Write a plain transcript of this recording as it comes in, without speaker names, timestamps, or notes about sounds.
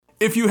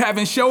If you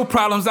having show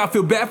problems, I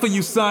feel bad for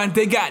you, son.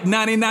 They got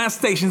 99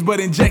 stations, but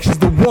injection's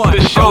the one.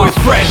 The show is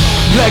fresh.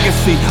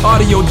 Legacy,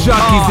 audio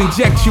junkies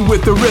inject you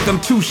with the rhythm.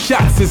 2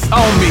 shots, it's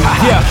on me.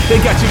 Yeah, they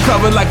got you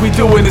covered like we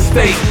do in the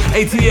States.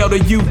 ATL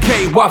to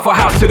UK, Waffle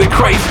House to the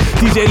crates.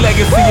 DJ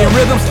Legacy and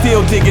Rhythm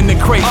still digging the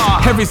crates.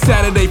 Every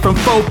Saturday from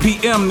 4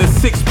 p.m. to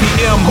 6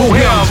 p.m. Who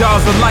him?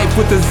 Jaws of Life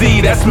with the Z,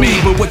 that's me.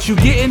 But what you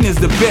getting is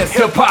the best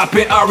hip-hop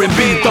and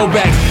R&B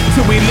throwbacks.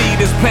 Till we leave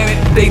this planet,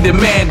 they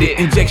demand it.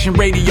 Injection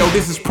Radio,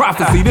 this is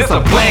prophecy, this a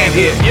planned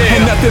hit.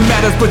 And nothing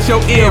matters but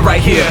your ear right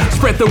here.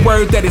 Spread the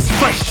word that is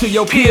fresh to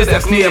your peers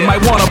that's near.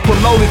 Might wanna pull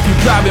over if you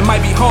drive, it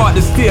might be hard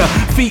to steer.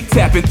 Feet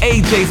tapping,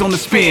 AJ's on the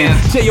spin,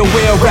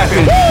 J.O.L.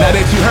 rapping. Now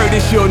that you heard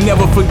this, you'll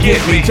never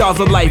forget me. Jaws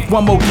of Life,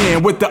 one more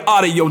again with the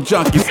audio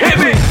junkies. Hit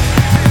me!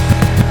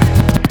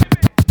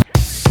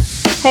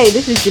 Hey,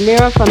 this is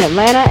Jamira from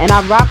Atlanta, and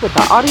I rock with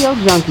the audio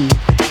junkies.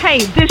 Hey,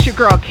 this your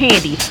girl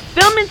Candy,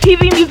 film and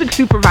TV music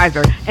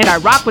supervisor, and I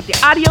rock with the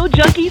audio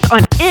junkies on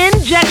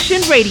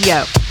Injection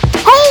Radio.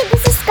 Hey,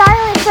 this is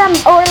Scarlett from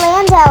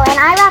Orlando, and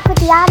I rock with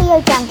the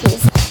audio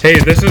junkies. Hey,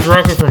 this is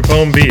Rocco from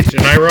Palm Beach,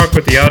 and I rock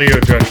with the audio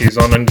junkies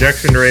on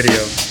Injection Radio.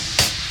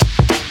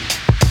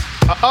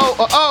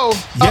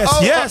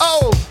 Yes.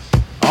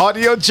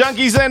 Audio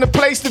junkies ain't the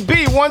place to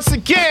be once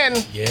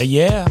again.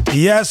 Yeah.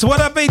 Yes,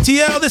 what up,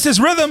 ATL? This is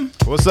Rhythm.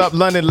 What's up,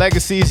 London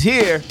Legacy's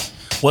here.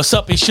 What's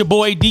up? It's your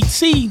boy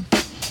DC.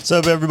 What's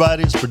up,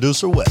 everybody? It's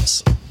producer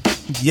Wes.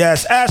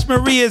 Yes, Ash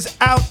Marie is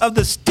out of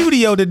the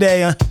studio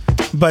today,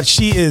 but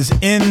she is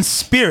in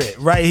spirit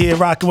right here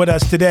rocking with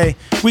us today.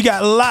 We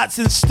got lots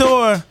in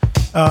store.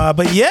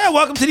 But yeah,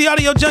 welcome to the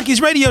Audio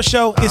Junkies radio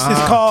show. This is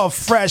called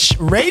Fresh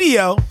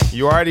Radio.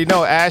 You already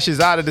know Ash is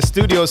out of the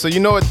studio, so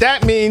you know what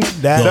that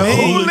means. The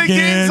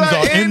hooligans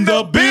are in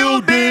the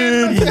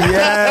building.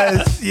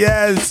 Yes.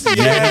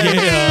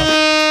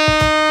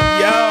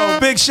 Yo,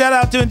 big shout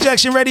out to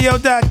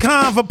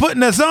InjectionRadio.com for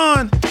putting us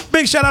on.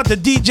 Big shout out to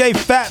DJ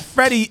Fat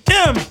Freddie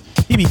M.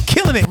 He be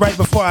killing it right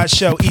before our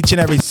show each and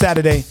every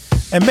Saturday.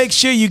 And make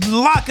sure you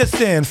lock us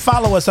in.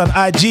 Follow us on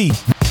IG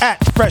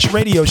at Fresh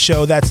Radio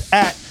Show. That's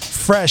at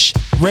Fresh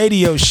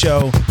Radio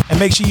Show. And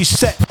make sure you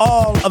set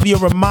all of your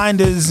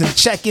reminders and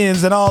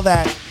check-ins and all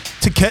that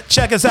to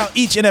check us out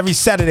each and every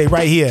Saturday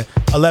right here,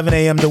 11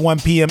 a.m. to 1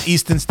 p.m.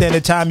 Eastern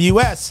Standard Time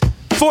U.S.,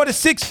 4 to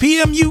 6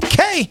 p.m.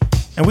 U.K.,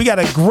 and we got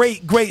a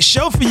great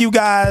show for you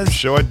guys. We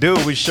sure do.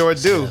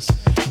 Yes.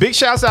 Big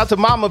shouts out to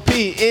Mama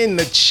P in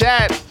the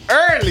chat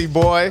early,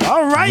 boy.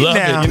 All right. Love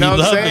now. it. You know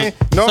what I'm saying?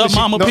 What's up,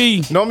 Mama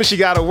P? Normally she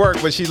got to work,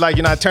 but she's like,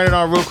 I turn it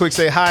on real quick,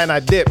 say hi, and I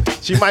dip.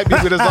 She might be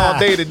with us all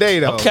day today,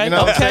 though. Okay, you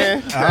know what I'm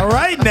saying? All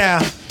right now.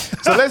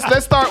 So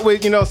let's start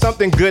with,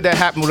 something good that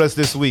happened with us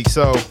this week.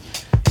 So,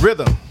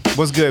 Rhythm,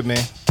 what's good,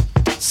 man?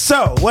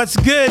 So, what's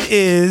good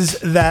is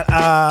that,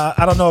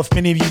 I don't know if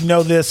many of you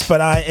know this,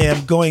 but I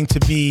am going to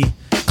be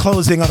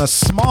closing on a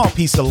small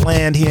piece of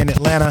land here in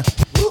Atlanta.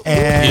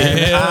 And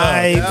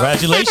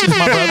Congratulations,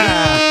 my brother.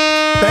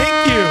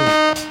 Thank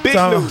you. Big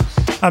news.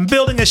 I'm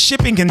building a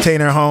shipping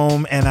container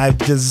home, and I've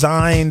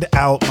designed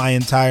out my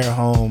entire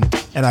home,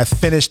 and I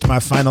finished my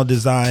final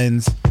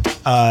designs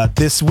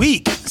this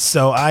week.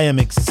 So I am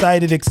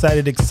excited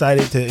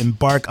to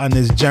embark on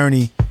this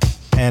journey.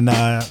 And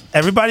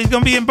everybody's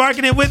going to be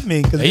embarking it with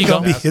me because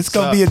it's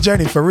going to be a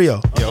journey for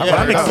real.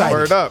 I'm excited.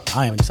 Word up.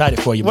 I am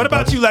excited for you. What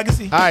about you,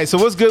 Legacy? All right, so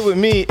what's good with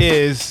me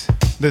is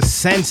the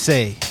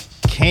Sensei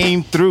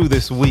came through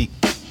this week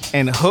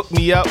and hooked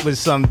me up with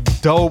some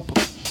dope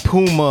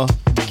Puma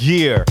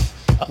gear.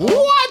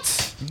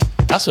 What?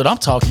 That's what I'm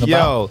talking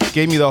about. Yo,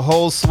 gave me the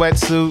whole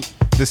sweatsuit,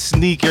 the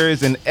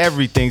sneakers, and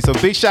everything. So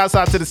big shouts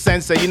out to the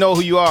Sensei. You know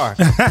who you are.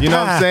 You know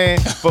what I'm saying?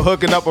 For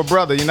hooking up a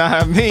brother. You know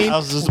what I mean? I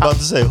was just about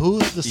to say,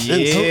 who's the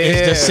Sensei?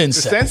 It's the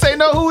Sensei. The Sensei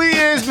know who he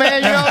is,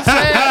 man. You know what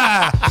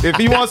I'm saying? If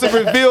he wants to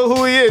reveal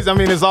who he is,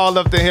 it's all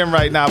up to him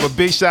right now. But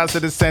big shouts to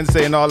the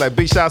Sensei and all that.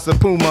 Big shouts to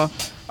Puma.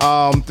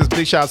 Just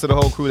big shouts to the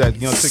whole crew that took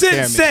care of me.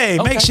 Sensei,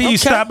 make sure you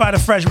stop by the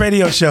Fresh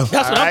Radio Show.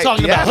 That's what I'm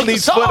talking about.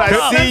 Athlete's foot,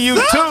 I see you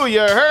too. You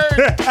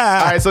heard? All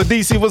right, so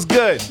DC, what's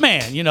good?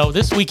 Man,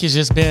 this week has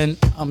just been,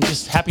 I'm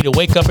just happy to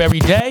wake up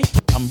every day.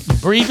 I'm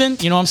breathing,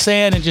 you know what I'm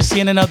saying, and just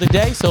seeing another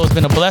day. So it's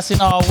been a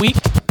blessing all week.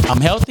 I'm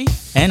healthy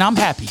and I'm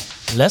happy.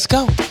 Let's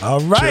go.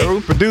 All right.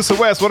 True. Producer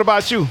West, what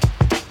about you?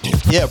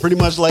 Yeah, pretty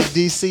much like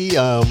DC.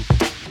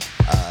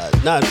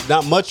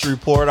 Not much to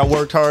report. I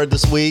worked hard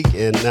this week,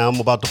 and now I'm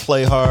about to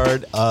play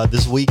hard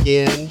this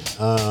weekend.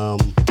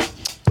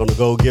 Gonna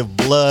go give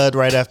blood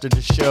right after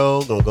the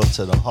show. Gonna go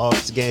to the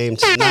Hawks game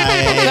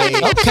tonight.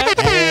 Okay.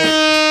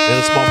 And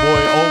it's my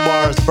boy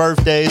Omar's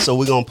birthday, so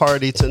we're gonna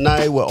party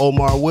tonight where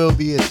Omar will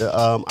be at the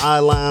I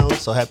Lounge.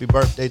 So happy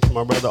birthday to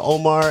my brother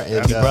Omar.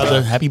 And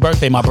Happy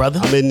birthday, my brother.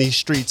 I'm in these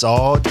streets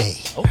all day.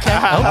 Okay.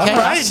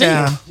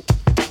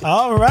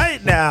 All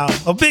right now.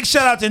 A big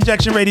shout out to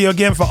Injection Radio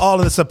again for all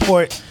of the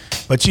support.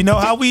 But you know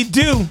how we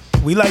do.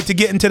 We like to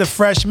get into the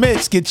fresh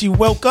mix, get you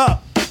woke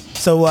up.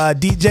 So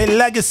DJ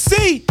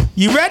Legacy,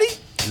 you ready?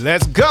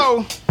 Let's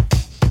go.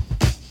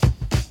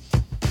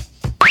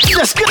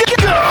 Let's go.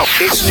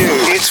 It's new,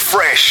 it's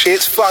fresh,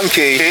 it's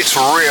funky, it's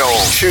real.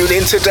 Tune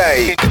in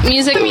today.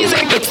 Music.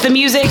 It's the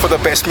music. For the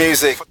best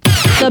music.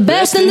 The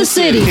best in the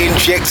city.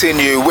 Injecting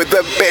you with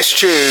the best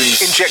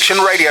tunes.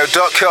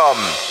 InjectionRadio.com.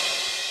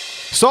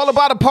 It's all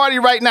about a party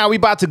right now. We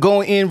about to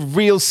go in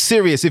real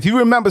serious. If you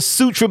remember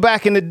Sutra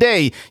back in the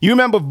day, you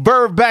remember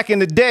Verve back in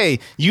the day,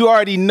 you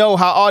already know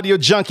how Audio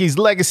Junkies,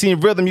 Legacy,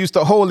 and Rhythm used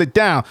to hold it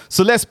down.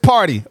 So let's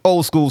party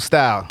old school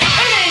style. It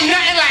ain't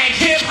nothing like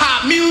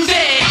hip-hop music.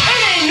 It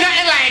ain't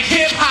nothing like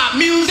hip-hop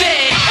music.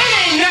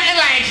 It ain't nothing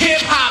like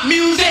hip-hop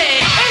music.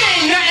 It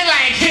ain't nothing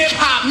like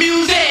hip-hop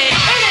music. It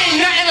ain't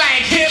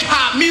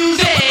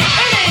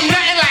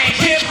nothing like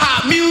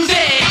hip-hop music.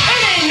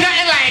 It ain't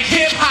nothing like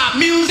hip-hop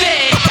music.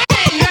 It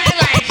ain't nothing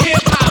like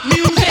hip-hop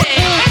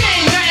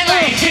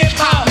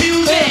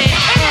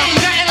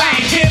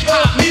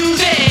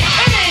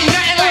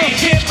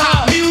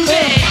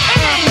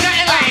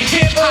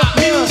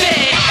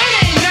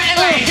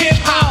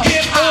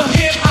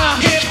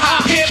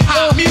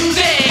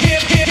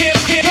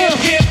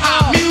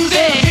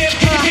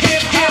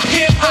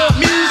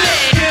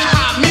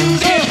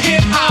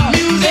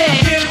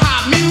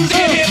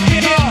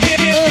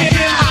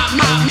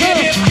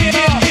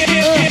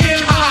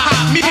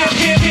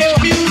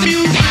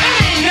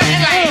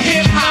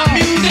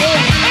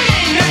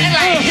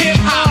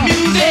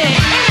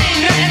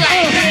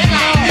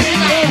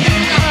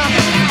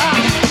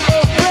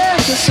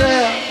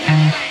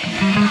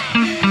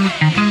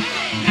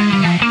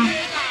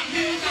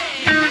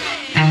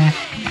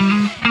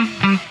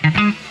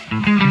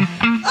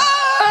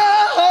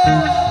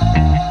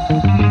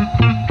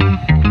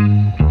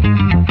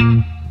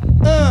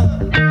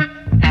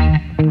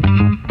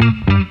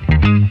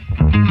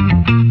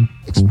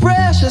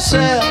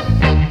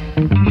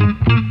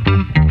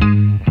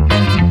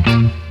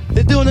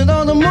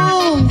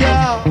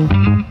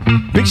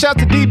Big shout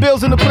to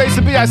D-Bills in the place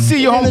to be. I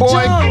see you,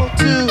 homeboy.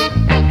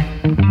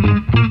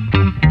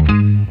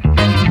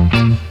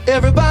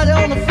 Everybody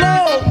on the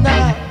floor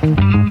now,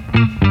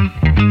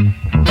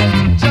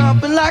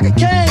 jumping like a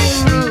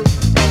kangaroo.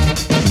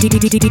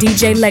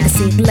 DJ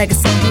Legacy.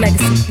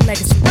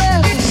 Express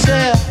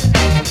yourself.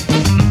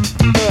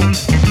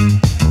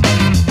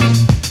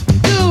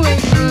 Do it,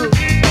 groove.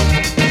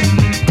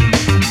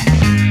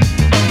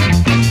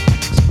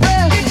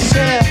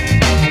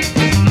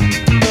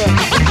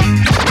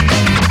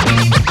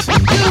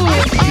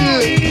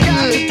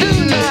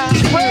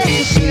 Express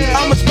yourself.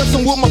 I'm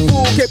expressing with my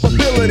full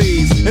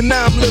capabilities, and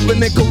now I'm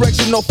living in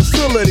correctional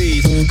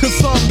facilities. Cause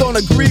some don't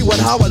agree with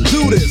how I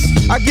do this.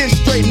 I get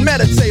straight and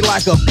meditate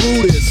like a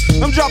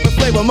Buddhist. I'm dropping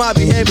flavor, my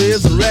behavior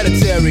is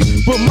hereditary,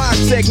 but my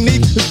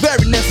technique is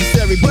very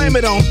necessary. Blame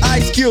it on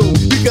Ice Cube,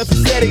 because he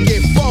said it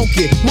get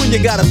funky when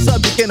you got a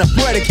subject and a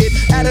predicate.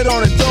 Add it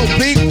on a dope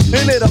beat,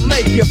 and it'll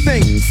make you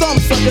think. Some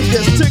suckers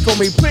just tickle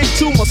me pink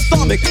to my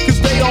stomach, cause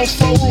they don't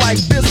flow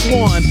like this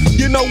one.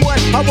 You know what?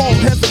 I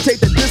won't hesitate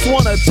to diss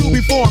one or two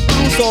before I'm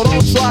through, so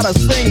don't try to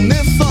sing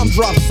this. Some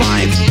drop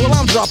science, well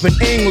I'm dropping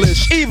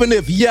English, even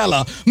if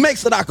Yella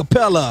makes it a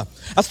cappella.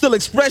 I still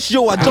express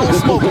yo, I don't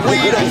smoke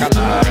weed.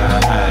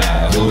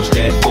 Who's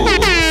that fool?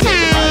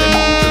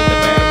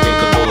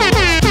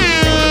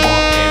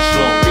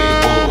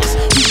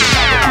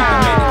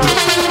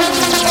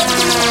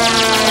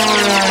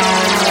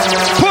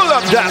 Pull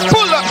up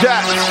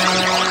that.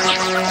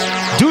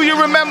 Do you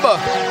remember?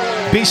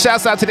 Big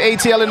shouts out to the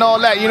ATL and all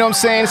that, you know what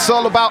I'm saying? It's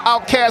all about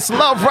Outkast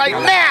love right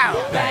now.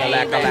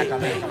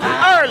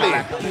 Early.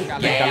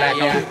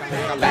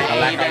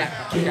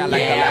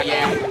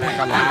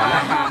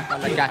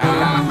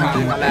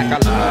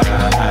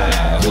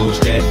 Who's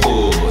that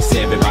force?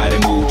 Everybody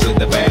move to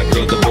the back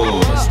of the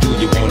bus. Do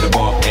you want to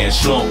bump and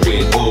slump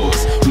with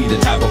us? We the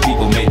type of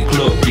people make the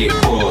club get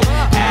full.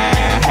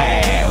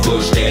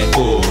 Push that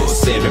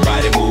force.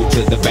 Everybody move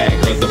to the back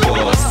of the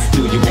bus.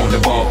 Do you want to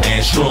bump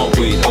and slump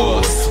with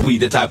us? We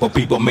the type of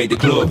people make the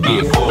club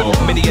get full.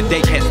 Many a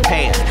day has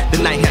passed, the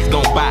night has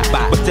gone by,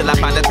 but still I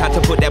find the time to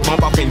put that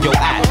bump off in your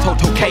eye.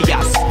 Total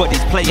chaos, but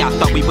these playoffs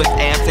thought we was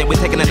ass, and we're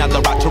taking another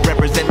route to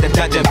represent the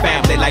Dungeon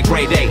family like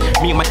Grade A.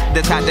 Me and my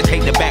decide to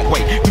take the back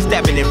way. We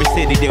stabbing every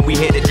city, then we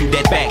headed to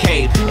that back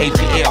cave.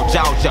 ATL,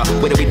 Georgia,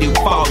 what do we do?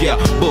 Fall,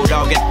 yeah,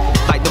 bulldogging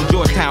like them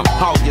Georgetown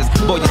Hoggers.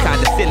 Boy, you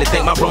kinda silly,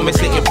 think my room is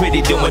sitting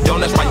pretty, doing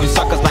donuts like you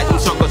suckers, like them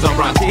suckers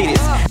around titties.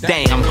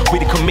 Damn, we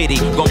the committee,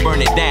 gon' burn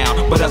it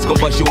down, but us gon'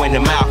 bust you in the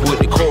mouth with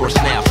the chorus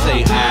now.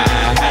 Say,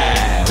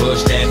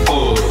 push that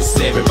force.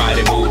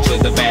 Everybody move to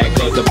the back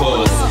of the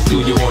bus.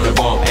 Do you wanna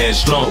bump and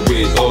slump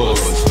with us?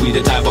 We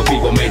the type of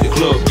people make the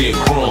club get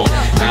crunk.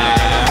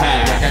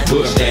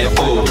 Push that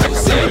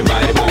force.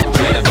 Everybody move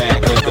to the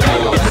back of the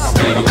bus.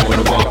 Do you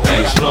wanna bump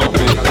and slump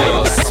with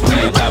us? We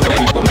the type of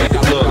people make the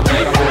club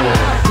get crunk.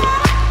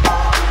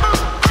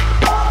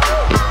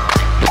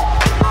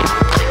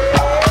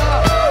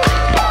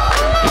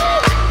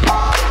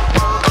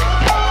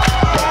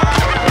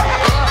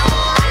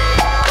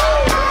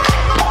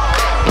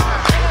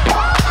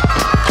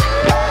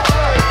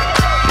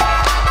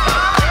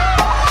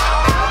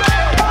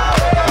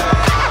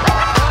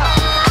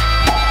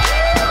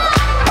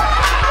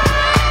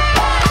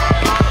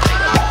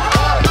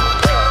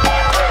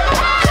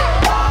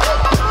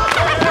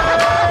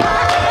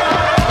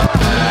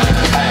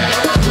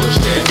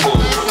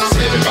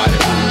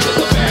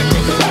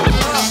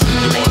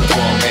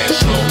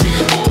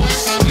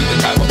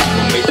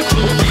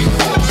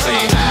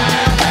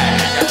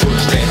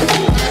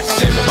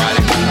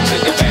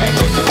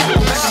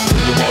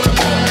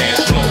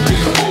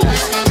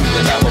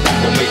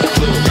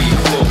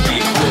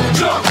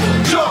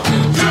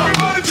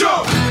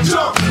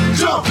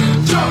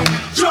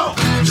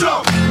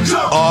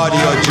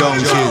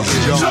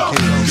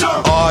 junkies.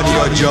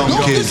 Audio junkies.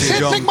 Don't this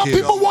hit make my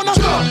people wanna?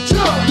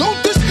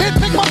 Don't this hit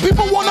make my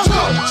people wanna?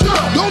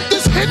 Don't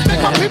this hit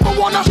make my people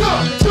wanna?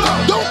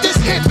 Don't this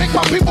hit make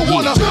my people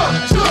wanna?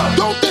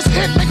 Don't this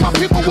hit make my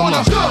people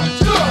wanna?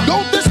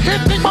 Don't this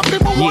hit make my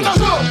people wanna?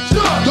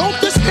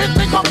 Don't this hit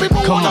make my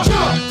people wanna?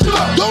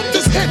 Don't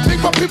this hit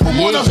make my people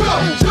wanna?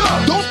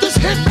 Don't this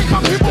hit make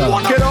my people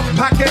wanna? Get up,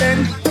 pack it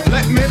in,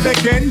 let me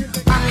begin.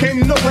 I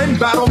came to win,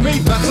 battle me,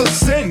 that's a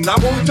sin. I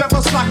won't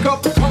ever slack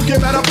up, punk, you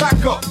better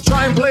back up.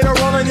 Try and play the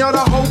role and you're the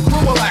whole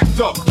crew will act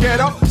up. Get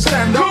up,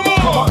 stand up,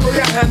 come on, throw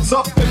your hands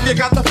up. If you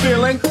got the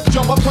feeling,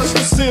 jump up, touch the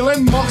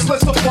ceiling. Monks,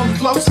 let's the funk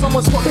flow,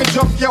 someone's fucking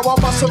jump, yo, I'll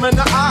bust them in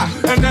the eye.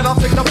 And then I'll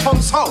take the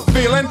punk's hoe,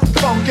 feeling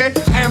funky.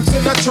 Amps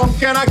in the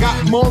trunk and I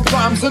got more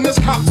rhymes than this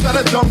cops at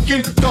a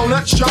Dunkin'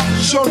 Donut shop.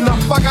 Sure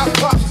enough, I got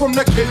props from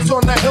the kids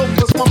on the hill,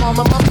 plus my mom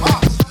and my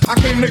pops. I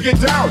came to get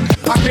down,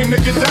 I came to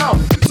get down.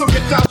 So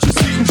get out your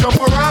seat and jump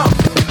around.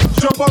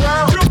 Jump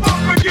around, jump up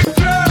and get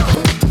down.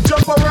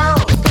 Jump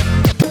around,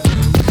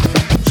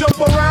 jump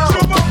around,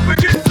 jump up and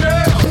get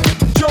down.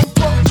 Jump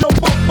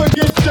up and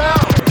get down.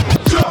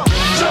 Jump,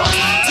 jump,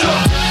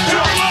 jump,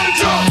 jump,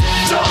 jump,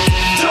 jump,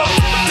 jump,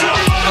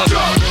 jump,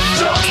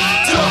 jump,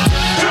 jump,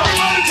 jump,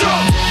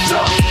 jump, jump,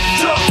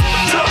 jump.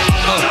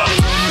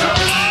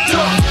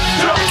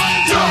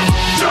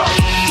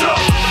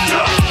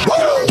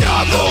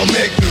 Y'all gon'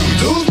 make me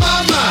lose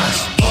my mind.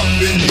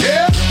 Up in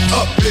here,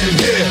 up in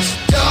here.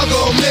 Y'all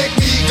gon' make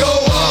me go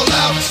all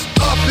out.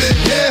 Up in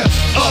here,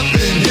 up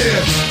in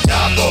here.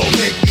 Y'all gon'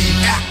 make me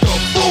act a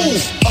fool.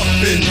 Up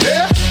in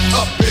here,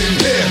 up in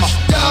here.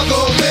 Y'all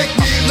gon' make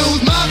me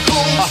lose my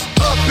cool.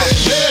 Up in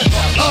here,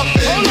 up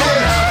in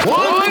here.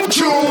 1,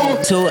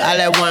 2, 2, I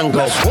let one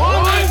go.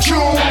 1, 2,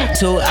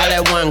 2, I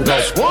let one go.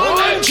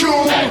 1, 2,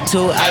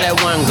 2, I let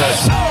one go.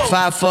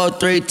 5, 4,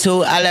 3,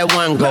 2, I let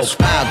one go.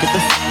 Wow, get the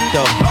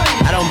though.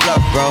 I don't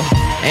bluff, bro.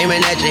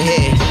 Aiming at your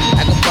head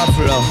like a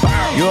buffalo.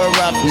 You a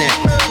roughneck,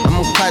 I'm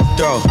a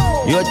cutthroat.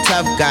 You a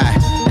tough guy.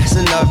 That's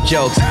enough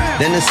jokes.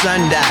 Then the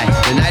sun died.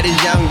 The night is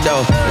young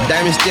though. The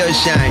diamond still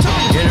shine.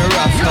 In a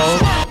rough hole.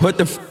 What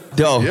the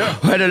though?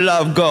 Where the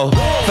love go?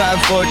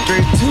 5, 4,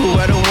 3, 2,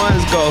 where the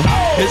ones go?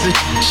 It's a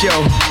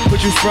show.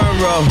 Put you front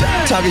row.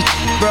 Talking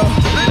bro.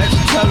 Let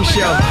your tongue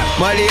show.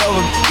 Money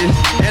over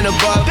and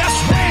above.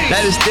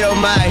 That is still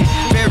my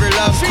favorite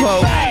love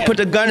quote. Put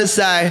the gun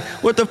aside.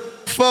 What the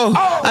for?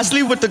 I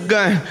sleep with the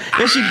gun.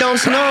 And she don't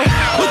snow.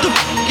 What the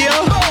yo?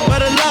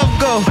 Where the love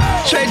go?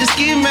 Trade the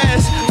ski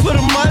mask for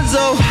the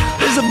muzzle.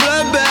 It's a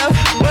bloodbath.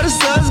 Where the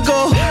suns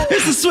go?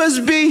 It's the Swiss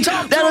beat.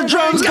 That the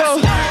drums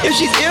go. If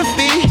she's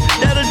iffy,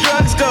 that the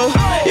drugs go.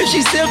 If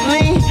she's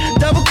simply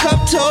double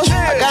cup toast,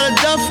 I got a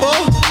duffel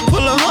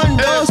full of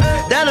hundos.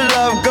 That the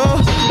love go.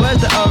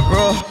 Where's the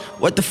uproar?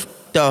 What the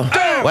though?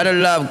 Where the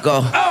love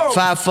go?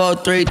 5, 4,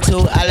 3,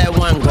 2, I let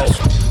one go.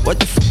 What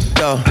the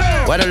though?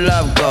 Where the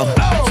love go?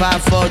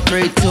 5, 4,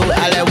 3, 2,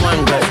 I let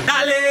one go.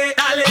 Dale,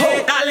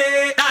 dale, dale,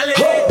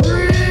 dale.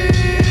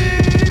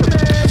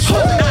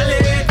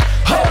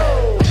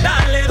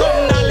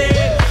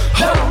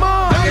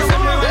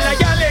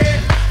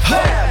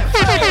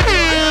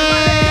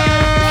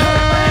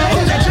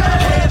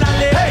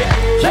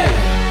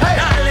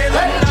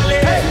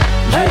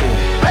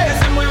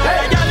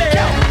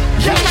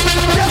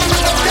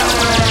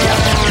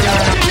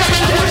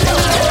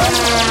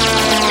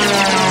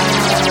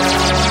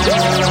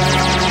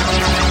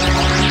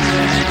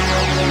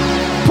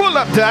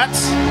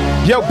 Dots.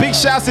 Yo, big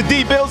shouts to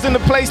D-Bills in the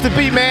place to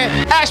be, man.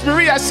 Ash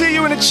Marie, I see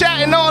you in the chat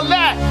and all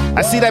that.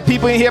 I see that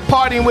people in here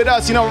partying with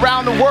us, you know,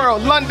 around the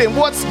world. London,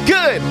 what's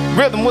good?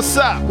 Rhythm, what's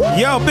up?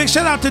 Yo, big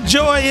shout out to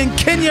Joy in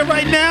Kenya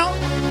right now.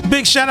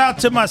 Big shout out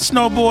to my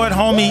snowboard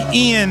homie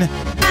Ian.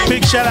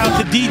 Big shout out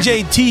to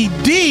DJ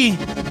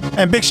TD.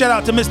 And big shout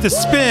out to Mr.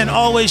 Spin,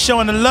 always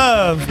showing the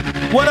love.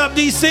 What up,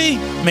 DC?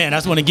 Man, I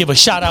just want to give a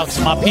shout out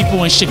to my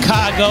people in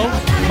Chicago,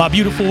 my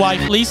beautiful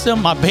wife Lisa,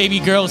 my baby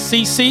girl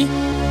Cece.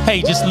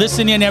 Hey, just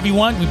listen in,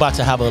 everyone. We about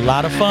to have a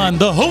lot of fun.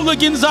 The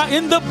hooligans are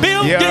in the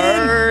building.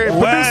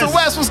 Producer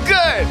West was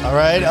good. All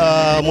right.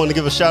 I want to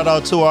give a shout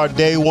out to our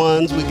day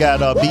ones. We got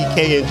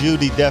BK and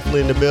Judy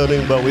definitely in the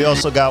building, but we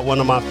also got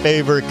one of my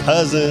favorite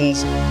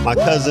cousins, my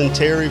cousin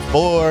Terry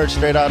Ford,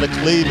 straight out of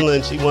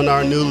Cleveland. She one of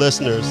our new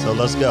listeners. So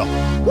let's go.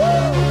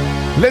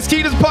 Let's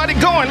keep this party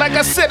going. Like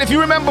I said, if you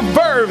remember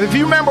Verve, if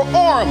you remember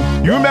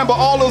Orem, you remember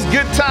all those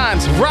good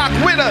times. Rock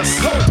with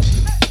us.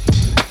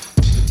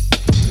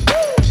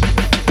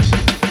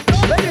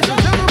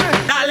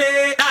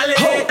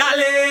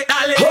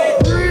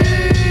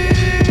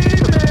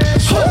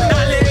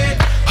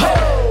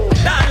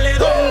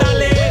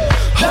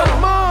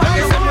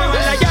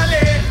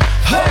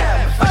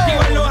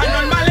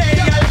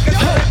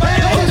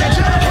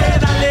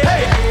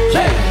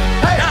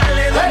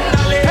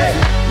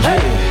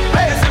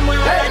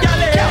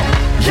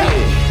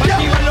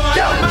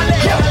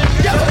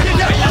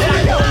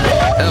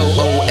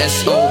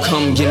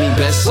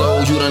 So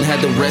you done had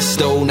the rest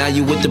though, now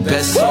you with the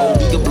best so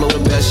we can blow the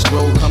best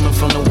stroke coming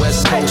from the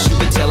west coast. You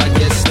can tell I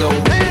get slow.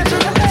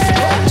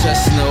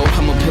 Just know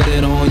I'ma put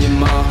it on your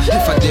ma.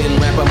 If I didn't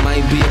rap, I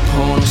might be a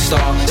porn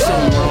star.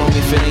 Something wrong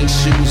if it ain't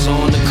shoes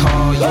on the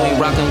car. You ain't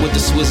rocking with the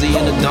Swizzy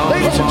and the Dawn.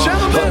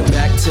 But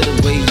back to the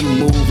way you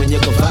move and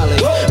your cavalli.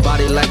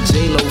 Body like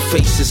J-Lo,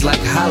 faces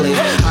like Holly.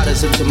 Hot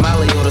as a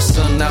tamale or the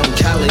sun out in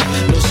Cali.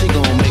 No, she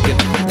gon' make it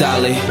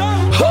Dolly.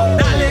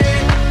 Dale,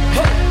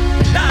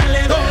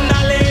 dale, don,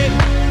 dale,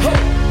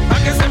 pa'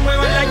 que se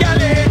mueva la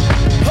yale.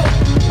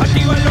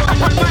 Activa los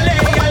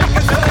anormales y al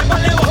que se sepa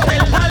le bote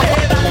el dale,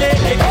 dale,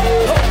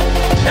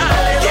 dale,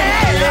 dale,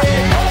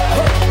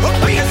 pa'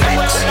 que se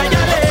mueva la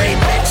yale.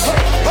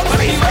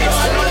 Activa los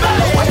anormales.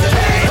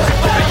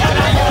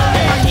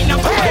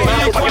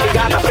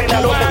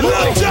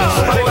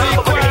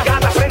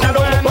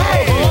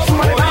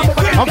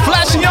 I'm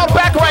flashing y'all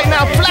back right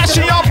now.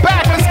 Flashing y'all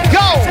back. Let's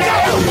go.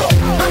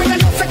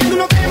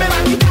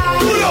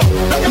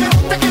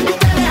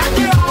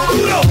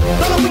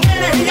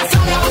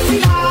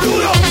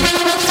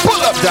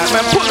 Pull up that,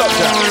 man. Pull up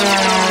that.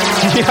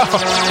 Yo,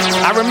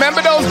 I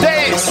remember those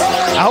days.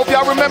 I hope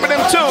y'all remember them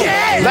too.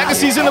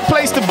 Legacy's in the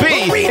place to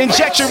be.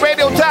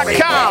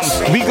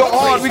 InjectionRadio.com. We go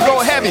hard, we go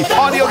heavy.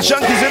 Audio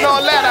junkies and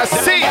all that. I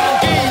see.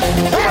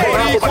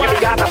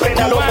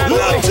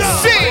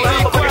 See.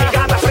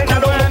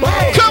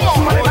 Come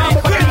on.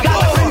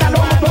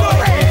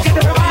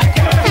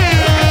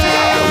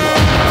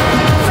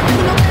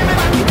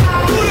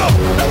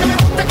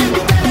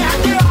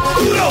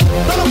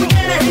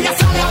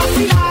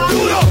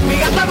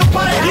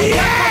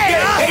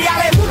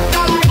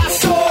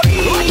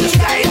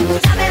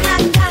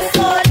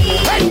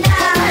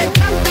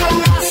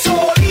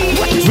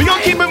 We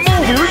gonna keep it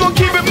moving. We gonna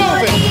keep it moving.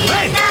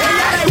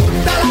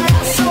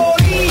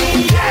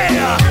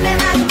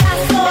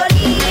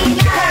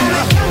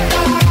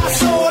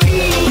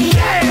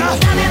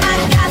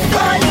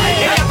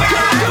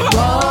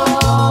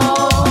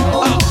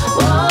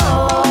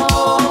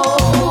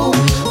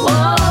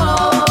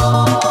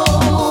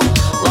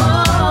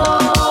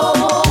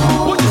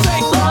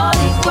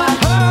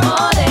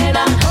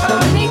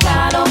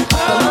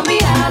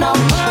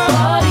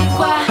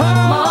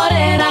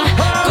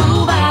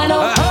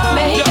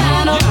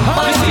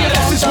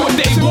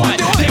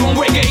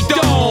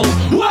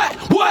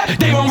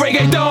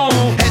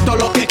 Esto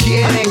es lo que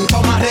quieren,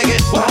 toma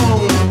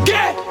reggaetón.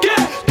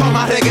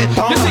 Toma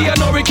reggaetón. You see, I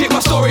know we kick my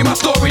story,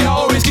 I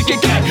always kick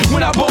it get.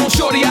 When I bone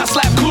shorty, I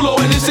slap culo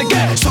and it's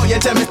again. Soy el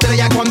tema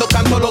estrella cuando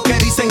canto lo que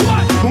dicen.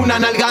 Una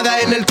nalgada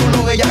en el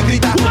culo, ella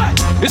grita.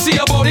 You see,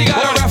 a body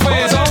got a rap for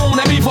his own.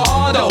 That be for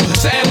Hardo,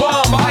 San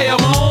Juan,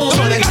 Bayamón.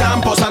 Soy del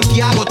campo,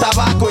 Santiago,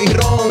 tabaco y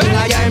ron.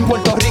 Allá en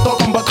Puerto Rico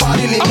con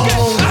Bacardi y limón.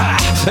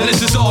 And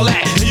this is all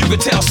that, and you can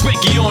tell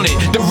Spanky on it.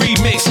 The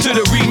remix to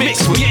the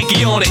remix with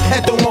Yankee on it.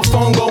 Esto es un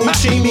mofongo, un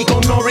chimi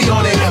con Nori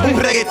on it. Un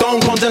reggaetón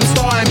con Dem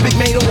Star and Big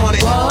Mato on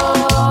it.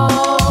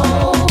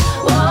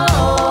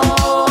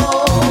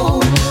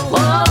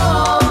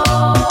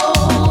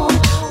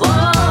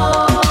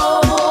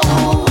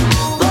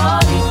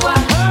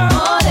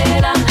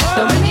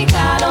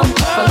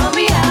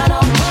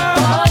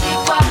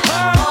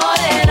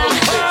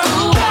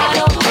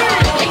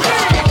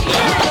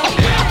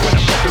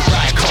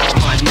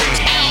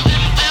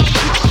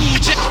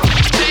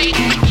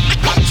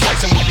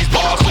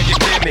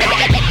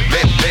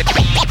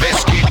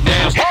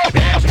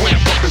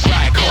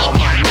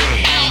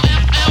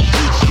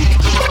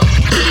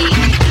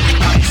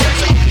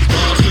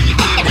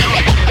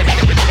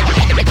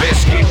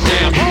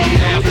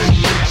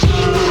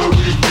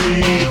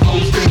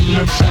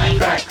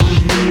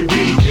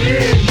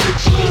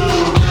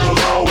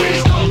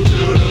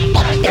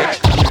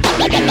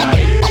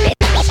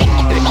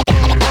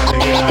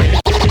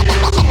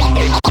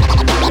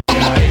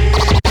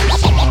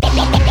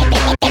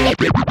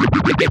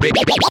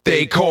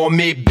 They call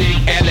me Big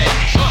L.A.,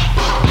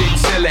 Big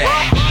Silly,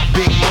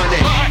 Big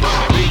Money,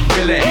 Big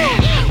Billy.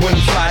 When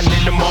I'm sliding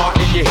in the mall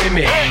and you hear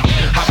me,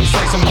 I be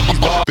slicing with these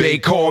bars. They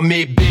call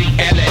me Big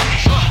L.A.,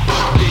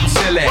 Big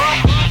Silly,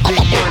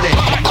 Big Money,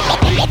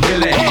 Big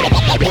Billy.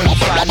 When I'm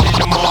sliding in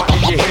the mall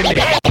and you hear me, I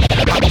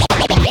be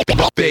slicing with these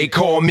bars. They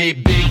call me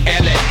Big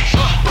L.A.,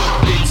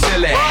 Big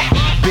Silly,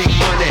 Big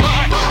Money,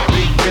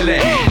 Big Billy.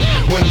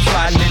 When I'm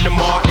sliding in the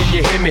mall and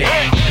you hear me,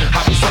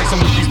 I be slicing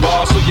with these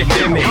bars so you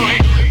feel me.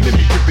 Let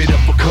me rip it up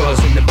for cuz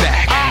in the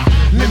back.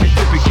 Let me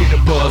dip it, get a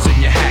buzz in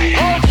your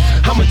hat.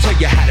 I'ma tell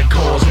you how to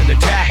cause an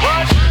attack.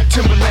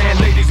 Timberland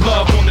ladies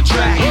love on the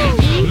track.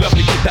 Love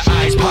to get the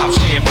ice pop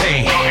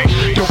champagne.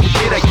 Don't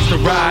forget I used to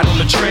ride on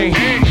the train.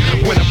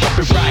 When I bump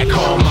it right,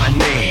 call my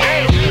name.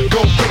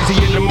 Go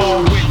crazy in the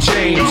mall with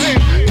James.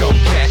 Dope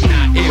cat,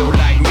 not ill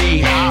like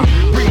me.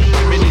 Bring the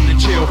women in the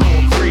chill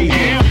for free.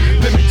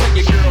 Let me tell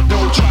you, girl,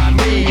 don't try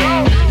me.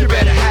 You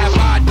better have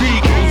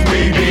ID, cause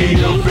we be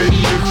up in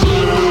the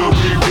club.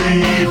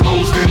 We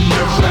posting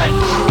the back.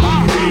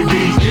 We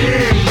be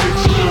in the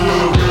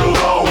club. Girl,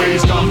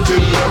 always come to the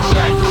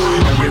back.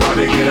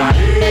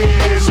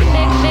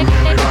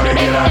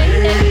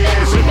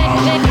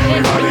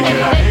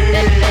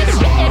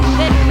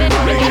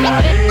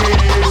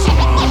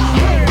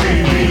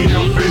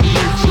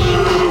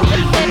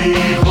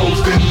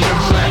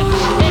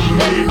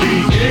 Everybody be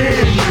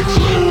in the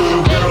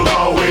club. Girl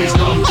always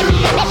come to the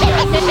back.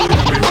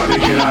 Everybody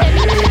get our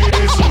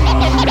heads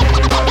on.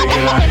 Everybody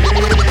get our heads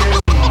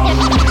on.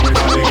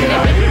 Everybody get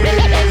our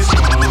heads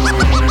on.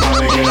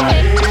 Everybody get our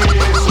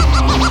heads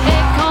on.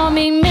 They call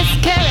me Miss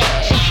Carey,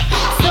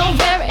 so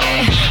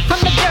very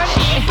from the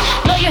dirty.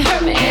 Know you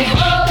heard me.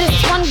 This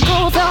one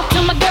goes out to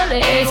my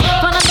girlies.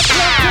 Front of the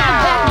club to the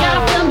back,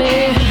 gotta feel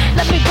me.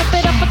 Let me grip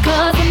it up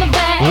because I'm the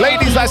bad.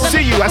 Ladies, I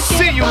see you,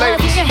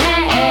 ladies.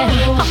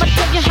 I'ma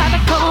tell you how to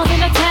cause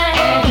an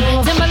attack.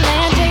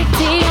 Timberland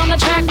JT on the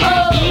track.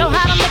 Know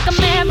how to make a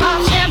man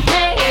pop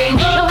champagne.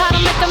 Know how to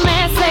make a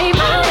man say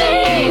my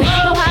name.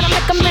 Know how to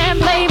make a man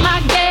play my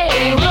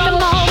game. Make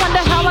them all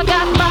wonder how I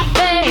got my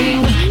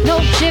thing. No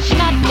chick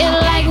not ill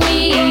like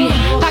me.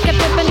 Pocket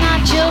pimpin',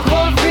 not chill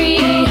for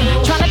free.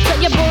 Tryna tell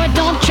your boy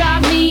don't try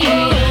me.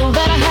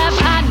 Better have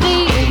ID.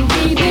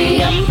 We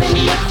be up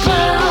in the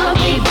club.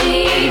 We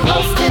be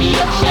posting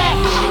the back.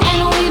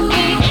 And we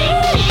be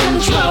in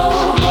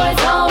control. Boys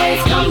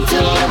always come to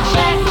the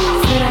back.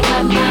 Said I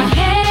got my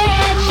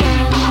head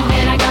done.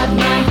 And I got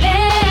my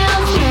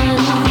nails done.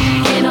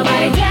 Can't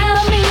nobody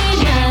tell me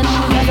none.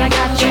 Cause I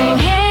got your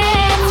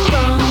head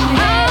sprung.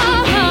 And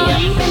we be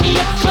up in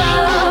the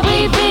club. We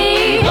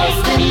be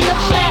posting the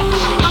back.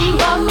 I'm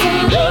about to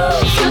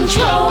lose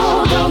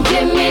control. Don't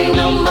give me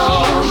no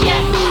more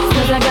yet.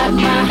 Cause I got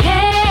my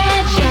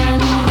head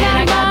done. And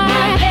I got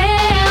my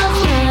nails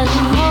done.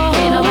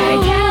 Can't nobody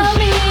tell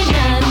me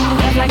none.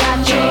 Cause I got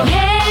your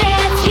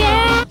head,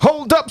 yeah.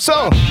 Hold up,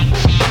 so.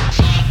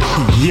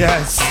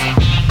 Yes.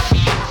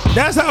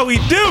 That's how we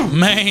do.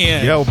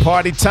 Man. Yo,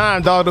 party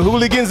time, dog. The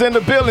hooligans in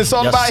the building. It's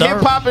all Yes, about sir.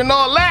 hip hop and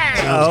all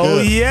that. Oh,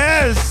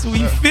 yes.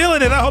 We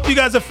feeling it. I hope you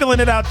guys are feeling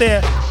it out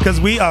there because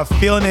we are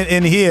feeling it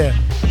in here.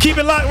 Keep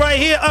it locked right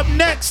here. Up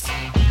next,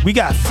 we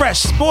got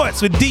Fresh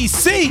Sports with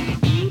DC.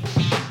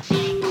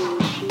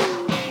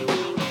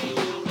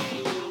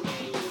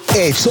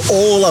 It's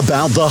all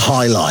about the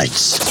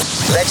highlights.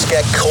 Let's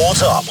get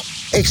caught up.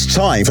 It's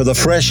time for the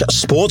Fresh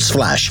Sports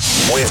Flash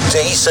with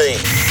DC.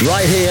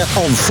 Right here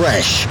on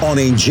Fresh on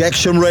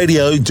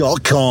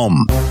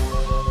InjectionRadio.com.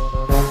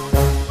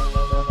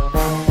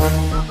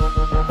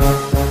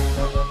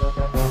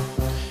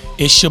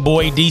 It's your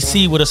boy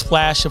DC with a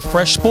splash of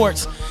Fresh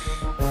Sports.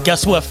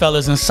 Guess what,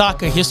 fellas? In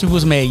soccer, history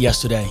was made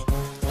yesterday.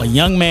 A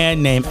young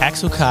man named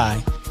Axel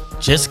Kai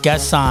just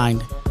got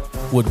signed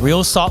with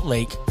Real Salt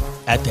Lake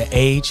at the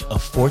age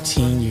of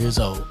 14 years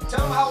old.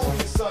 Tell him how old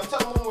he is, son. Tell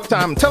him one more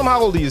time. Tell him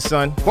how old he is,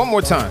 son. One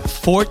more time.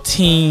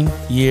 14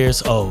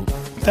 years old.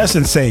 That's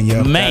insane,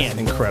 yo. Man. That's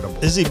incredible.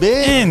 Is he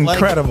big?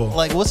 Incredible.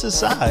 Like what's his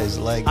size?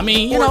 Like I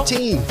mean,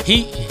 14.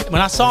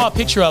 When I saw a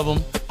picture of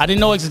him, I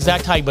didn't know his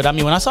exact height, but I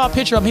mean, when I saw a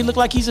picture of him, he looked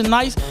like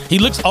he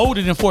looks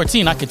older than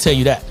 14, I can tell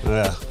you that.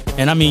 Yeah.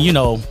 And I mean,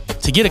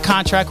 to get a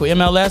contract with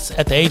MLS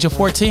at the age of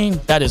 14,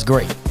 that is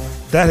great.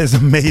 That is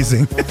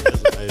amazing.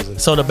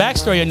 So the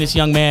backstory on this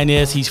young man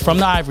is he's from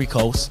the Ivory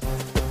Coast,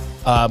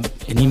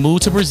 and he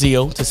moved to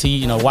Brazil to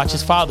see, watch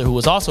his father, who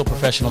was also a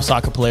professional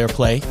soccer player,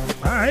 play.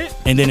 All right.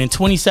 And then in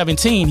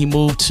 2017, he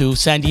moved to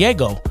San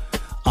Diego,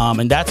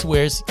 and that's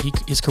where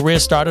his career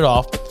started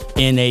off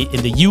in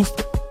the youth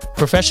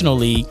professional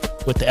league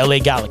with the LA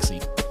Galaxy.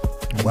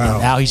 Wow.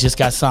 And now he's just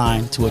got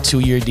signed to a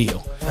 2-year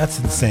deal. That's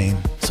insane.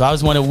 So I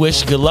just want to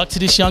wish good luck to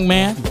this young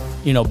man.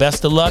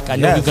 Best of luck. I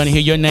know we're going to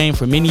hear your name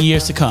for many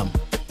years to come.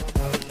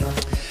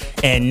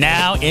 And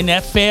now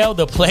NFL,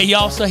 the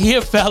playoffs are here,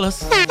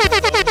 fellas.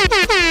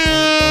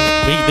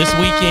 This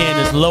weekend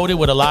is loaded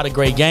with a lot of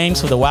great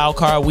games for the wild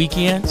card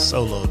weekend.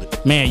 So loaded.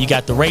 Man, you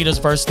got the Raiders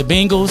versus the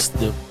Bengals,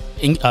 the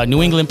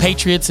New England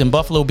Patriots and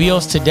Buffalo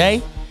Bills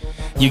today.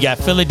 You got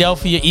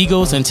Philadelphia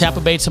Eagles and Tampa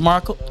Bay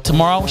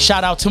tomorrow.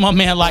 Shout out to my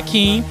man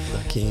Lakeem.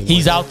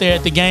 He's out there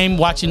at the game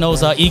watching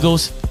those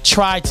Eagles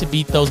try to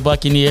beat those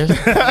Buccaneers.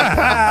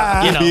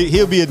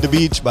 He'll be at the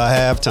beach by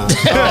halftime.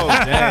 Oh,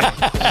 damn.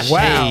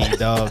 Wow. Shade,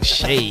 dog.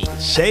 Shade.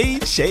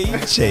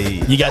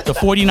 Shade. You got the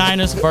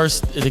 49ers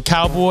versus the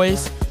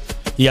Cowboys.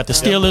 You got the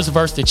Steelers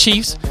versus the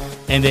Chiefs.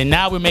 And then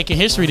now we're making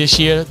history this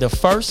year, the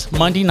first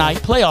Monday night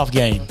playoff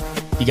game.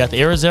 You got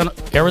the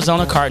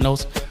Arizona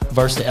Cardinals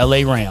versus the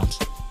LA Rams.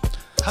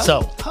 How's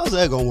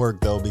that going to work,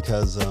 though?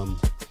 Because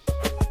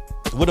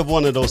what if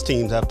one of those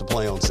teams have to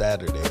play on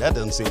Saturday? That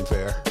doesn't seem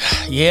fair.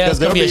 Yeah, it's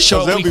going to be a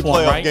short week for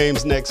them, right?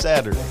 Games next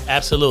Saturday.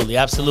 Absolutely.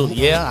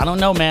 Yeah, I don't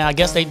know, man. I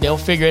guess they'll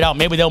figure it out.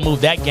 Maybe they'll move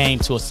that game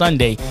to a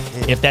Sunday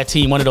if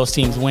one of those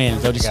teams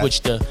wins. They'll just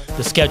switch the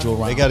schedule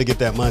around. They got to get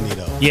that money,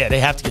 though. Yeah, they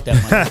have to get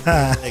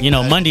that money.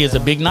 Monday is a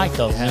big night,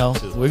 though.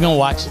 We're going to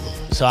watch it.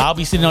 So I'll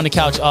be sitting on the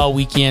couch all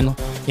weekend,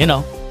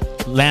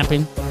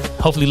 lamping.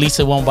 Hopefully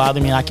Lisa won't bother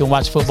me and I can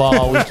watch football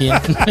all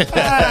weekend.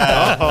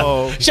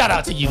 Shout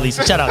out to you,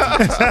 Lisa. Shout out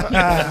to you,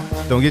 Lisa.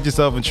 Don't get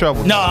yourself in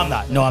trouble. No, I'm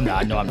not.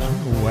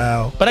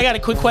 Wow. But I got a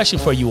quick question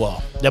for you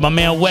all that my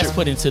man Wes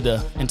put into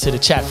the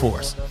chat for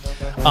us.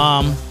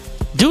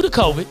 Due to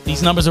COVID,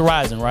 these numbers are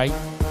rising, right?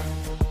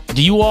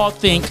 Do you all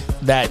think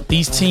that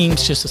these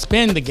teams should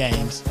suspend the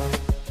games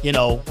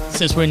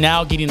since we're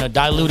now getting a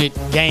diluted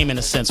game in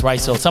a sense, right?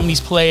 So some of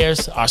these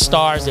players, our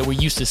stars that we're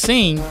used to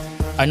seeing,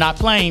 are not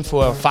playing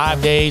for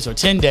 5 days or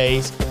 10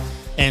 days.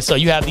 And so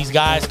you have these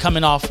guys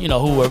coming off,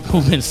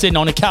 who've been sitting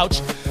on the couch,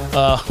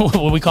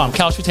 what we call them,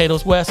 couch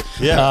potatoes, Wes.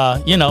 Yeah.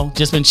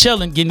 Just been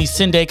chilling, getting these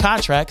 10-day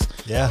contracts.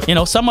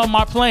 Yeah. Some of them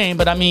are playing,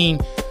 but I mean,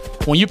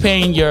 when you're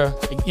paying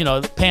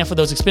paying for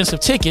those expensive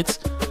tickets,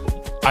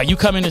 are you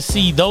coming to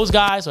see those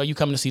guys or are you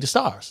coming to see the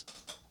stars?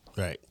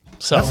 Right.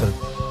 So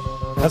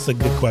that's a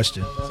good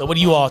question. So what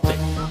do you all think?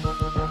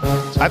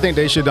 I think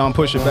they should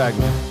push it back,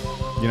 man.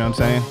 You know what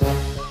I'm saying?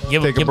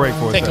 Take a break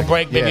for a second. Take a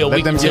break, maybe a let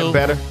week them or two. get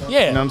better.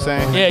 Yeah. You know what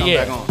I'm saying? Yeah, Come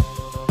back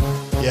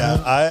on.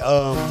 Yeah,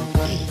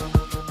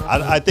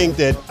 I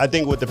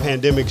think what the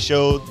pandemic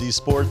showed these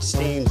sports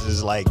teams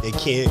is like they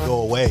can't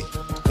go away.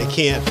 They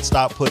can't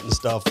stop putting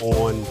stuff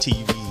on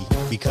TV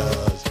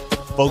because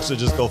folks will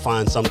just go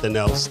find something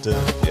else to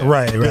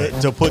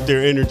put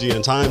their energy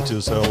and time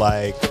to. So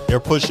like they're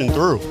pushing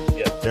through.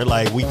 Yeah. They're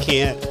like, we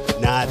can't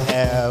not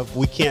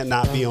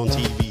be on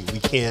TV. We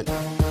can't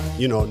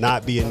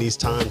not be in these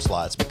time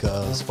slots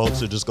because folks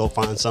will just go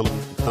find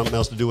something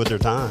else to do with their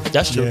time.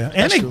 That's true. Yeah.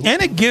 And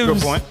it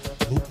gives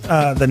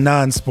the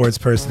non-sports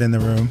person in the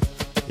room.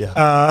 Yeah.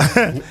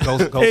 Go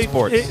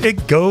sports.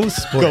 It goes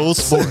sports. Go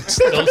sports.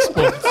 Go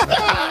sports.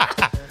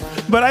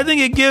 But I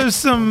think it gives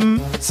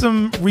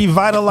some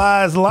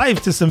revitalized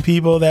life to some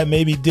people that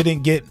maybe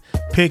didn't get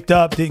picked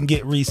up, didn't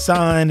get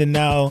re-signed, and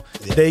now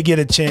they get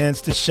a chance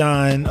to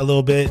shine a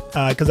little bit.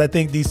 Because I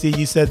think, DC,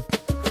 you said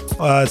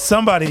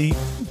somebody...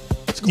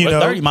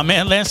 30. My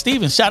man Lance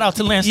Stevens. Shout out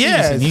to Lance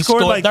Stevenson. He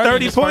scored like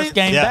 30 points. First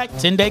game back,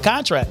 10-day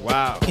contract.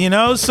 Wow.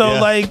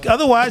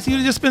 Otherwise he would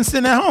have just been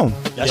sitting at home.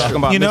 That's talking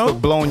about Mr.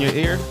 Blowing your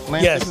ear,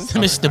 Lance Yes,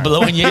 Stevens? Mr.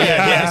 Blowing your ear.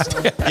 Yes.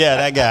 Yeah,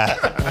 that guy.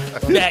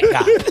 That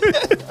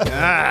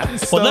guy.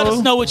 Well, let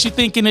us know what you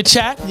think in the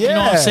chat. You know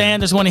what I'm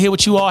saying? Just want to hear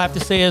what you all have to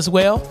say as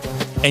well.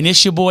 And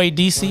it's your boy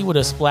DC with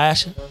a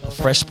splash of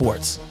fresh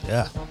sports.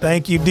 Yeah.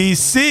 Thank you,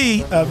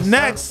 DC. Up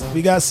next,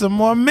 we got some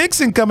more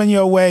mixing coming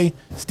your way.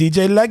 It's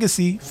DJ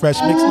Legacy,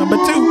 Fresh Mix number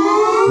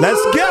 2.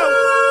 Let's go.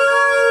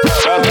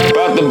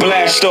 About to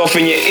blast off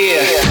in your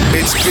ear.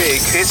 It's big,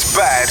 it's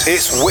bad,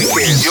 it's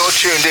wicked. You're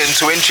tuned in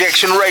to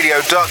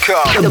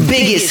InjectionRadio.com. The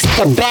biggest,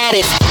 the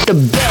baddest, the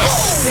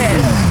best.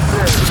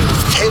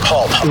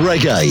 Hip-hop,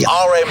 reggae,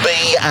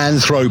 R&B, and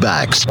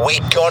throwbacks. We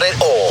got it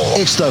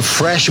all. It's the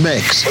Fresh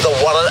Mix with the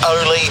one and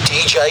only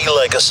DJ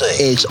Legacy.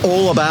 It's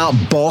all about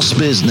boss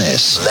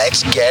business.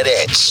 Let's get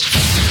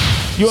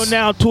it. You're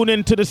now tuned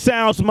into the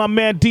sounds of my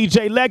man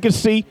DJ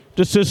Legacy.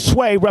 This is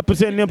Sway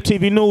representing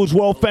MTV News,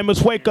 world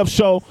famous wake up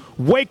show.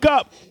 Wake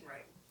up.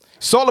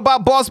 It's all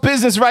about boss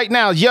business right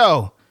now.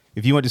 Yo,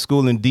 if you went to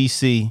school in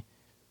DC,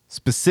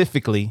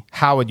 specifically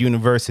Howard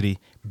University,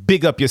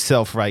 big up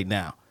yourself right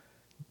now.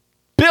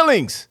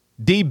 Billings,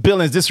 D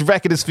Billings, this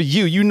record is for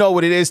you. You know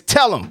what it is.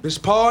 Tell them. It's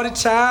party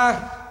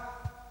time.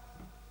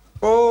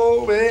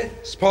 Oh,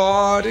 it's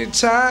party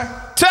time.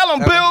 Tell them,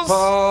 Bills.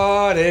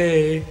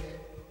 Party.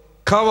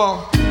 Come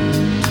on.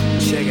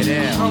 Check it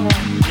out. Come on.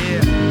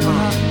 Yeah.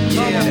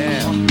 Check it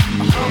out.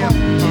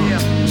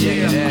 Check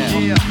it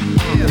out.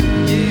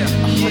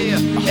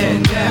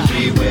 And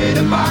everywhere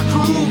that my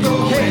crew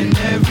go, and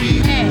every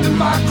that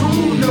my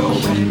crew know,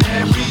 and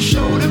every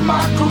show that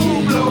my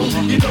crew blow,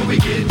 you know we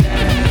get down.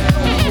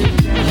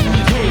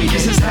 Hey,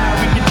 this is how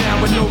we get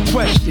down with no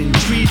question.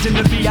 Trees in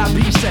the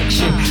VIP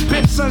section,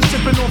 Ben Sun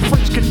sipping on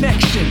French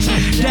connections,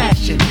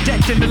 dashing,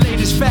 decked in the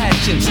latest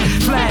fashions,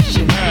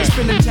 flashing,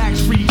 spending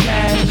tax-free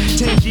cash,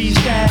 10G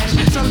stash,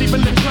 some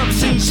leaving the club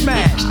scene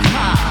smashed.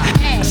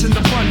 Ass in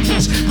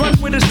abundance, run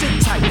with a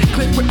sit tight,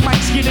 click with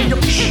mics, get in your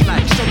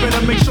like, so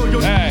better make sure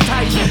you're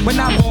tight. When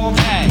I'm off,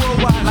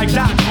 worldwide like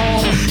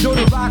 .com, know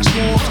the rock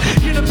swarms,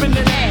 get up in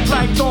the act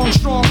like Thorn,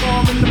 strong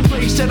arm in the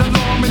place, set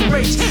alarm and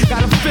race.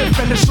 Got a fifth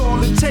and it's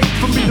all it takes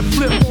for me to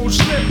flip, won't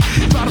slip.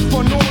 Try to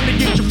fun on to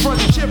get your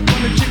front chip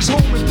on the chicks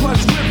home and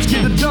plus whips,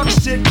 get a duck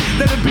stick,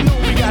 let it be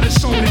known we got it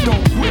on and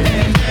don't quit.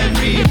 And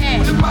every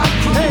with my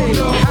crew, hey,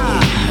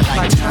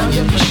 like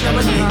Tanya, Michelle,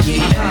 and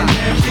Nikki, and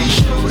every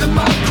show that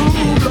my crew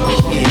blow,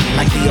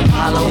 like the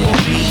Apollo on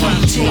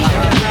BET.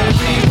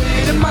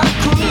 Everywhere that my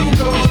crew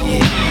go,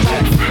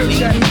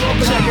 check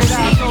it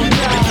out, no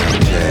doubt.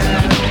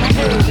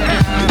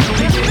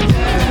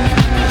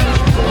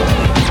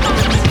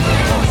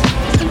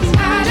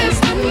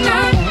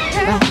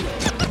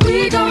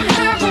 We gon'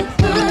 have a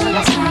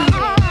good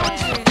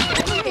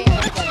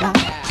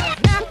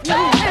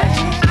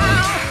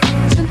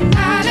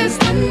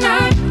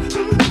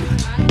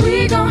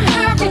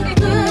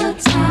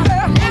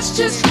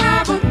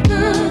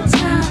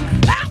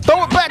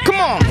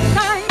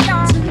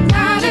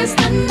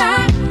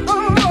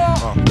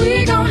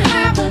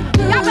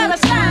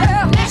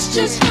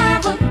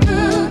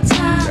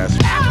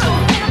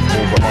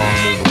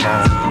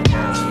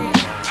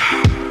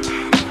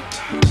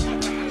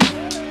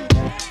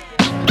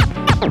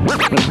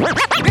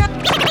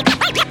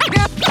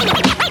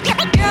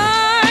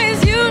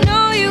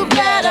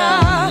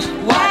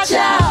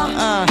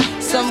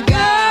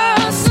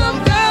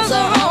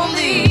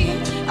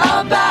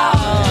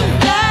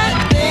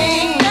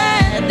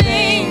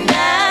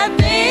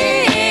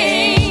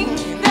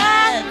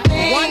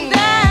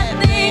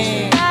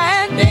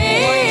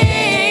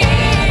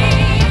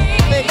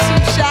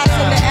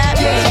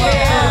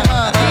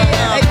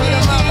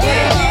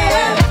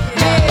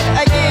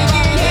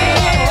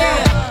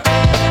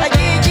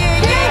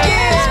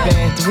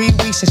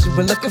since you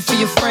were looking for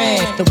your friend.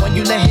 The one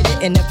you let hit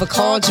it and never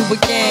called you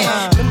again.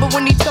 Remember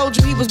when he told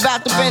you he was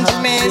about to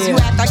Benjamins? You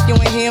act like you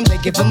and him, they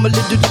give him a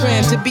little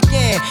trim to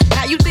begin.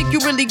 Now you think you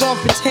really gon'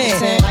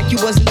 pretend like you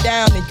wasn't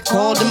down and you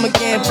called him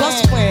again. Plus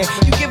when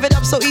you give it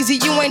up so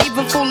easy, you ain't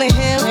even fooling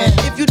him.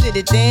 If you did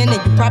it then you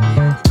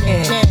probably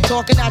can.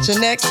 Talking out your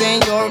neck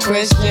saying you're a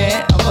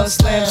Christian, a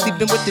Muslim,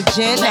 sleeping with the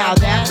gin. Now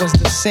that was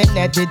the sin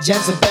that did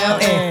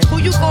Jezebel in. Who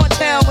you gon'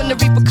 tell when the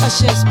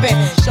repercussions spin?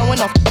 Showing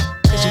off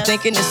cause you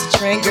thinking it's a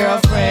trend,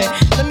 girlfriend.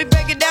 Let me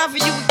break it down for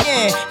you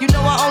again. You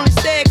know I only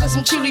say it cause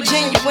I'm truly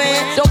genuine.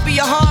 Don't be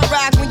a hard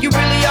rock when you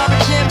really are a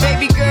gem,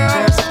 baby girl.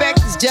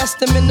 Respect is just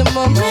the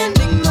minimum.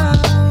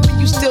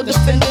 You still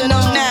defending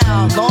them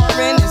now.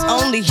 Lauren is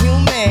only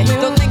human.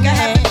 Don't think I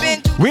haven't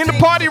been. We in the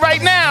party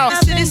right now.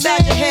 I sit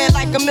inside your head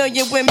like a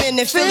million women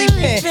in Philly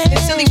pen.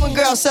 It's silly when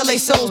girls sell their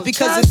souls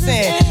because it's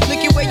sin.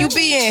 Look at where you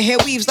be in. Hair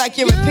weaves like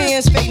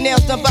Europeans. Fake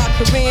nails done by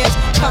Koreans.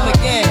 Come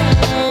again.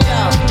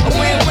 Yo, a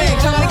win-win.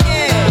 Come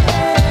again.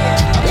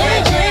 A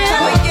win-win.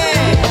 Come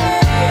again.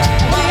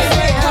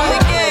 Win-win. Come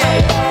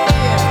again.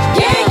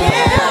 Yeah,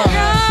 yeah.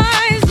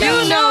 Guys, you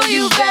know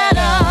you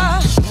better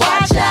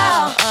watch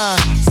out.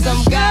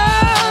 Some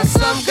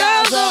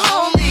girls are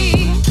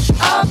only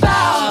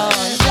about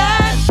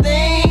that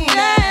thing.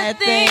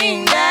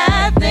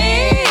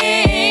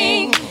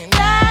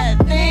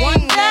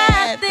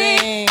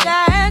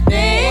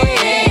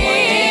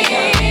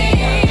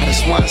 I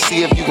just wanna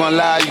see if you gon'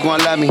 lie, you gon'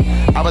 love me.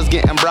 I was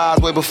getting bras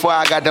way before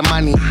I got the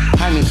money.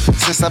 Honey,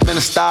 since I've been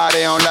a star,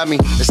 they don't love me.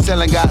 The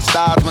ceiling got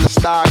stars when the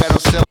star got no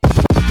ceiling.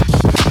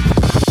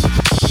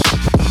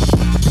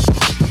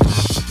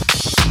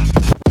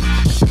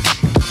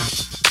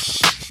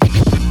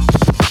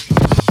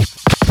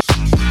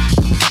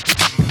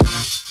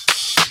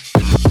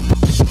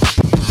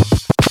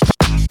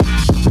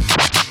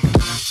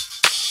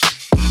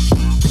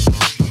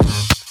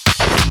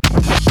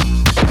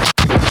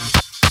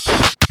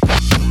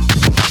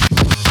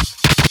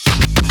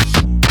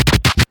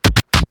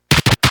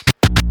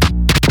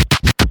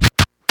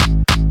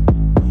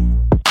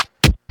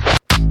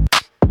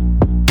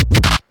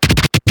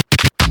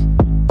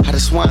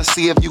 Wanna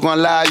see if you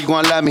gon' lie, you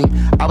gon' love me.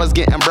 I was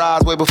getting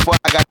bras way before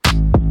I got.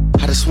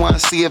 I just wanna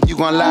see if you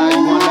gon' lie, you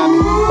gon' love me.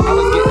 I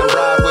was getting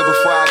bras way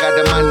before I got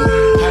the money.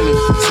 Honey,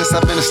 since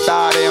I've been a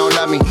star, they don't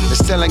love me. The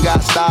ceiling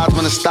got stars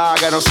when the star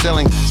got no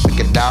ceiling. Stick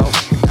it out,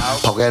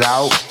 poke it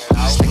out,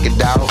 stick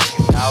it out,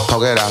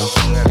 poke it out.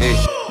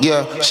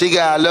 Yeah, she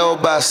got a little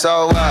butt,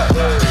 so what?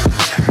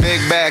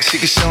 Big bag, she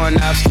can show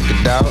enough. Stick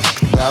it out,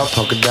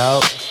 poke it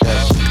out,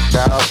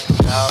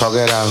 poke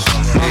it out.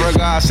 My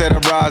regards to the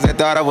bras that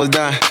thought I was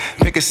done.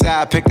 Pick a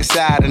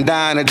side, and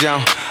dine a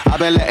jump. I've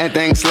been letting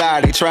things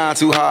slide, they trying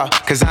too hard.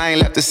 Cause I ain't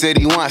left the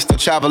city once, still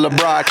travel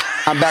abroad.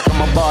 I'm back on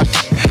my bar.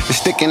 The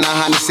stick in the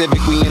Honda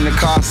Civic, we in the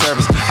car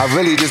service. I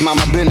really just mind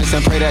my business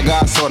and pray that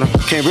God sort them.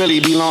 Can't really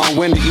be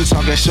long-winded, you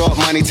talking short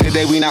money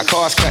today, we not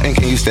cost cutting.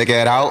 Can you stick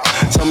it out?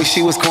 Told me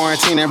she was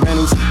quarantining, brand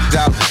new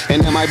out.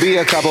 And there might be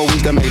a couple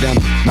weeks to make them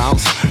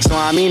bounce. So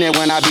I mean it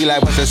when I be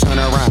like, what's the turn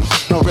around?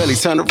 No, really,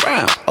 turn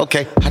around.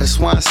 Okay, I just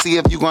wanna see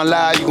if you gon'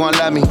 lie, you gon'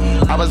 love me.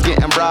 I was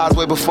getting bras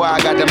way before I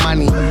got the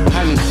money.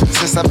 Honey,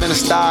 since I've been a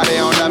star, they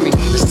don't love me.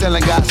 The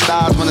ceiling got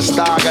stars when the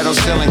star got no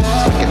ceiling.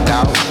 Stick it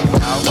out,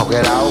 poke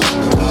it out,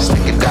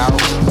 stick it out,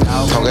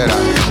 poke it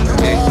out.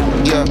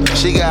 Yeah,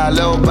 she got a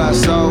little butt,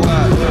 so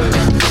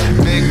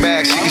big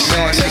bag, she can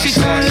show it, she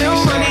can show it.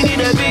 Little money, need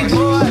a big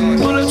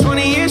boy. Pull a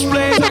 20-inch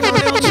blade, like a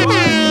little toy.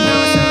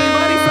 Now it's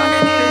everybody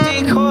flocking,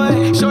 need a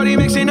decoy. Shorty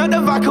mixing up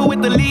the vodka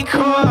with the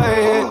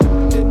liquor.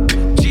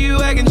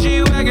 G-Wagon,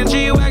 G-Wagon,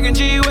 G-Wagon,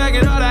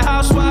 G-Wagon. All the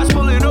housewives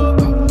pulling up.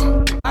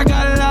 I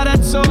got a lot of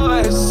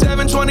toys.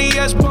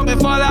 720S pumping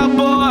Fallout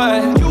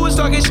Boy. You was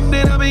talking shit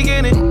in the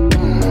beginning.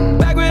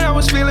 Back when I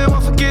was feeling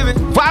unforgiving.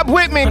 Vibe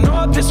with me. I know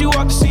I pissed you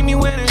off to see me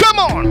winning. Come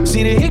on.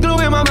 See the hit glue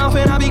in my mouth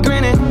and I be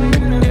grinning.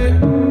 Yeah.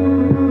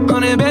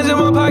 100 bands in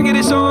my pocket,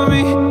 it's on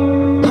me.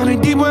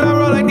 100 deep when I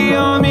roll like the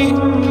army.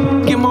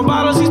 Get more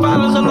bottles, these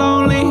bottles are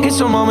lonely. It's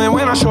a moment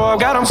when I show up,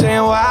 God, I'm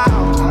saying wow.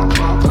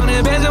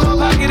 100 bands in my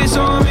pocket, it's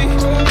on me.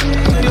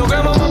 Your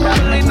grandma will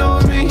probably know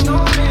me.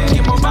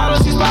 Get more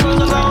bottles, these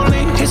bottles are lonely.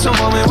 It's a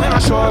moment when I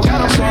show up,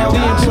 God, I'm saying wow. The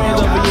intros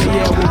over here,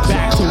 yeah, we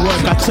back to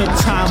work. I took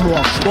time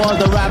off, all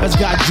the rappers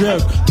got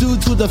jerked. Due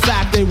to the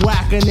fact they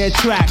whacking their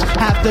track.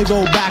 Have to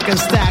go back and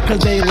stack cause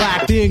they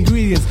lack the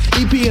ingredients.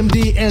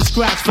 EPMD and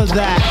scratch for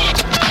that.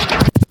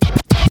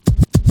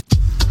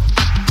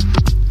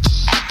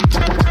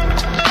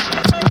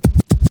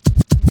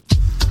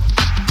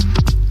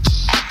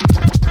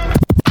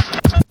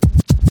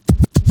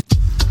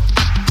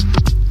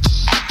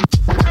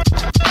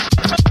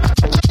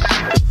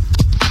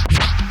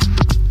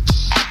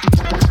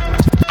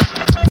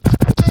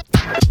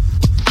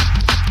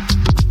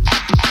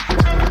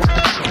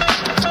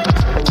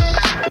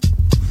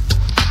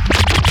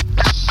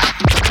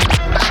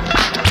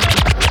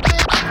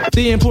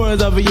 The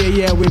importers over here,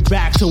 yeah, we're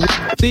back to.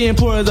 The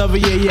importers over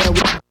here, yeah,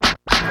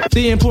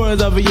 The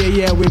importance of a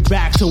year, we're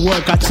back to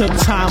work. I took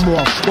time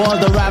off, while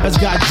the rappers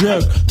got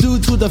jerked. Due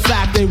to the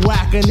fact they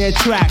whacking their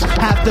track.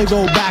 Have to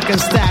go back and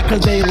stack,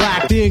 cause they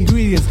lack the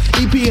ingredients.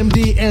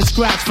 EPMD and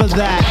scratch for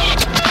that.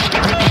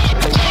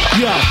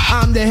 Yo,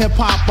 I'm the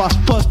hip-hopper,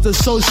 plus the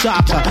soul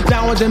shocker.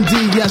 Down with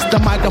MD, yes, the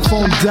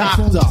microphone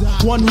doctor.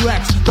 One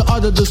Rex, the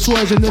other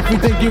destroys, and if you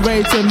think you're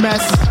ready to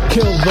mess,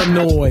 kill the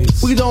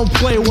noise. We don't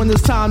play when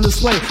it's time to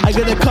slay. I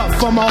get a cut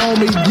from my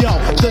homie, yo,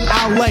 then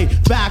I lay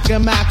back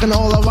and mac and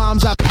all the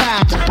rhymes I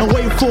pack and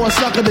wait for a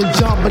sucker to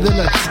jump and then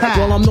attack.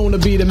 Well, I'm known to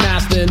be the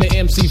master in the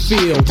MC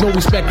field. No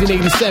respect in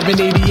 87,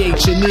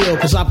 88, Chanel,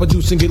 cause I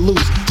produce and get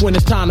loose when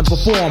it's time to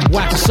perform.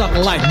 Whack a sucker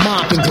like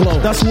Mop and Glow.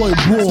 That's what it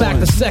was. Back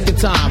the second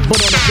time,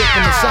 but on a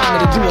different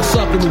assignment to do a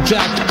sucker new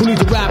jack who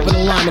needs a rap in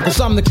alignment, cause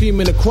I'm the cream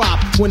in the crop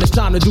when it's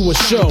time to do a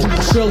show.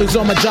 Girlies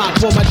on my jock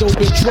for my dope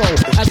intro.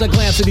 As I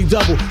glance at the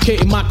double, K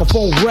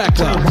microphone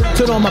wrecker.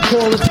 Turn on my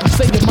callers,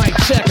 say your mic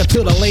checker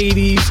to the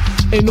ladies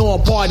and all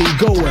party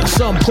goers.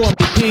 Some call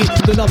me P,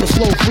 another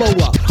slow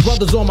flower.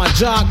 Brothers on my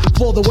jock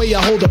for the way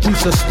I hold a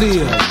piece of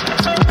steel.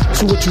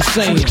 So what you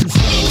saying?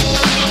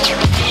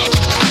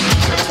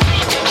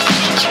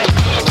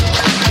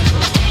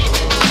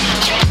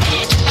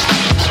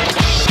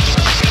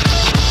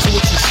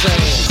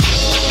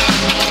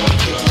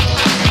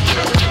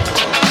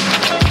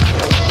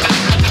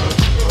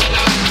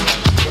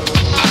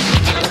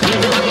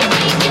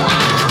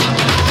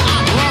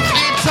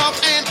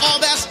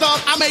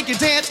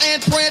 Dance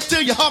and prance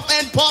till you huff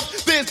and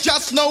puff. There's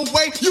just no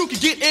way you can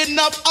get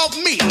enough of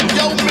me.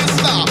 Yo,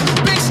 Mr.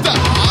 Big Star,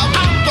 I'm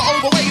the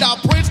overweight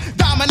prince,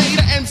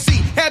 dominator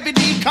MC, heavy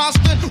D,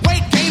 constant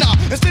weight gainer.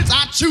 And since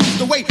I choose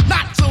the way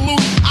not to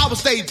lose, I will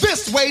stay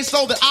this way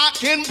so that I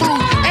can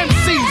bruise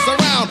MCs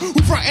around who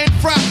front and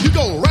frown. You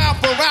go round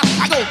for round,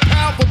 I go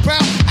pound for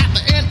pound. At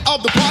the end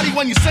of the party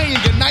when you're saying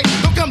goodnight,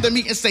 don't come to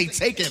me and say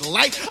take it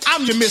light.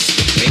 I'm your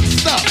Mr. Big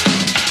Star.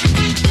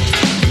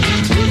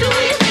 Who do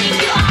you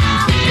think you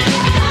are?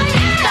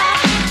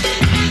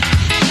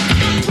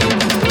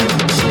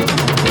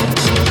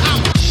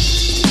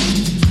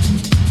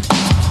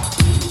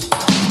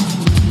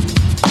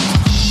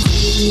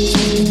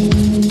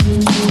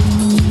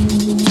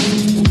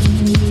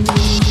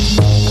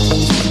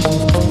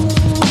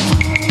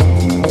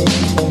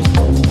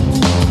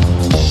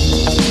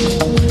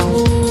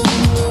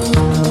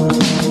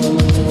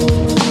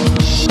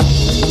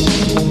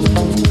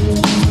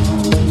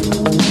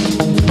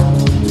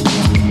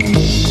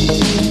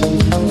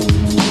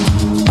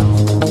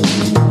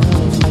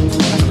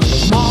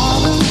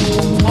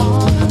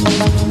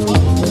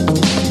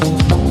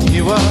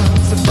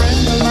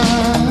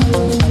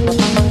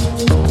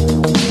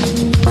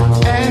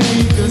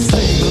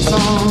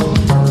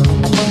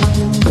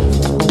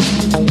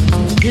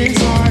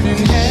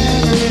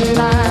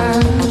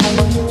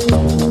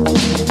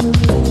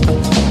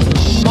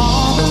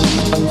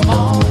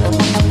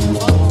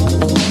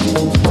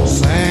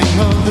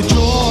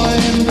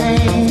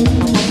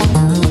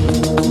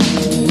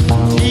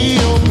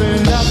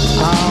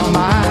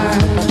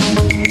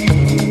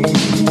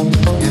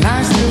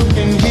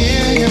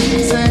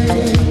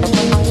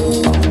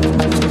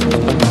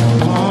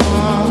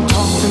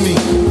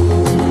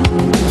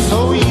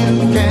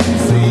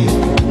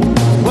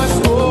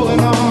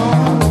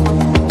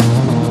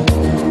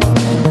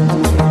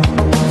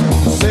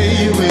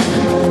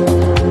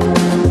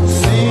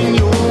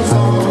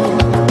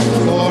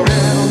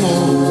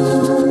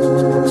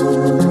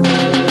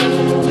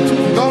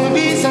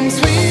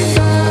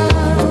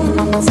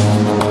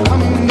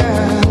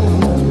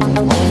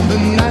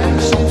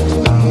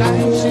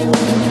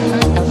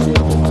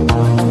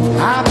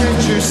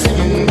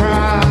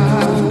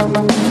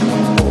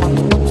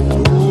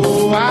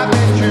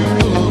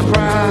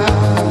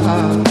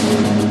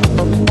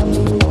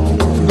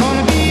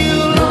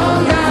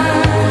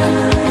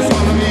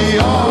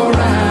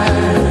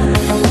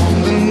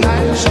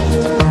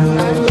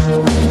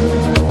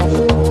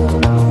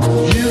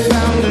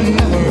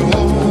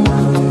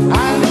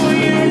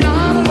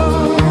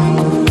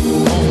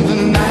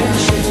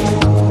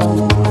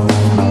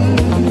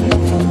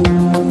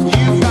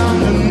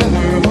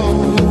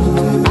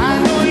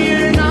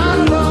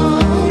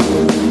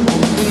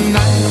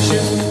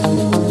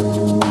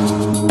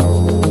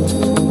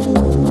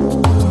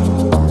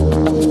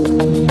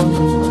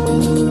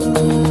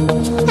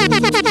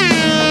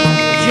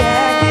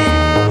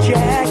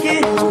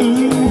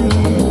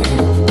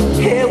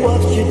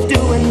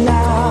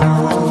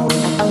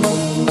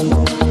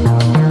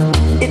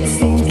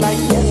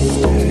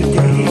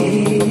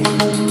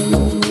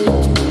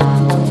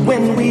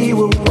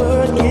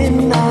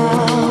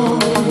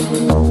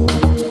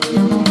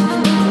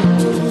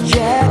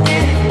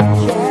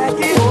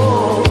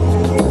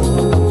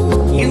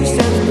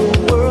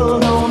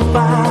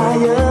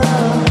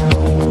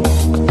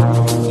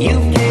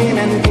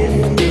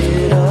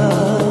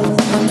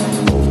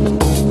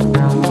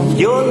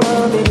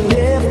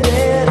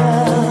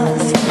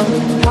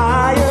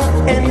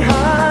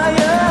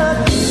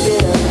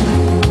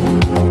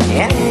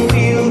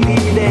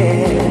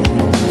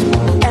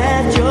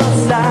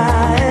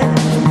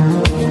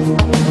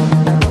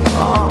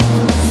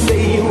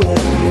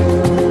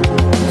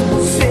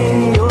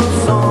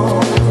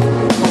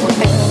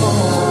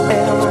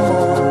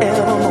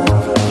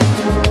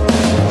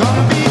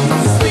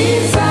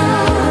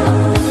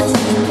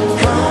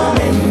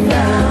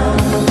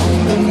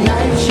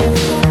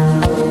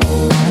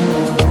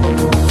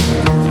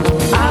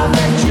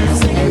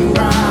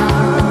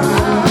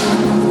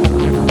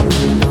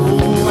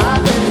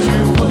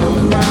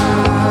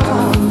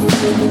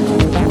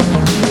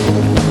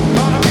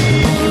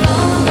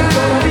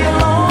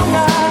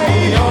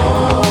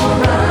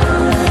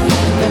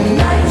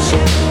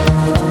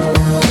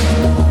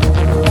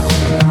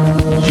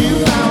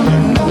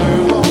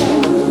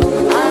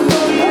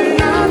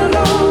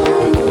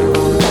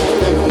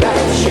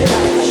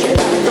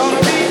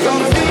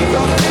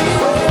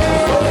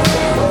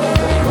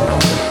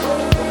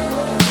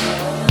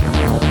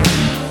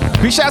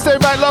 Big shout out to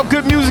everybody love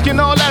good music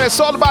and all that. It's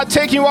all about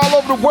taking you all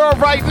over the world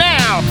right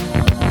now.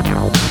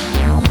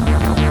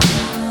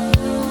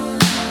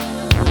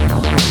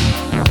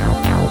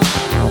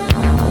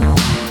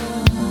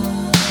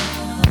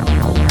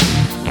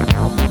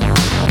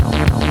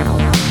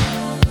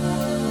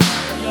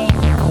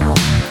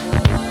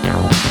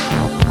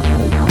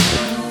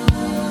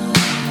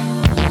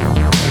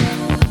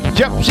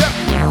 Yep.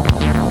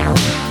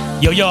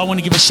 Yo, I want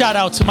to give a shout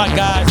out to my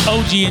guys,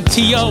 OG and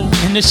T.O.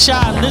 in the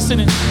Shy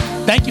listening.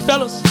 Thank you,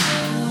 fellas.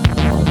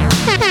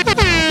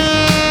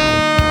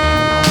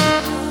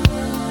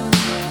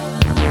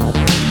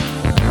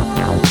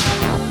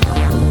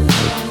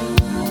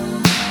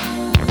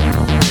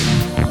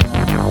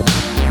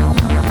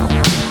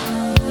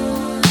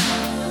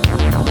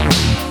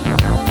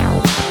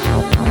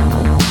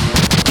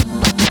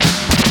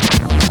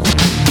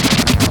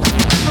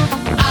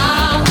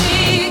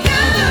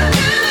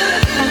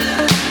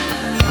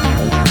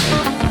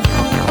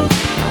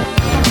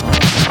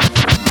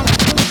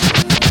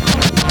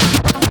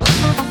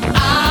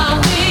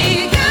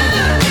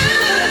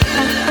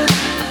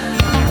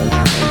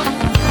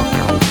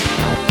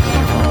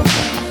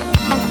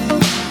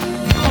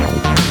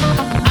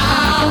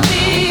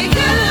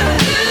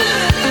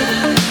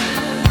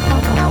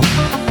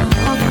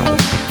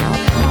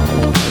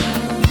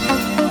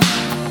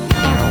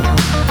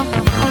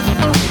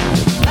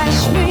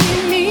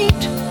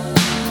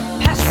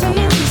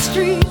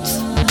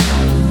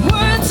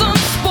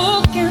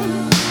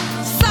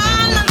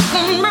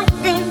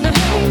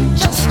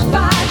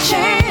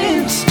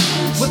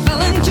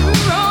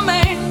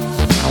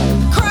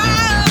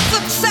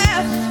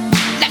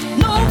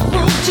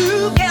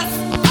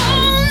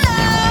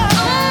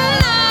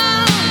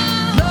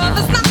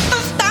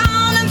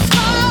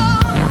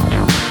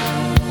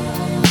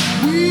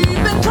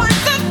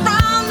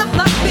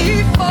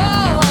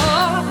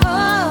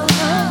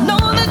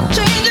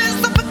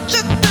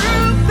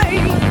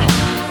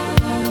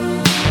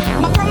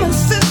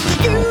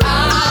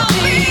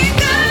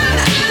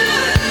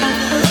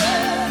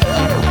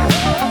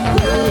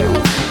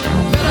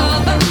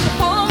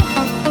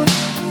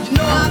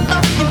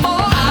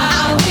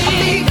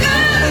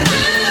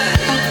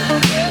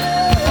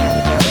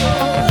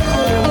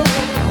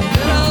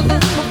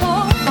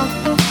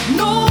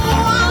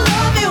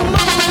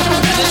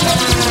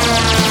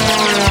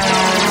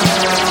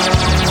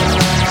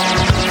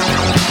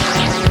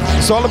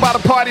 It's all about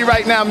a party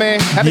right now, man.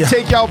 Had to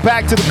take y'all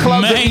back to the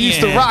clubs that we used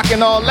to rock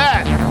and all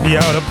that. Yo,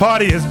 the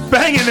party is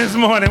banging this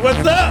morning.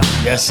 What's up?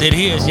 Yes, it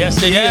is. Yes,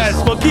 it is. Yes,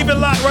 well, keep it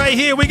locked right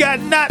here. We got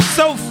Not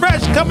So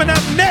Fresh coming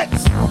up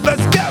next.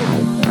 Let's go.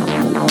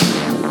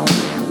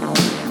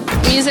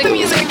 Music.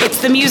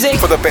 It's the music.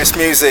 For the best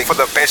music, for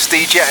the best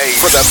DJs,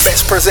 for the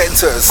best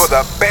presenters, for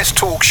the best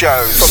talk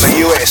shows. From the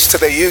US to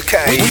the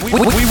UK.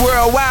 We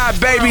worldwide,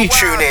 baby.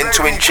 Tune in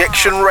to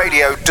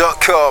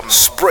injectionradio.com.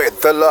 Spread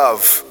the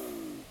love.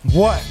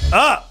 What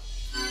up?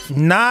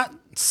 Not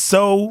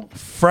So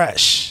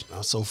Fresh.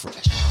 Not So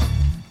Fresh.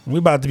 We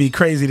about to be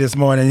crazy this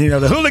morning. You know,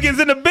 the hooligans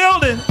in the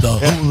building. The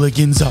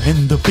hooligans are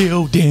in the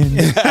building.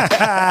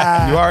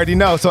 You already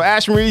know. So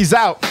Ash Marie's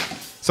out.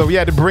 So we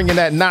had to bring in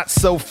that Not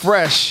So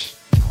Fresh.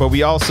 But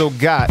we also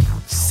got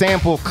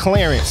Sample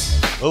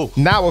Clearance. Oh.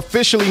 Now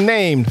officially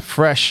named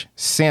Fresh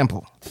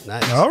Sample.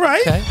 Nice. All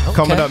right. Okay.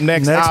 Coming up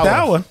next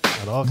hour.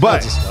 All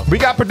But kinds of stuff. we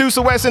got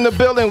Producer West in the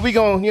building. We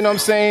gonna, you know what I'm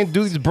saying,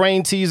 do these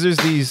brain teasers,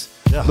 these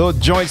little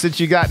joints that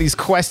you got, these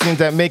questions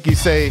that make you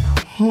say,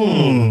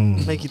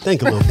 Make you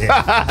think a little bit. All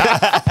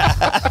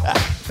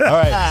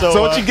right.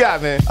 So what you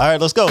got, man? All right,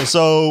 let's go.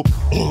 So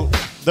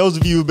those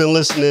of you who've been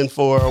listening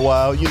for a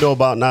while, you know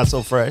about Not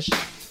So Fresh.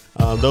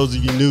 Those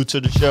of you new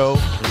to the show,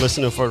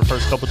 listening for the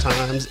first couple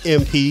times,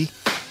 MP,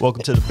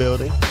 welcome to the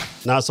building.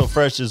 Not So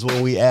Fresh is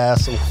when we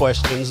ask some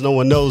questions. No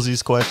one knows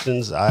these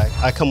questions.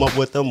 I come up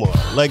with them, or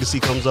Legacy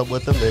comes up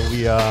with them, and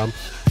we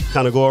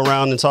kind of go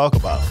around and talk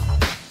about it.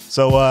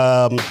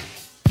 So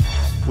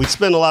we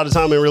spend a lot of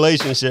time in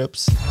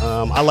relationships.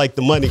 I like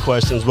the money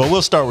questions, but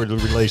we'll start with the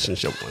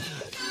relationship one.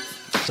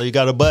 So you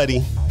got a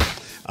buddy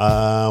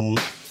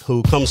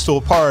who comes to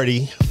a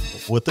party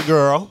with a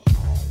girl,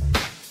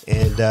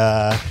 and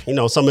you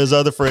know, some of his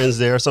other friends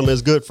there, some of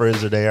his good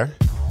friends are there,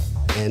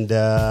 and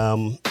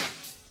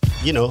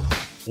you know,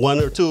 one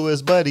or two of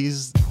his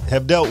buddies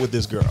have dealt with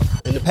this girl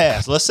in the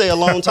past. Let's say a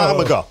long time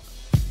ago.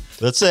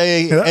 Let's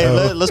say,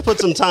 hey, let's put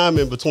some time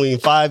in between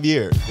 5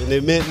 years, and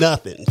it meant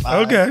nothing.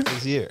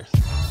 6 years.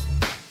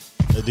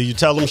 Do you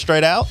tell them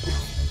straight out?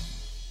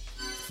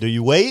 Do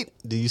you wait?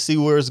 Do you see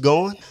where it's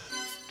going?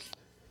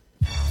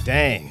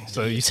 Dang.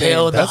 So you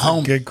Tell the That's a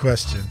home. good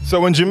question.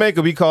 So in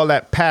Jamaica, we call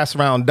that pass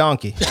round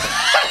donkey.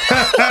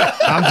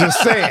 I'm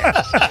just saying.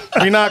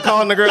 We're not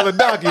calling the girl a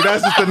donkey.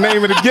 That's just the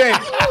name of the game.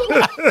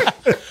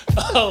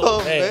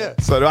 Oh, man.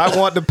 So do I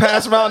want the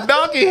pass round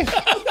donkey?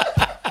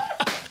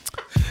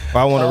 Or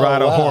I want to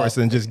ride a horse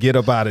and just get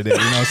up out of there. You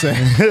know what I'm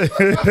saying?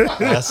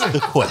 That's the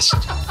question.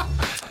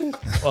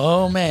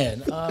 Oh,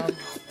 man.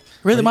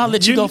 Rhythm, I'll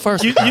let you go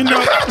first. You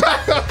know,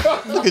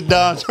 Look at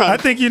Don trying. I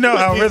think you know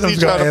how Rhythm's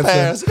trying going to to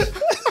answer. pass.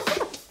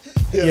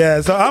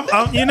 Yeah, so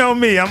I'm you know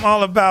me, I'm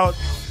all about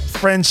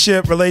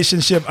friendship,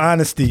 relationship,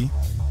 honesty.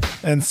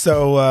 And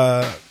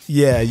so,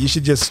 yeah, you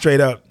should just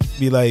straight up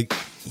be like,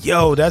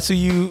 yo, that's who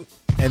you,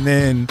 and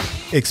then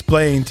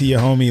explain to your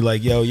homie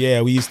like, yo,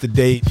 yeah, we used to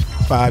date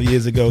 5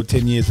 years ago,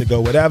 10 years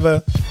ago,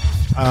 whatever.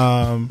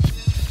 But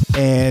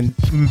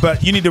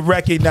you need to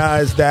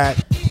recognize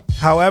that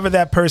however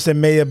that person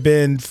may have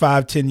been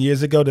 5-10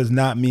 years ago does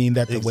not mean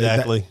that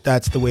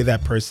that's the way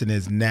that person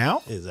is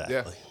now.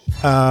 Exactly.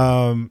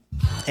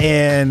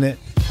 And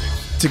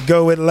to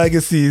go with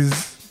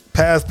Legacy's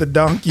pass the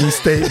donkey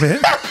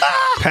statement,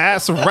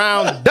 pass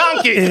around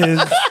donkey is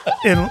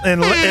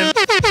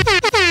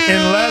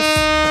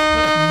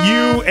unless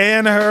you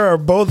and her are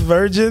both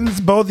virgins,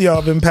 both of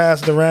y'all been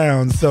passed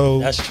around. So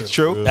that's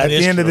true. At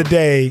the end of the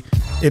day,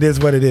 it is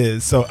what it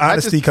is. So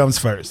honesty comes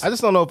first. I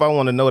just don't know if I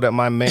want to know that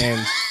my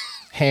man's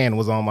hand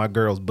was on my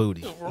girl's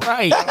booty.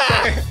 Right.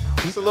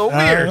 It's a little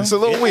weird. It's a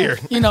little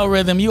weird. You know,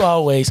 Rhythm, you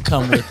always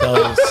come with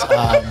those,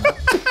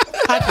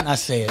 how can I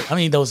say it? I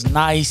mean, those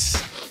nice,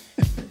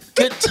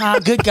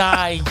 good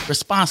guy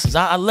responses.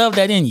 I love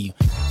that in you.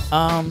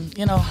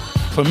 You know,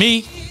 for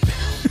me,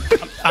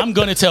 I'm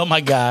going to tell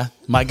my guy.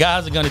 My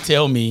guys are going to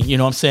tell me, you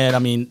know what I'm saying? I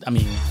mean,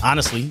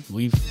 honestly,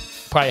 we've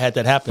probably had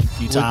that happen a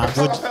few times.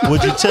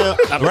 Would you tell?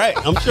 Right.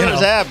 I'm sure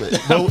it's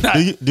happened. But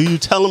do you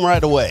tell him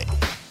right away?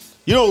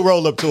 You don't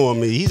roll up to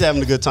him. He's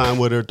having a good time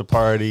with her at the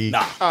party.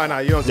 Nah. Oh, no,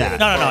 you don't say that.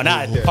 No, not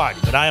at the party.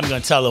 But I am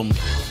going to tell him,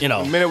 you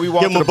know. The minute we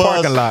walk to the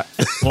parking lot.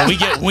 When we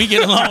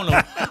get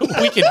alone,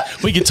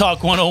 we can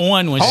talk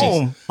one-on-one when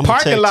home.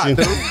 Parking lot,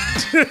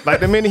 dude. Like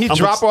the minute he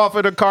drop off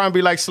of the car and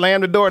be like,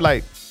 slam the door,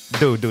 like,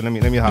 dude, let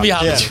me holler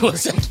at you a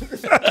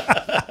second.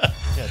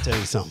 Gotta tell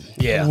you something.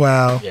 Yeah.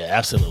 Wow. Yeah,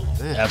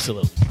 absolutely.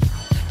 Absolutely.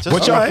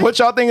 What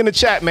y'all think in the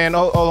chat, man?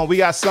 Hold on, we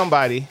got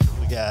somebody.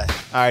 All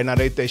right, now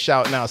they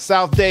shout now.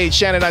 South Dade,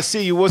 Shannon, I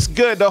see you. What's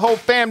good? The whole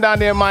fam down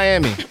there in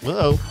Miami.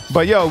 Whoa.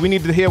 But yo, we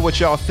need to hear what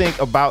y'all think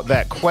about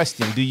that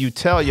question. Do you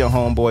tell your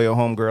homeboy or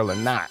homegirl or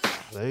not?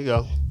 There you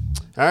go.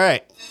 All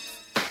right.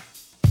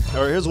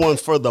 Here's one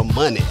for the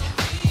money.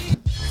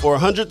 For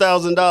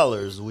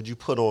 $100,000, would you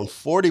put on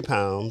 40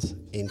 pounds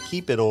and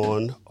keep it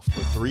on for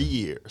 3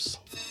 years?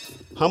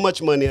 How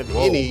much money, if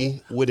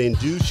any, would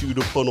induce you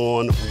to put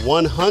on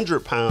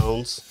 100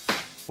 pounds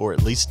for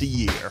at least a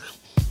year?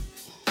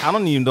 I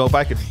don't even know if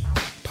I could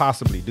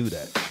possibly do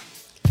that.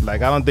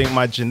 Like, I don't think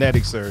my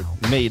genetics are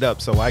made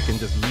up so I can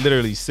just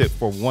literally sit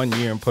for 1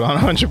 year and put on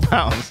 100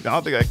 pounds. I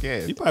don't think I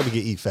can. You probably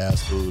could eat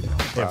fast food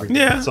every day,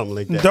 Yeah. something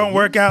like that. Don't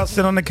work out,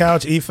 sit on the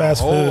couch, eat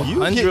fast food.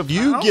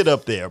 You get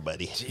up there,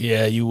 buddy.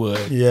 Yeah, you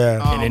would.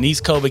 Yeah. And in these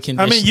COVID conditions.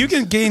 I mean, you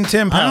can gain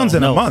 10 pounds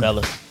in a month.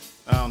 Fellas.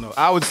 I don't know.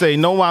 I would say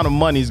no amount of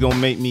money is going to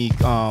make me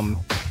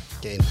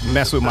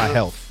mess with my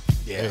health.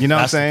 Yeah, you know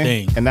what I'm that's the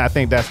saying? thing. And I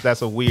think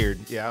that's a weird.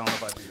 Yeah, I don't know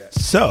if I do that.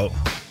 So,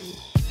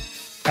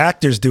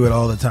 actors do it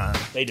all the time.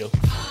 They do.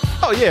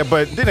 Oh yeah,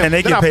 but And they're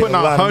they get not paid putting a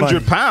on lot of 100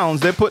 money.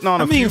 pounds. They're putting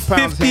on I a mean, few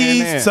pounds 50.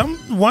 here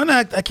and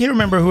there. I can't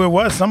remember who it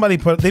was. Somebody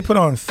put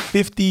on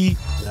 50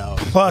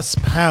 plus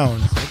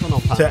pounds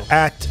to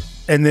act,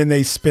 and then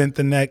they spent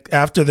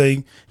after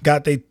they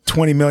got their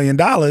 $20 million.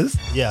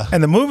 Yeah.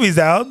 And the movie's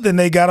out. Then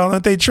they got on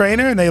with their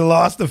trainer and they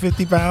lost the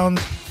 50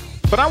 pounds.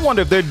 But I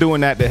wonder if they're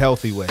doing that the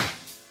healthy way.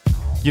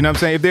 You know what I'm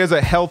saying? If there's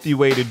a healthy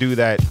way to do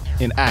that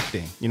in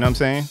acting, you know what I'm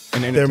saying?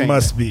 In There entertainment.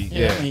 must be.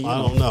 Yeah. I mean, I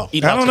don't know.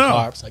 Eat I lots don't of know.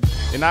 carbs. I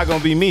guess. It's not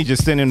gonna be me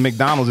just sitting in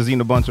McDonald's just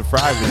eating a bunch of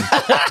fries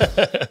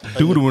and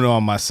doodling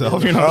on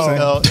myself. You know what I'm saying?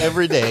 Well,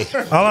 every day.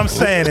 All I'm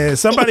saying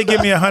is, somebody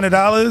give me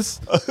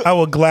 $100, I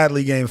will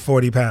gladly gain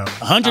 40 pounds.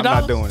 $100? I'm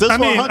not doing it. Just I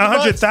for mean, 100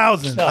 bucks?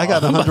 100,000. I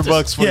got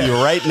 $100 for Yeah. you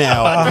right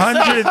now.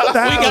 100,000.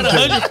 We got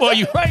 100 for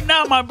you right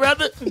now, my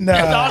brother. Nah.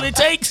 That's all it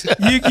takes.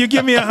 You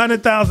give me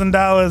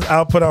 $100,000,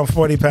 I'll put on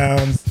 40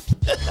 pounds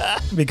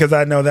because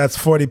I know that's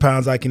 40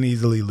 pounds I can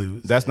easily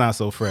lose. That's not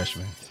so fresh,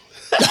 man.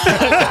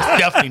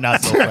 Definitely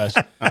not so fresh.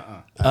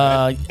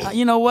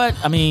 You know what?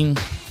 I mean,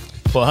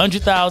 for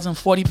 100,000,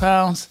 40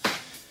 pounds,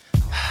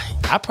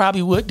 I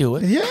probably would do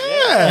it. Yeah.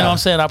 You know what I'm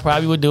saying? I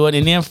probably would do it.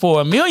 And then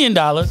for $1 million,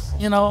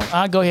 you know,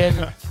 I'll go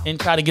ahead and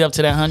try to get up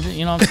to that 100.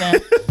 You know what I'm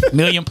saying?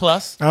 Million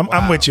plus.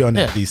 I'm with you on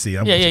that, Yeah. DC.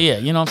 Yeah.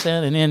 You know what I'm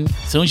saying? And then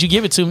as soon as you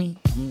give it to me,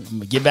 I'm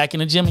gonna get back in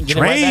the gym and get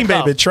Train, it right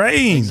back baby, off.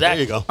 train.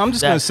 Exactly. There you go. I'm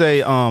just gonna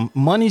say,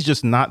 money's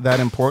just not that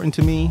important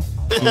to me.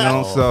 You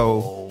know,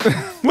 so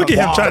Look at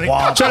him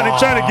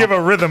trying to give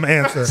a rhythm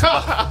answer. It's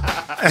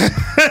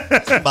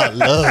about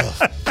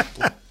love.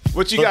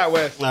 what you got,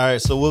 Wes? All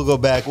right, so we'll go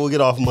back. We'll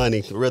get off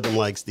money. Rhythm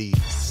likes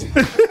these.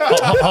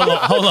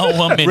 Hold on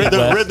 1 minute.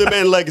 Wes. Rhythm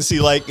and legacy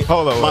like.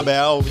 Hold on. My bad.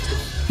 I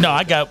always- No,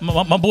 I got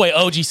my boy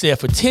OG said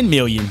for 10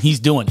 million, he's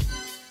doing it.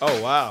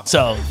 Oh wow.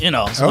 So, you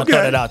know, just want to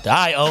Okay. throw that out there.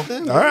 I All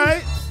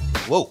right.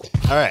 Whoa.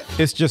 All right.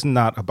 It's just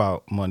not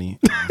about money.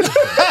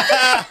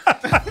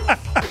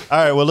 All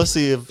right, well, let's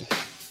see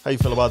how you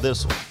feel about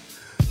this one.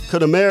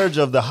 Could a marriage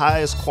of the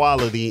highest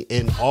quality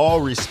in all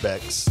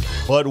respects,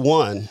 but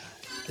one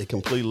that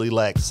completely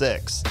lacks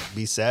sex,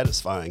 be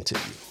satisfying to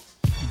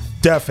you?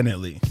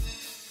 Definitely.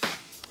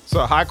 So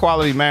a high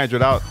quality marriage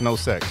without no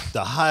sex.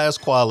 The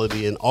highest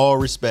quality in all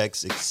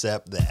respects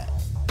except that.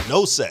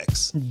 No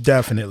sex.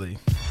 Definitely.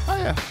 Oh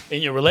yeah.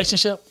 In your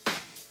relationship?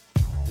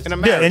 In a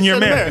marriage. Yeah, in your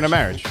marriage. In a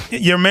marriage.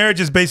 Your marriage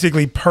is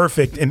basically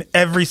perfect in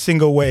every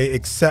single way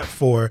except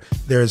for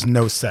there's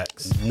no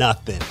sex.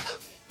 Nothing.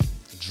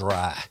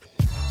 Dry.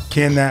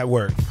 Can that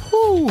work?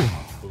 Woo.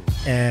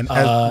 And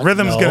as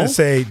Rhythm's no. gonna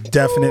say,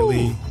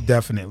 definitely.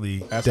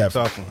 That's a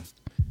tough one.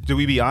 Do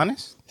we be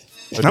honest?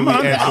 Or do I'm we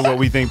honest. answer what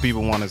we think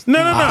people want us to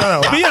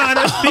No. Be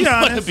honest. Be I'm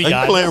honest. gonna be Are you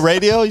honest. playing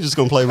radio? You just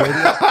gonna play radio?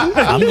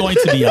 I'm going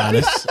to be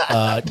honest.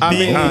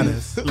 Be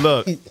honest.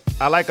 Look,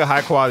 I like a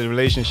high quality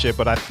relationship,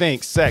 but I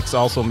think sex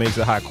also makes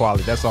it high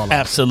quality. That's all.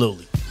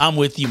 Absolutely. I'm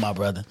with you, my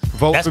brother.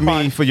 Vote for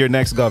me for your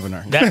next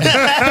governor.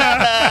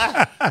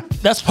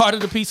 That's part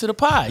of the piece of the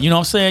pie. You know what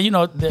I'm saying? You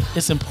know,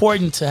 it's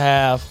important to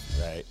have,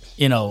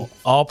 you know,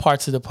 all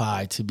parts of the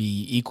pie to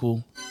be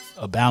equal,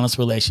 a balanced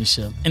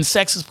relationship. And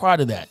sex is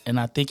part of that. And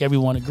I think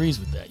everyone agrees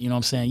with that. You know what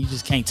I'm saying? You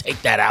just can't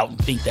take that out and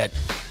think that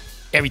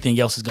everything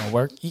else is going to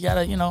work. You got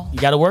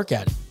to work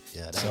at it.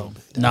 Yeah,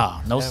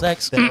 no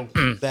sex.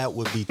 That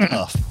would be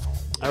tough.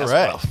 All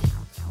right. All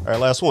right,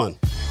 last one.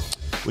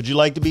 Would you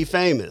like to be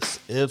famous?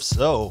 If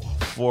so,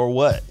 for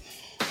what?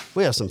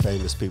 We have some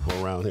famous people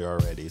around here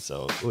already,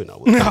 so we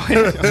know.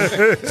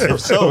 If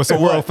so, it's a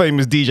for world what?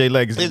 famous DJ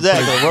Legacy.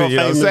 Exactly. World You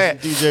know what I'm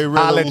famous saying? DJ Rhythm.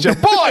 I'll let your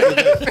boy.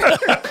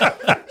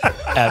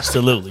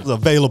 Absolutely. It's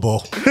available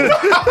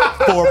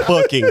for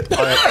booking.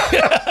 All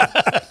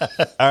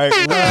right.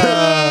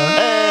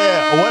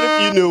 What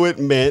if you knew it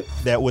meant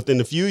that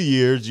within a few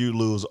years you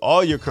lose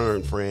all your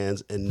current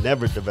friends and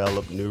never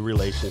develop new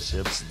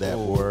relationships that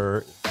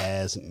were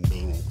as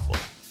meaningful?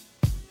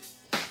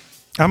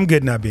 I'm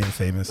good not being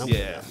famous.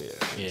 Yeah,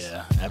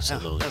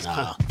 absolutely.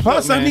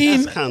 Plus, Look, I man,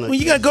 mean, that's kinda when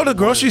you got to go to the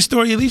grocery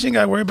store, you at least ain't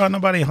got to worry about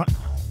nobody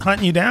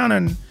hunting you down.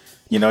 And,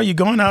 you know, you're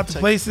going out to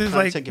places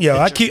like, take a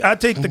picture. I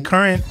take the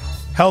current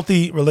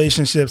healthy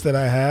relationships that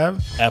I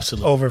have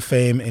over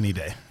fame any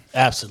day.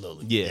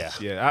 Absolutely.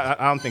 Yeah.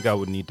 I don't think I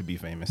would need to be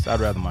famous. I'd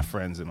rather my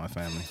friends and my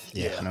family.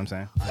 You know what I'm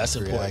saying? That's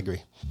important. I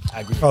agree. I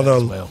agree with Although,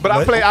 that as well. But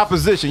I play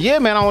opposition. Yeah,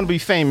 man, I want to be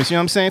famous. You know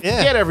what I'm saying? Yeah.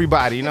 Forget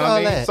everybody. You know what I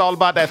mean? that. It's all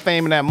about that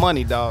fame and that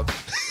money, dog.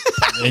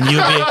 And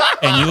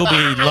you'll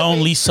be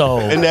lonely soul.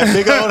 In that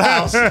big old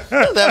house.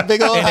 That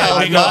big old In that house.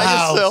 big old by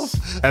house.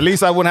 yourself. At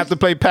least I wouldn't have to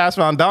play pass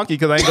around donkey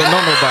because I ain't gonna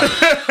know nobody.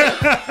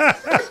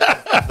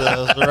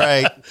 That's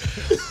right.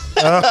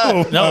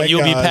 No,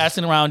 you'll be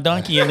passing around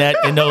donkey in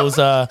those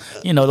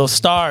those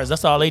stars.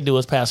 That's all they do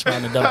is pass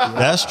around the donkey.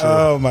 That's true.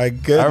 Oh, my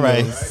goodness. All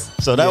right.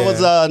 So that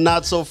was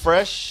Not So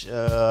Fresh.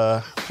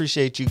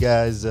 Appreciate you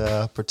guys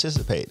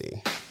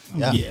participating.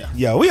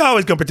 Yeah, we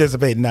always gonna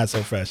participate in Not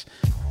So Fresh.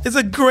 It's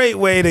a great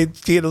way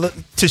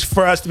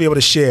for us to be able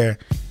to share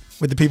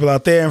with the people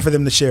out there and for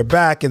them to share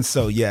back. And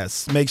so,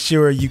 yes, make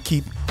sure you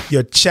keep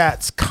your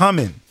chats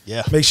coming.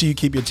 Yeah. Make sure you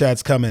keep your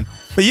chats coming.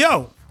 But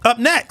up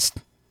next,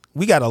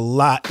 we got a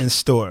lot in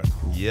store.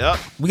 Yep.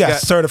 We got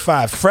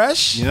Certified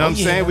Fresh. You know what I'm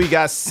saying? We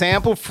got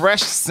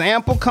fresh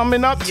sample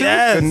coming up too.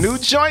 Yes. The new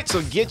joint.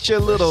 So get your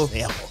little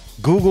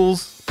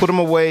Googles, put them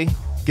away,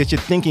 get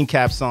your thinking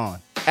caps on.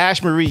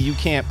 Ash Marie, you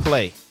can't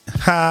play.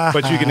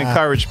 But you can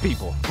encourage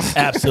people.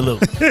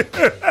 Absolutely.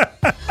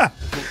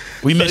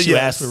 We miss you,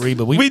 Ash Marie,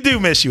 but we do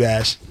miss you,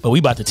 Ash. But we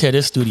about to tear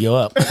this studio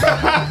up.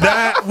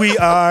 That we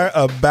are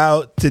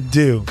about to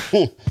do.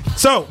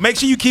 So make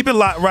sure you keep it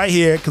locked right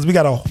here because we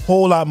got a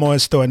whole lot more in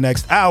store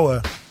next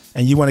hour.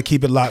 And you want to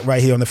keep it locked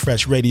right here on the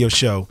Fresh Radio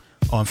Show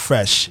on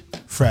Fresh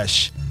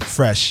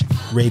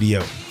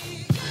Radio.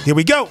 Here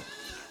we go.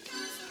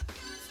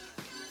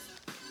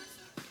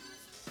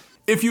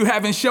 If you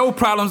having show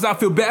problems, I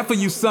feel bad for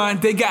you, son.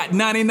 They got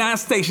 99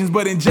 stations,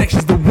 but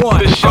Injection's the one.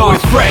 The show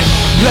is fresh.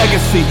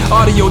 Legacy,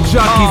 audio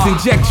junkies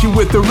inject you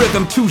with the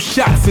rhythm. 2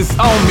 shots, it's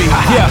on me.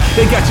 Yeah,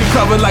 they got you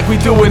covered like we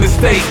do in the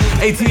States.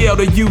 ATL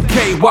to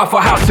UK, Waffle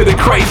House to the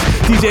crates.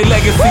 DJ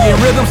Legacy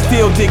and Rhythm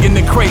still digging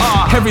the crates.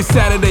 Every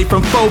Saturday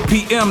from 4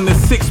 p.m. to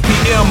 6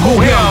 p.m. Who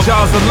him?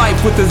 Jaws of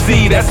Life with the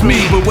Z, that's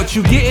me. But what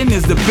you getting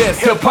is the best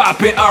hip-hop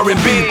and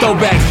R&B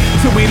throwbacks.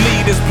 Till we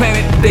leave this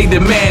planet, they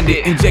demand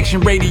it. Injection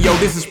Radio,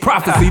 this is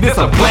prophecy, this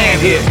a plan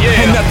hit.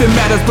 And nothing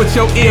matters but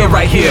your ear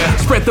right here.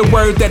 Spread the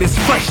word that is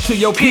fresh to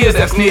your peers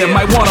that's near.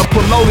 Might wanna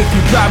pull over if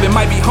you drive, it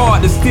might be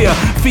hard to steer.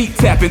 Feet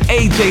tapping,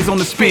 AJ's on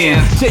the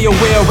spin,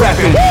 J.O.L.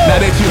 rapping. Now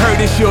that you heard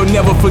this, you'll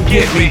never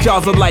forget me.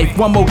 Jaws of Life,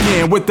 one more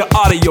again with the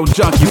audio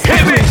junkies.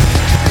 Hit me!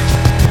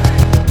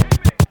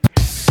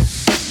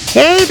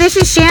 Hey, this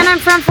is Shannon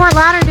from Fort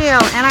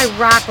Lauderdale, and I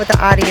rock with the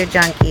Audio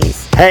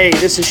Junkies. Hey,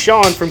 this is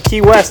Sean from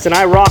Key West, and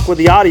I rock with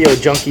the Audio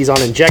Junkies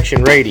on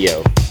Injection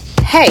Radio.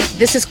 Hey,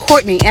 this is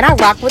Courtney, and I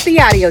rock with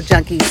the Audio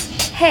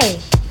Junkies. Hey,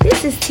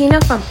 this is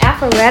Tina from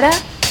Alpharetta,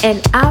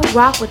 and I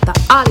rock with the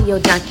Audio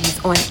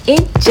Junkies on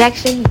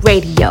Injection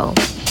Radio.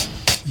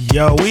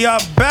 Yo, we are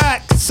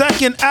back.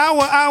 Second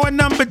hour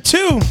number 2.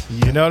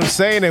 You know what I'm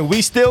saying? And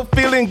we still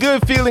feeling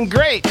good, feeling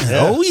great.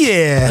 Oh,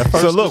 yeah.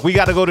 So look, we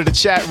got to go to the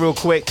chat real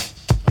quick.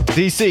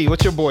 DC,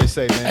 what your boy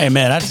say, man? Hey,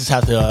 man, I just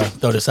have to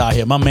throw this out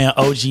here. My man,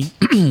 OG, you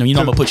know I'm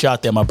going to put you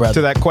out there, my brother.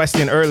 To that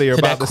question earlier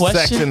about the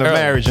sex and the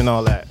marriage and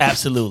all that.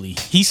 Absolutely.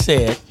 He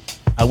said,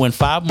 I went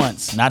 5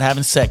 months not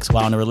having sex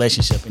while in a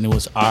relationship, and it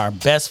was our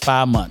best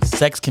 5 months.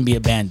 Sex can be a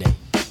Band-Aid.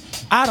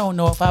 I don't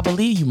know if I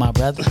believe you, my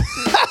brother.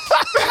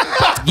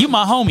 You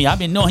my homie. I've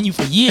been knowing you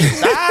for years.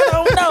 I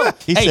don't know.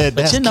 He said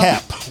that's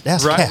cap.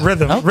 That's right. cap.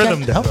 Rhythm. Okay.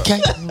 Rhythm does. Okay.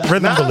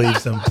 Rhythm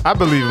believes him. I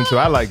believe him too.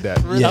 I like that.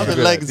 Yeah.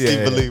 Legacy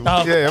believe him.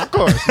 Yeah, of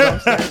course. You know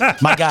what I'm saying?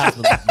 My guys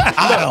believe me.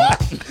 I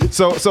don't.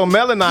 So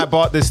Mel and I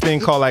bought this thing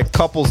called like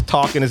Couples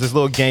Talking. It's this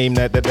little game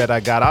that I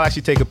got. I'll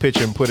actually take a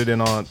picture and put it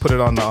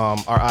on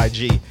our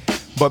IG.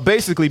 But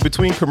basically,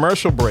 between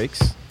commercial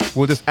breaks,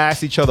 we'll just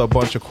ask each other a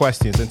bunch of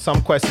questions, and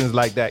some questions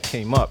like that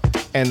came up.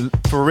 And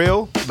for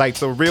real, like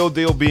the real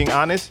deal, being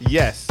honest,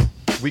 yes,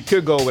 we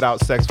could go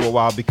without sex for a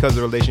while because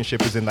the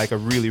relationship is in like a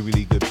really,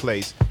 really good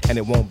place, and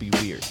it won't be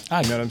weird.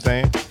 You know what I'm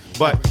saying?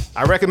 But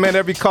I recommend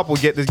every couple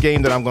get this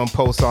game that I'm going to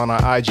post on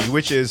our IG,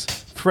 which is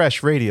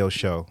Fresh Radio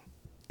Show.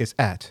 It's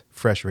at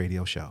Fresh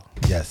Radio Show.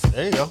 Yes.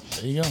 There you go.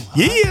 There you go.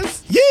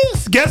 Yes.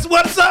 Yes. Guess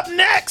what's up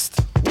next?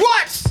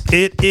 What?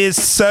 It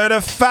is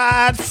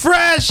Certified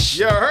Fresh.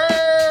 You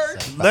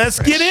heard? Let's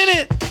get in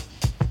it.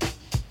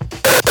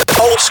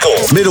 Old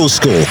school, middle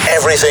school,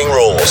 everything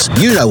rules.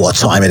 You know what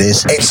time it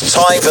is. It's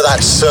time for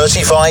that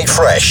Certified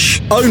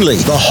Fresh. Only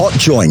the hot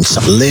joints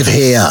live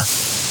here.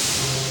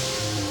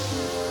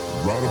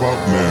 Right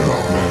about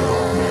now.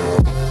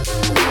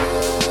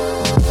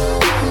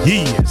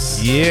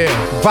 Yes.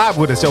 Yeah. Vibe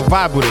with us, yo.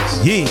 Vibe with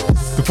us. Yes.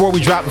 Before we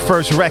drop the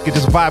first record,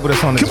 just vibe with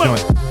us on this Come on.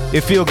 joint.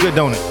 It feel good,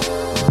 don't it?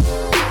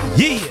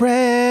 Yeah.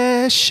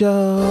 Fresh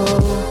Show.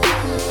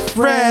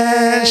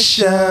 Fresh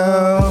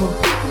Show.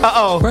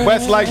 Uh-oh.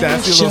 Wes like that.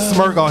 I see a little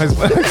smirk on his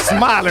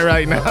smiling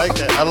right now. I like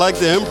that. I like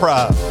the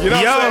improv. You know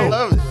what I'm Yo. saying?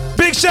 Love it.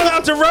 Big shout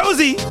out to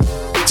Rosie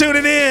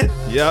tuning in.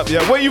 Yep.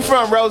 Where you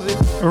from, Rosie?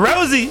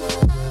 Rosie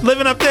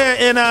living up there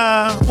in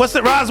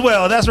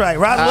Roswell. That's right.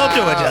 Roswell,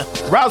 Georgia.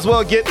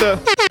 Roswell, get the...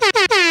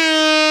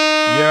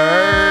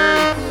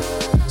 Yeah.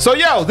 So,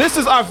 yo, this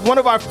is one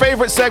of our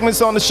favorite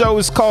segments on the show.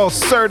 It's called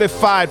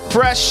Certified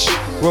Fresh,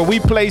 where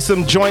we play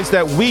some joints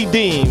that we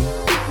deem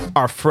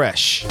are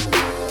fresh.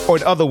 Or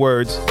in other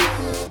words,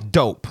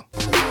 dope.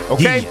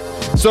 Okay?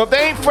 Yeah. So if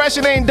they ain't fresh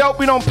and they ain't dope,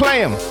 we don't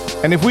play them.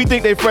 And if we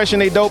think they fresh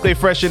and they dope, they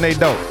fresh and they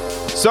dope.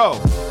 So,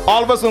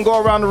 all of us gonna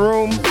go around the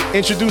room,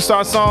 introduce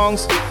our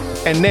songs,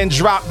 and then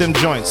drop them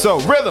joints.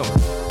 So, Rhythm,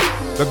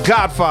 the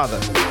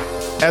Godfather,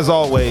 as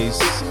always,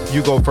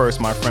 you go first,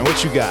 my friend.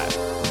 What you got?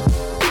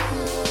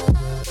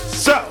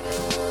 So,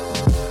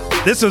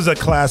 this was a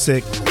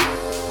classic,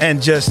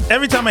 and just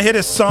every time I hear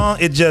this song,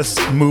 it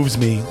just moves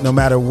me. No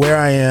matter where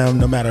I am,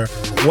 no matter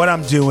what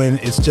I'm doing,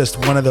 it's just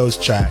one of those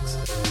tracks.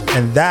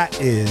 And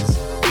that is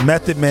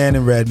Method Man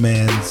and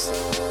Redman's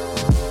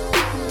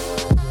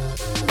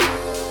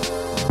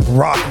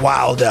Rock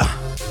Wilder.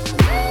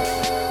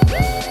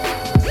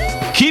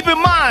 Keep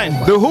in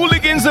mind, the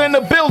hooligans are in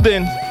the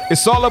building.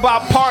 It's all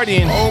about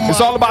partying.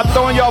 It's all about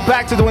throwing y'all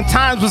back to when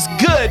times was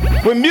good,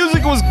 when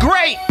music was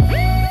great.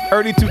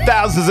 Early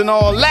 2000s and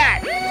all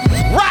that.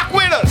 Rock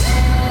with us.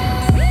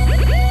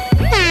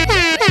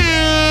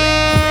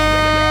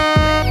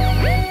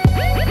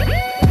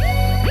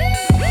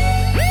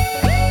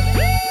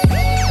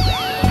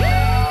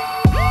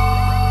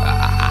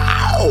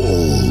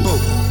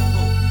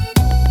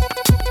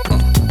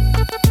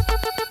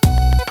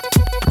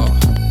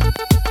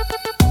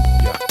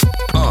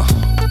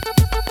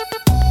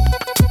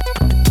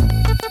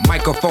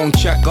 Microphone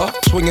checker,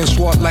 swinging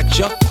sword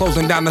lecture,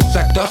 closing down the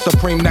sector,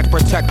 supreme neck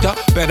protector.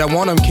 Better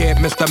want him, kid,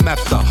 Mr.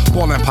 Mepsa.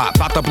 Ballin' pop,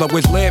 bout to blow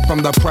his lid from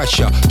the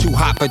pressure. Too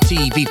hot for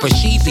TV, for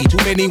cheesy. Too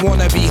many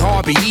wanna be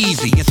hard, be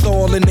easy. It's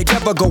all in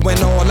together,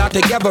 going all out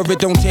together. It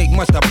don't take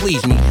much to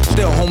please me.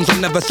 Still, homes are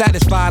never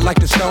satisfied like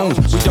the Stones.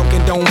 We don't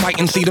condone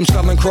fighting, see them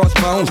selling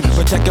crossbones.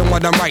 Protecting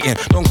what I'm writing,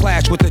 don't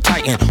clash with the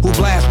Titan who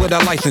blast with a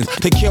license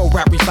to kill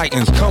rap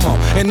recitants. Come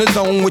on, in the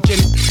zone with your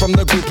from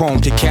the group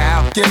home to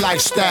Cal. Your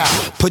lifestyle.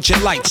 Put your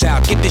lights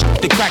out, get this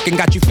shit to crackin',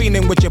 got you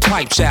feeling with your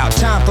pipes out.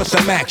 Time for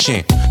some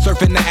action.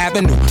 Surfing the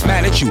avenue,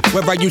 mad at you.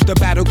 Where I used to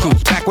battle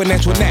cruise, back when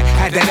Antoinette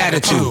had that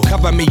attitude.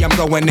 Cover me, I'm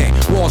going in.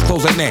 Walls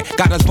closing in,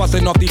 got us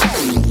busting off these.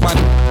 My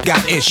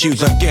got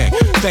issues again.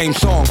 Same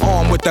song,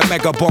 armed with the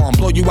mega bomb.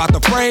 Blow you out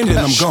the frame, then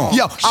I'm gone.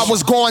 Yo, I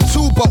was going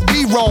too, but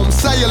we roam.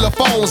 Cellular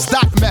phones,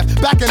 doc meth,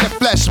 back in the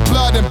flesh,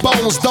 blood and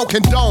bones, don't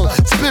condone.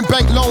 Spin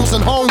bank loans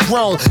and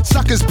homegrown.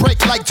 Suckers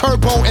break like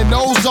turbo and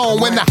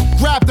ozone. When I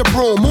grab the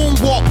broom,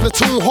 moonwalk,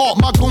 platoon hawk,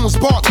 my goons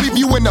bark, leave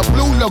you in the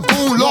blue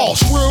lagoon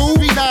lost. True,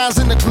 B9's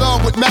in the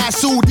glove with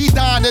Masood,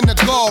 D9 in the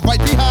glove, right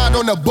behind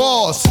on the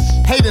balls.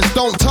 Haters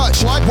don't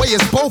touch, way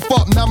is both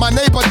up. Now my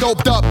neighbor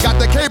doped up, got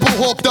the cable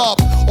hooked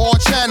up. All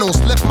channels,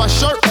 lift my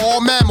shirt,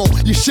 all mammal.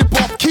 You ship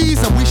off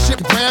keys and we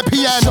ship grand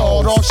piano.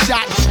 Sawed off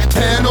shot,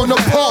 hand on the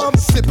pump,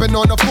 sipping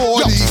on the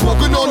 40,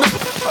 smoking on the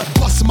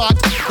bust my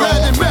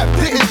red and meth,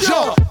 didn't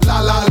jump. La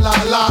la la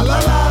la la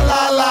la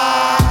la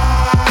la.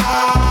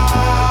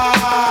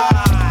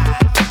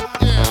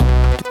 Yeah,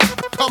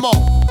 come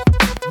on.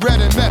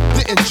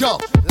 and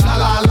jump. La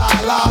la la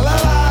la la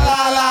la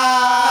la la.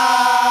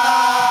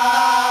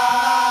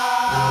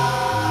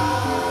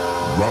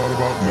 Right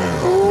about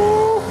now.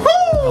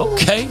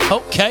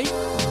 Okay.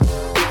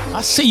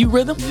 I see you,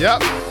 Rhythm.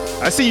 Yep.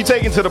 I see you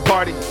taking to the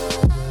party.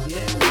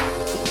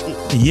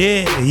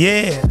 Yeah.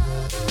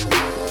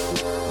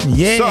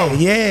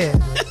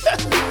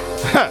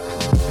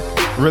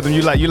 Rhythm,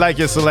 you like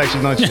your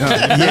selection, don't you?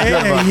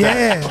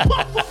 Yeah.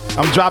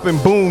 I'm dropping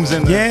booms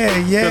in there.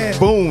 Yeah. Just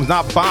booms,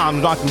 not bombs.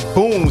 I'm dropping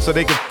booms so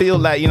they can feel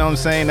that, you know what I'm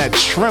saying, that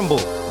tremble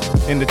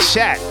in the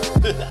chat.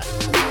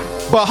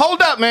 But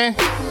hold up, man.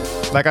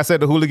 Like I said,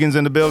 the hooligans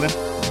in the building.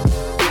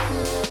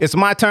 It's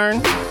my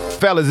turn.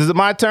 Fellas, is it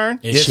my turn?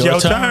 It's your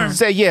turn.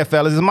 Say yeah,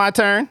 fellas. Is it my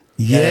turn?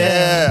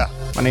 Yeah.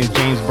 My name's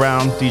James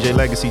Brown, DJ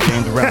Legacy,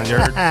 James Brown, you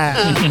heard?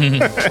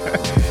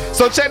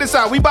 So check this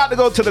out. We about to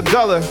go to the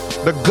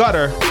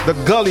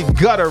gully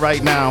gutter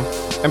right now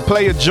and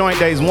play a joint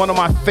that is one of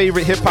my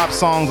favorite hip-hop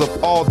songs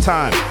of all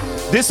time.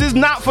 This is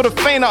not for the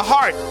faint of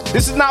heart.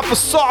 This is not for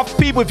soft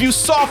people. If you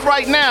soft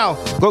right now,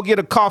 go get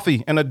a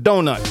coffee and a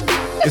donut.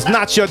 It's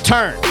not your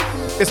turn.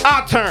 It's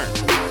our turn.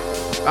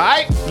 All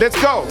right? Let's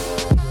go.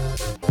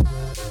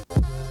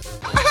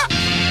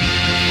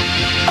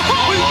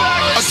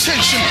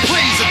 Attention,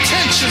 please,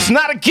 attention. It's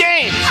not a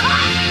game.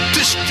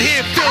 This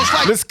here feels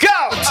like let's go.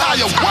 The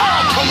entire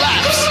world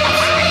collapse.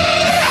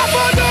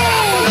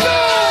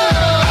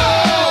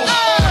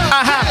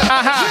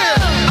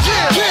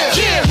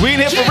 We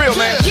ain't here for real,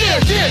 man.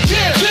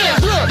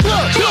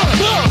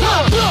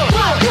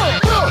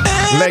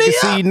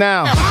 Legacy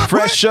now,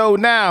 fresh show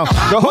now,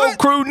 the whole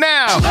crew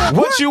now.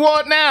 What you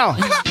want now?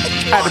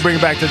 I had to bring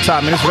it back to the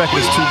top, man. This record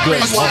is too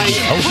good.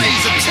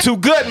 Too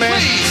good, man.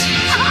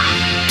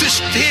 This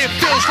here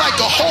feels like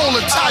the whole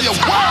entire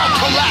world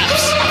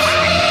collapse.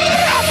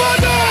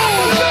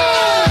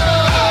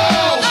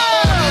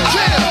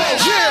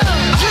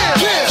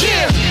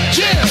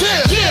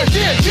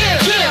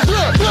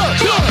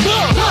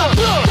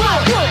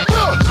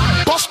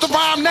 Bust the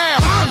rhyme now,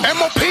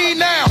 MOP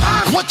now.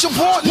 What you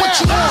want now? What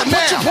you want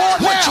now?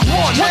 What you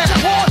want now?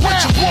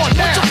 What you want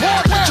now?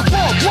 What you want now? What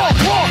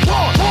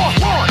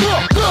you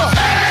want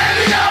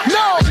now?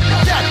 No,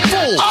 that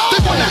fool. They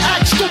wanna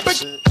act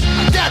stupid.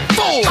 That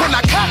fool. When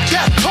I cock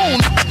that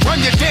tone,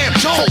 run your damn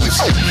Jones.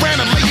 Ran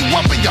and lay you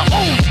up in your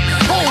own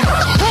home.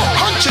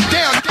 Hunt you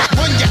down,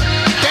 run you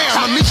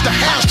down. Unleash the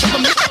hounds till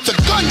them the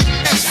gun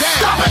is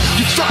down.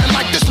 You starting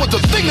like this was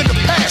a thing in the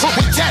past.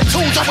 With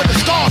tattoos over the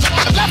scars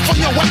left from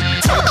your way.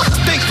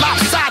 Think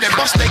lopsided,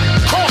 bust they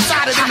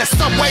cross-sided in the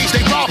subways.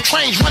 They rob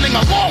trains running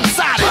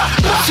alongside it.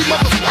 See,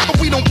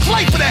 motherfucker, we don't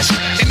play for that shit.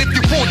 And if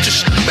you want your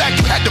shit back,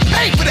 you had to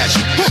pay for that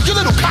shit. Your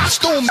little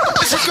costume,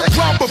 it's like a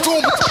romper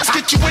room. Let's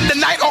get you in the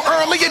night or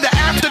early in the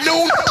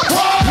afternoon.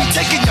 We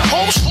taking your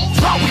host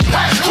while we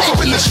pass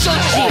through in the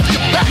shirt off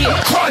your back.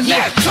 Run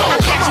that too. I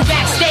catch you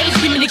backstage,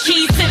 give me the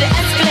keys to the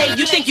Escalade.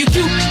 You think you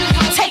cute?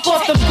 Take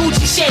off the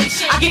Gucci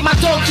shades. I get my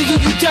dog to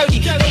you, you dirty.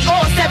 They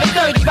all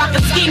 730, rock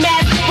a ski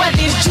mask, whether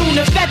it's June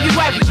or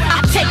February. I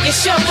take your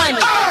show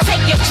money,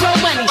 take your show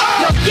money.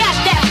 Yo, got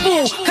that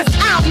fool, cause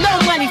I don't know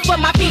money for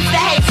my beats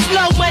that hate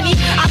slow money.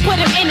 I put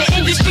them in the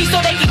industry so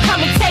they can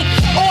come and take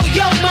all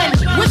your money.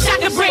 Wish I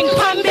could bring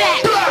pun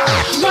back.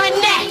 Run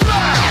that,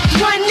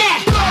 run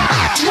that,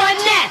 run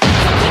that.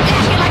 So keep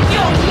acting like you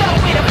don't know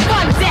where the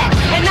fun's at.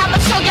 And I'ma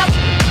show y'all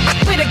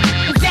where the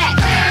gun's at.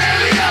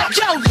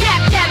 Yo,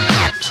 yap that.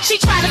 She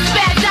tryna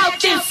spaz out,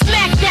 then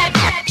smack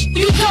that.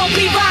 You don't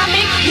be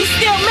rhyming, you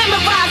still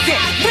memorize it.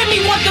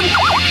 Remy want them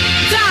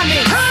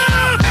diamonds.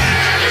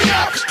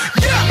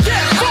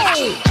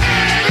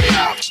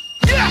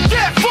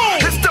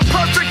 It's the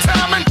perfect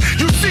timing.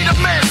 You see the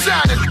man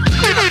shining.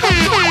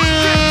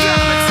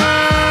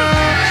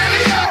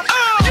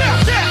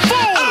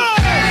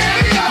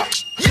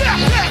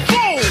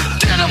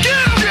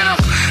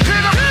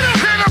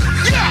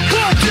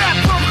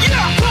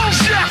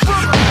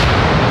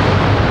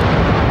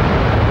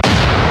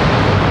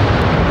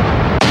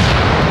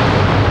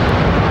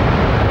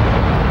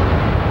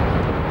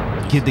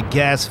 Get the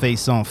gas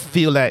face on.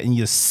 Feel that in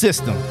your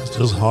system. It's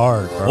just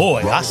hard, bro.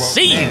 Boy, I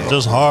see you.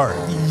 Just hard.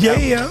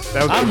 Yeah.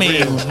 I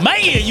mean, man,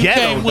 you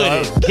came with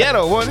it.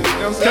 Ghetto, wasn't it? You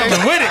know what I'm saying?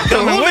 Coming with it.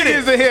 Coming with it.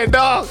 Hooligans in here,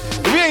 dog.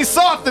 We ain't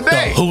soft The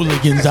today.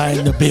 hooligans are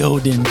in the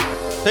building.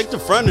 Take the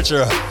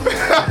furniture up.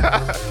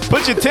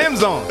 Put your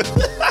Timbs on.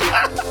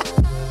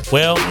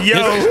 Well, this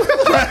Yo,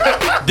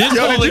 did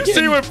hooligan, you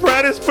see what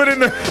Prentice put in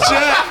the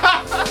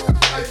chat?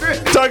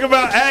 Talk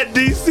about at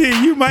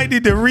DC, you might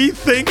need to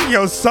rethink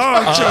your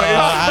song choice.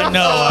 I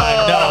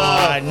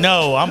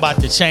know. I'm about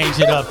to change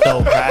it up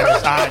though,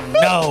 Prentice. I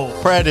know.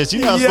 Prentice,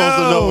 you're not supposed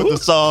to know what the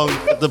song,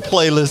 the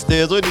playlist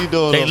is. What are you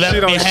doing? They left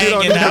me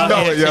hanging out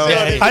here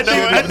today.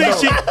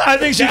 I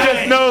think she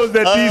just knows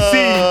that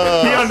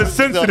DC, he on the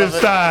sensitive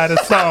side of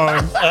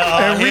songs.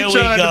 And we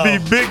trying to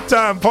be big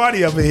time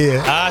party over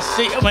here. I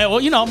see. Man,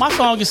 well, you know, my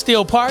song is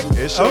still party.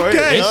 It sure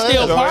Okay. is. It's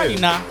still party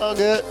now. Oh,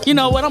 good. You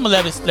know what? I'm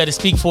gonna let it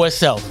speak for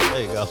itself.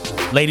 There you go.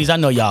 Ladies, I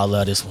know y'all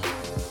love this one.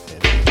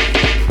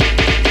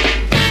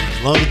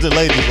 As long as the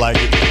ladies like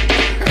it.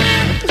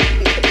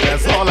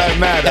 all that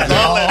matters.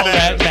 All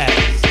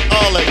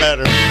that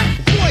matters.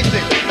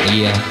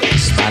 Yeah,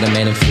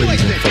 Spider-Man and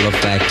Freeze in full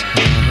effect.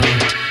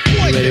 You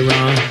ready,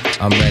 Ron?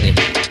 I'm ready.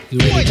 You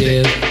ready,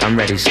 Dave? I'm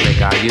ready,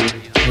 Slick. Are you?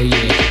 Oh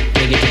yeah,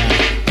 take it down.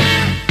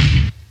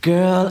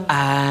 Girl,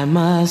 I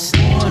must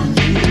warn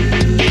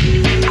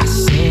you. I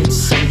sense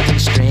something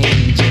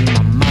strange in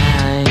my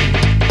mind.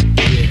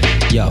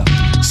 Yo,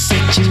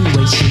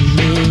 situation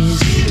is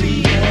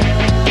serious.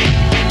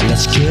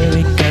 Let's cure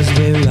it 'cause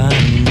we're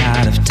running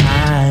out of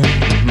time.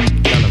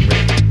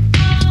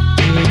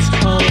 It's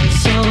all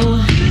so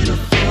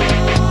beautiful.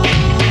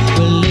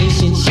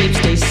 Relationships,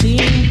 they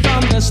seem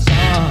from the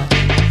start.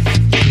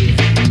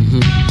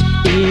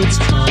 It's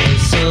all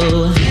so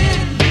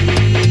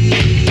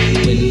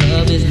when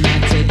love is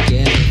not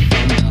together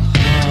from the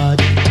heart.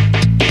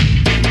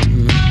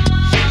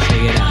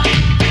 Check it out.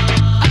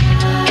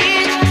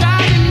 It's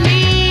driving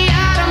me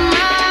out of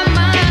my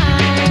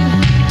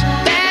mind.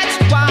 That's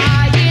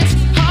why it's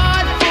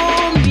hard for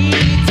me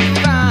to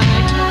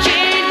find.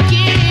 Can't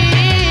get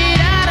it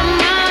out of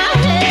my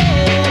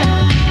head.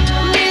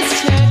 Miss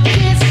her,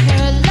 kiss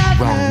her, love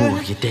her. Wrong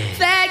move, you're dead.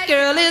 That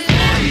girl is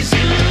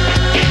poison.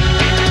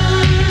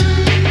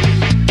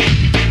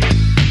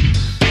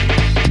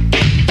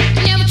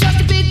 Never trust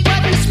a big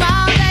butt and a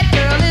smile. That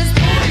girl is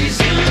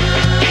poison.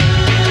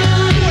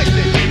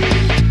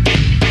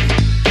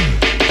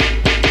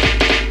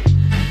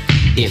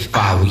 If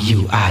I were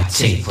you, I'd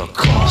take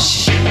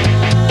precaution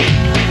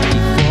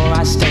before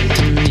I step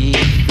to meet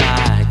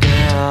my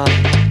girl.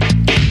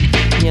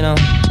 You know,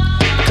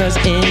 'cause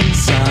in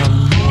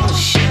some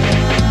motion,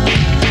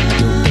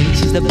 you think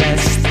she's the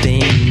best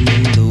thing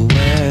in the world.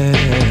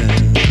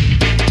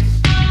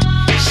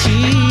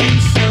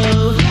 She's so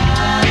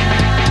high,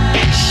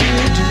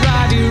 she'll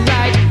drive you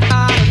right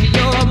out of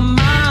your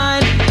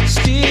mind.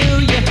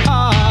 Steal your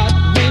heart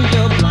when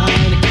you're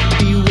blind.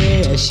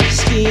 Beware, she's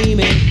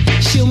scheming.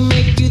 She'll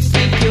make you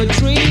think you're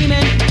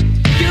dreaming.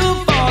 You'll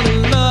fall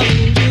in love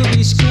and you'll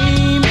be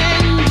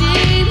screaming,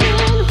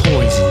 demon.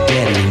 Poison,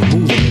 deadly,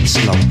 moving it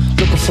slow.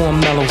 Looking for a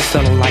mellow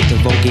fellow like the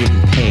vote,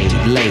 getting paid,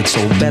 laid. So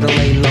better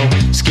lay low,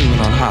 scheming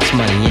on hot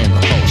money in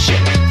the whole shit.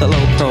 The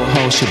low pro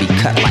hoe should be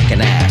cut like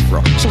an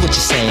afro. So what you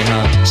saying,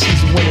 huh?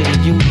 She's winning to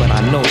you, but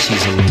I know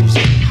she's a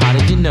loser. How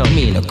did you know?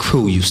 Me and the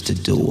crew used to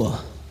do her.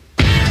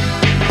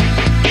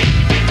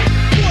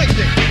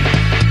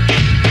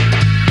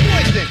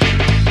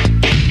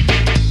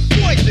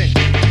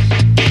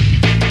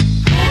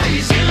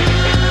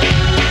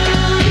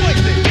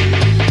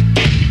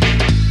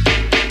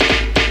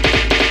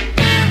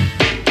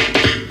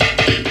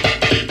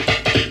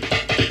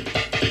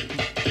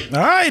 All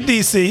right,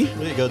 DC.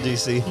 There you go,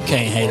 DC. You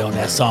can't hate on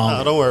that song.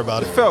 No, don't worry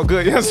about it. Felt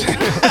good. You know what I'm saying?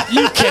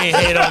 You can't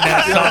hate on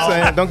that You know what I'm song.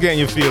 saying? Don't get in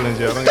your feelings,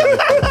 yo. Don't get in your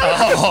feelings.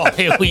 Oh,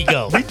 here we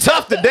go. We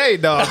tough today,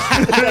 dog.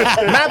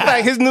 Matter of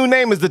fact, his new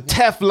name is the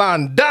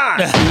Teflon Don.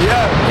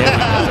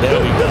 There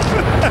we go.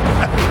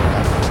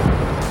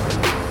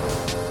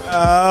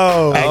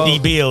 Oh. At D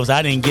Bills,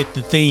 I didn't get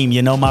the theme,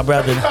 you know, my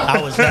brother.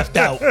 I was left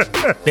out.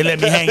 They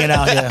let me hanging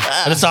out here.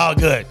 But it's all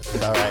good.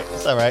 It's all right.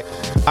 It's all right.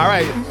 All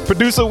right,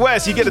 Producer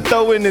West, you get a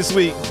throw in this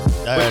week.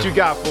 What you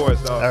got for us,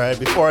 dog? All right,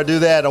 before I do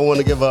that, I want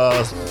to give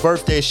a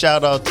birthday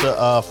shout out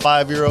to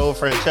 5-year-old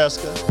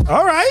Francesca.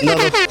 All right.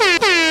 Another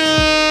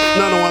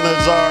one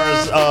of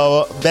Czar's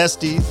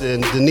besties,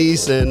 and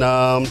Denise and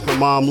her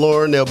mom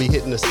Lauren. They'll be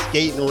hitting the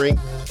skating rink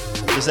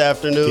this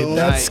afternoon.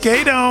 Get that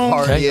skate on.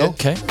 Partying.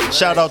 Okay.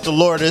 Shout out to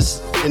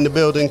Lourdes in the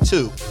building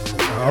too.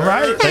 All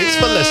right. Thanks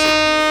for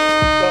listening.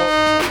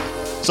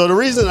 So the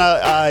reason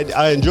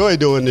I enjoy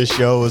doing this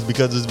show is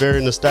because it's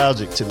very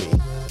nostalgic to me.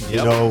 Yep.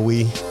 You know,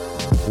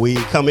 we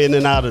come in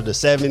and out of the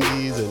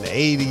 70s and the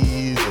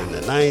 80s and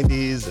the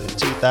 90s and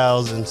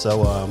 2000s.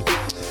 So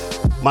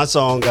my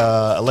song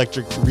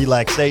Electric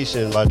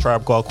Relaxation by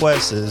Tribe Called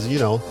Quest is,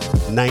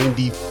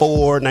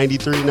 94,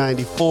 93,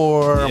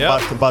 94. Yep.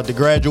 I'm about to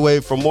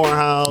graduate from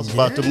Morehouse,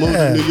 about to move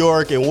to New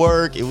York and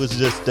work. It was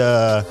just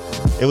a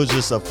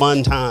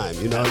fun time,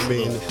 you know what I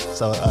mean?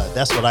 So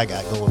that's what I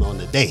got going on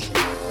today.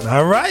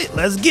 All right,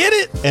 let's get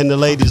it. And the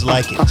ladies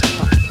like it.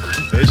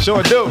 They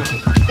sure do.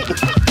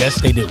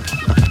 Yes, they do.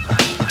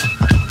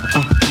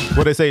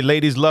 What they say,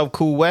 ladies love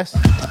Cool West?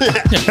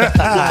 Relax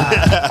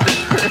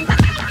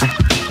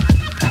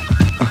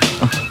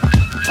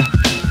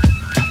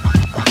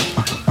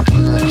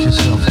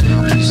yourself and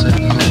help reset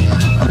your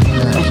hand.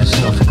 Relax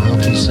yourself and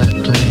help reset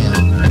your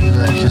hand.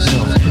 Relax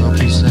yourself and help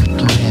reset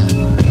your hand.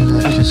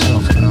 Relax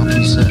yourself and help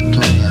reset your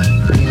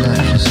hand.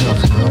 Relax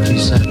yourself and help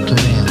reset your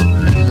hand.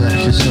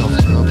 Relax yourself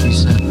and help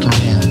reset your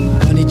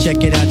hand. Honey,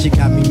 check it out, you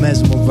got me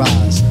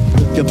mesmerized.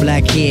 With your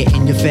black hair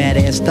and your fat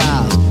ass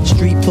styles.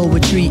 Street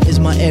poetry is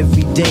my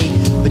everyday.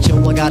 But yo,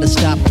 I gotta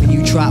stop when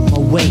you drop my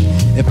weight.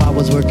 If I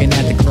was working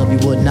at the club,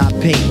 you would not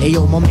pay.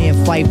 Ayo, my man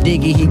Fife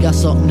Diggy, he got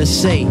something to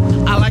say.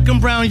 I like him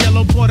brown,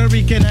 yellow, Puerto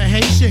Rican, or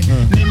Haitian.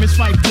 Name is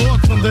Fife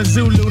Dog from the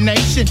Zulu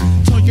Nation.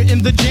 Told you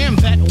in the jam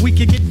that we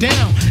could get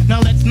down.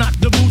 Now let's knock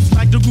the boots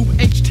like the group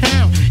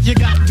H-Town. You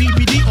got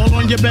BBD all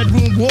on your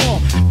bedroom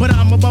wall, but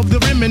I'm above the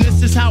rim and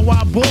this is how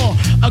I ball.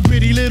 A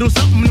gritty little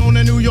something on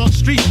a New York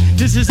street.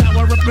 This is how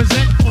I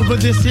represent over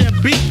this here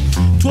beat.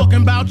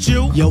 Talking about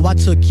you. Yo, I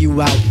took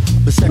you out,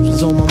 but sex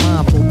was on my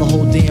mind for the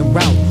whole damn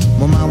route.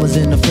 My mind was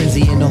in a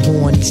frenzy in a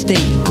horny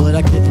state, but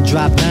I couldn't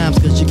drop dimes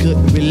cause you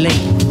couldn't relate.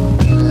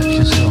 Let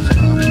yourself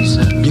help you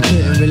set. You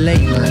couldn't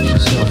relate. Let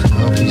yourself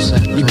help you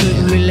set. You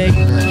couldn't relate.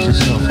 Let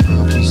yourself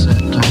help you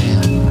set.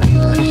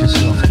 Let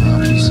yourself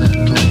help you set.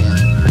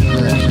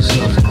 Let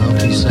yourself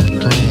help you set.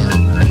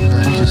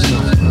 Let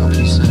yourself help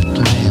you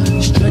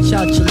set. Stretch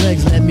out your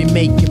legs, let me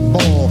make you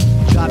ball.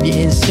 Drive you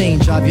insane,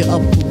 drive you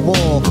up the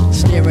wall.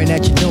 Staring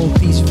at your dome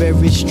piece,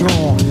 very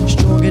strong.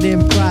 Stronger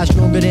than pride,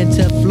 stronger than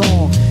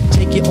Teflon.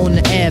 Take it on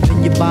the Ave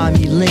and you buy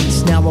me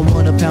links. Now I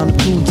want a pound of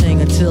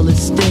Poontang until it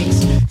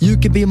stinks. You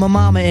could be my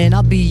mama and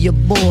I'll be your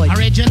boy.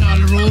 Original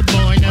rude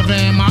boy, never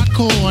am I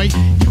coy.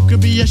 You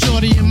could be a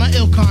shorty in my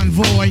ill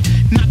convoy.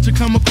 Not to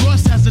come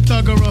across as a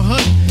thug or a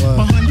hood.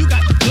 But hun, you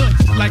got the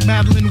goods, like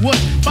Madeline Wood.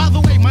 By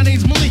the way, my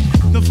name's Malik,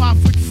 the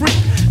 5-foot freak.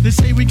 They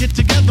say we get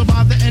together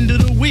by the end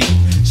of the week.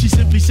 She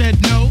simply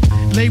said no,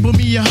 label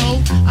me a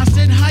hoe. I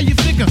said, how you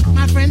figure?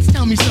 My friends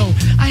tell me so.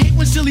 I hate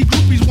when silly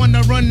groupies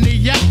wanna run the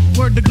yacht.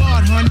 Word to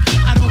God, hun,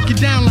 I don't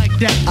get down like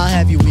that. I'll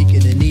have you weak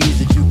in the knees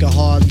that you can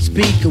hardly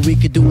speak. Or we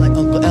could do like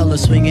Uncle Ella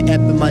swinging up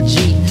in my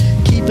Jeep.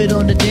 Keep it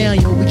on the down,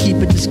 yo, we keep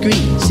it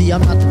discreet. See,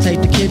 I'm not the type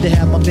of kid to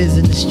have my biz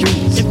in the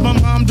streets. If my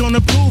mom don't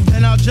approve,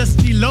 then I'll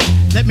just be low.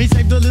 Let me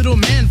save the little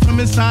man from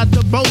inside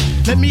the boat.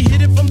 Let me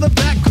hit it from the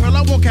back, girl,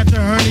 I won't catch a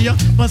hernia.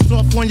 Bust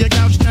off on your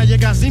couch, now you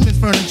got Siemens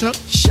furniture.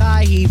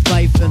 Shy, he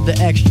Fife and the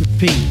extra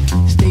P.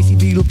 Stacy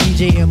Beetle,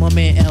 PJ, and my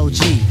man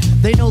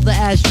LG. They know the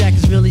ass jack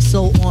is really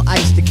so on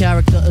ice. The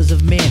character is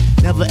of man,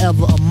 never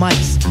ever a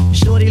mice.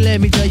 Shorty, let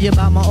me tell you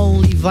about my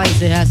only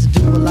vice. It has to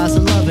do with lots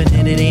of loving,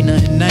 and it ain't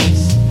nothing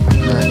nice.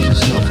 Let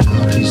yourself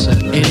help you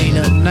set. It ain't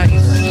nothing nice.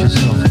 Let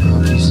yourself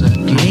help you set.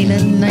 It ain't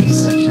nothing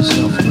nice. Let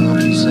yourself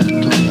help you set.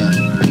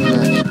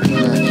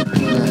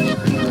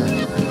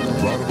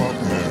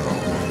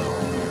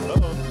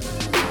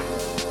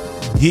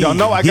 Y'all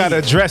know I gotta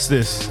address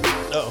this.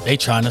 They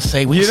trying to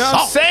say we You know what I'm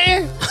soft.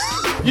 saying?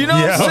 You know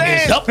what I'm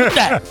saying? Up with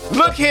that.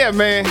 Look here,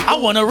 man. I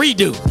want a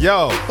redo.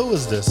 Yo. Who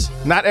is this?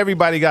 Not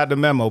everybody got the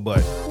memo,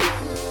 but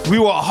we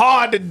were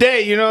hard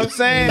today, you know what I'm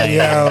saying?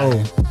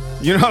 Yo.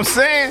 You know what I'm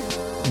saying?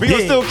 We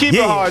gonna still keep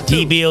it hard, too.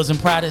 D-Bills and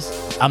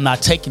Pradas, I'm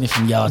not taking it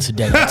from y'all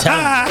today. I'm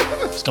telling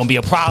you. It's gonna be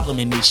a problem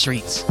in these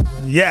streets.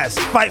 Yes,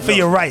 fight for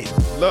your right.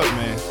 Look,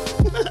 man.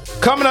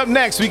 Coming up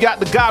next, we got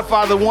the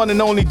Godfather, one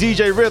and only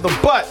DJ Rhythm.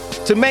 But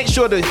to make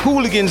sure the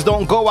hooligans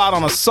don't go out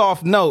on a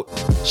soft note,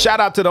 shout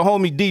out to the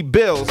homie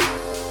D-Bills.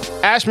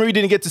 Ash Marie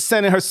didn't get to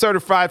send in her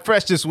certified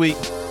fresh this week,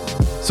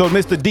 so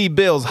Mr.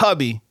 D-Bills'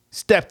 hubby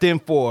stepped in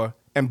for her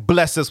and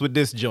blessed us with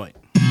this joint.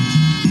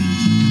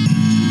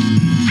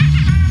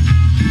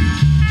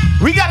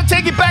 We gotta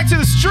take it back to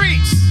the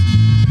streets.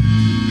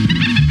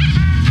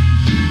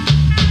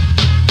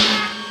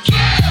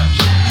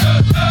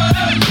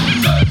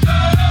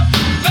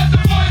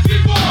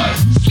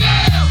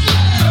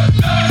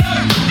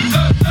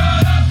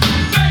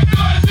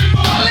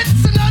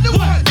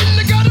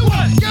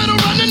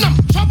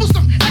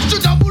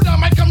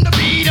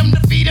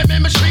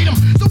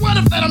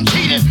 That I'm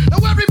cheating. Now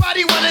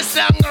everybody wanna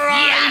sound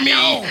around me.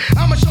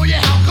 I'ma show you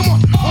how. Come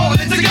on, hold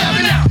it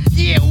together now.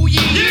 Yeah, oh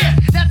yeah, yeah.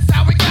 That's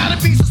how it gotta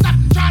be. So stop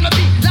trying to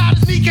be loud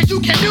as me, cause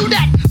you can do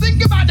that. Think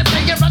about the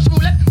play and rush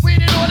roulette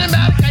with an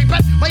automatic. I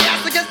press my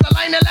ass against the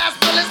line and last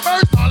bullets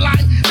first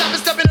online.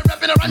 Stepping and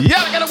repping around.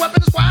 Yeah, I got a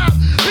weapon that's wild.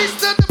 Peace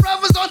to the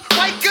brothers on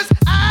Rikers.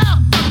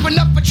 Open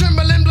up a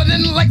trembling,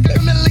 blending like a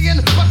chameleon.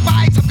 But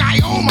by some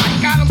guy, oh my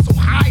god, I'm so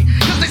high.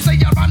 Cause they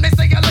say I rhyme, they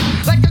say I look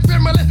like a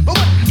gremlin.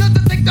 But what does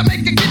it take to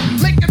make a kid?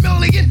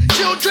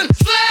 Children,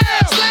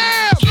 slam,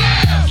 slam,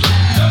 slam,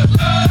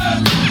 slam,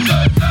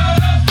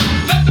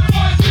 let the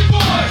boys be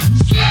boys,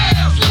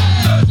 slam,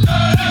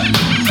 slam,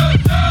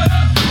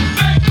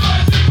 make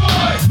boys be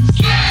boys,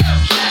 slam,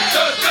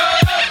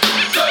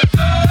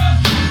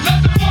 let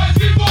the boys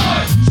be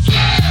boys,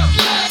 slam,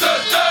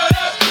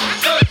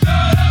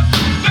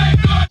 make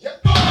boys be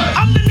boys.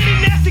 I'm the nitty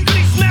nasty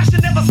gritty smasher,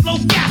 never slow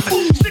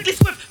gassing, strictly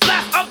swift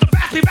blast of the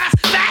raspy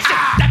fashion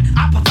that I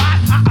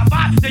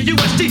provide the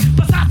USG.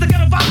 Besides the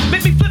ghetto vibe,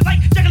 make me flip like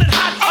Jekyll and Hyde.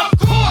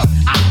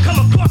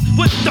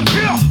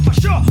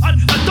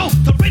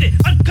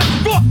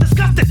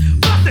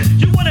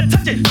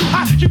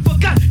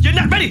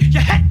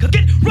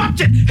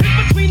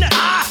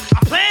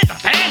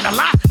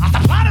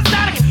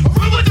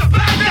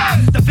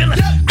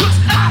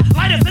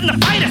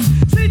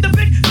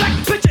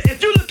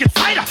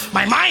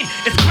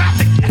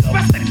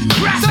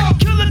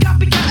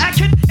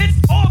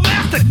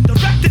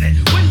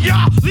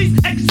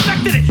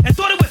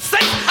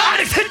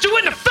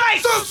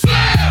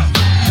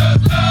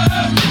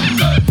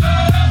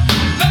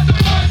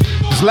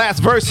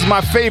 last verse is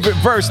my favorite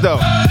verse, though.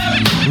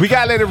 We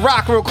gotta let it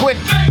rock real quick.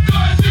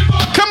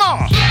 Come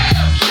on.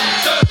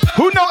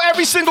 Who know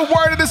every single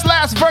word of this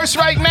last verse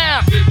right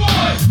now?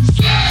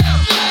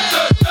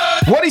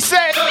 What he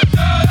said?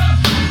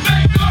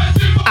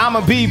 I'm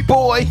a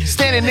B-boy,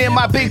 standing in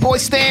my big boy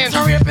stand.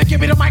 Hurry up and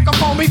give me the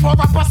microphone before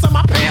I bust in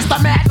my pants. The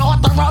mad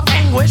author of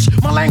anguish,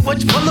 my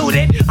language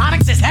polluted.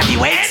 Onyx is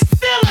heavyweight,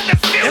 still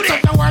undisputed. It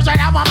took the words right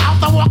out my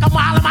mouth to walk a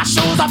mile in my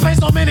shoes. I pay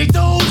so many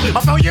dues, I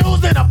feel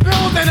used and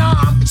abused, and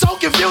I'm so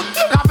confused.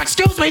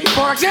 Excuse me,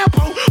 for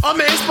example, I'm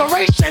the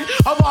inspiration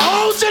of a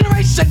whole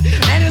generation.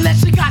 And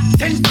unless you got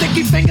 10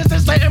 sticky fingers,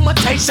 it's the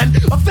imitation,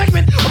 a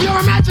figment of your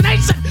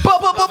imagination.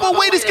 But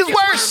wait, this gets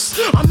worse.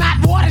 I'm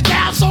not watered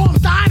down, so I'm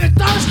dying of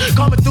thirst.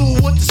 Coming through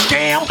with the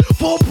scam,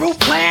 foolproof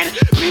plan.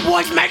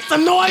 B-boys make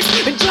some noise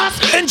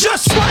and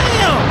just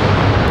slam.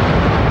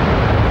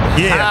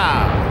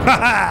 Yeah.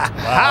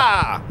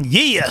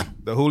 Yeah.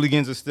 The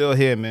hooligans are still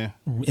here, man.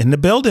 In the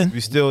building. We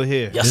still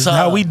here. Yes, this is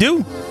how we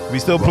do. We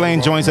still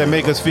playing joints that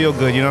make us feel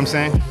good, you know what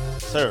I'm saying?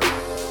 Sir.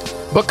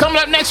 But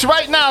coming up next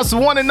right now is the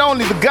one and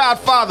only, the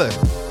Godfather,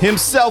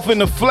 himself in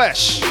the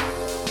flesh,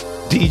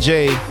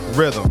 DJ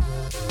Rhythm.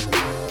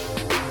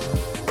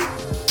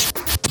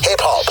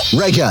 Hip-hop,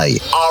 reggae,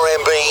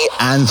 R&B,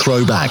 and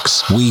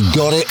throwbacks. We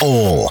got it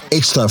all.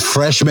 It's the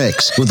Fresh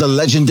Mix with the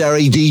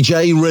legendary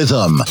DJ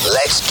Rhythm.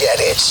 Let's get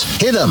it.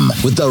 Hit 'em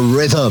with the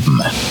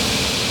rhythm.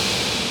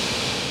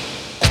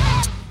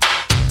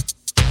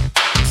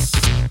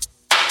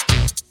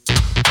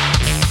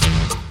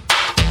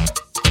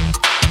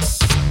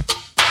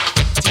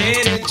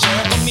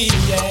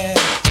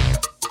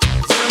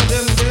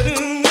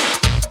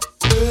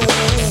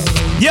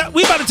 Yeah,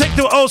 we about to take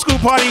to an old school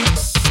party.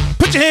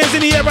 Put your hands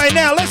in the air right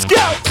now. Let's go.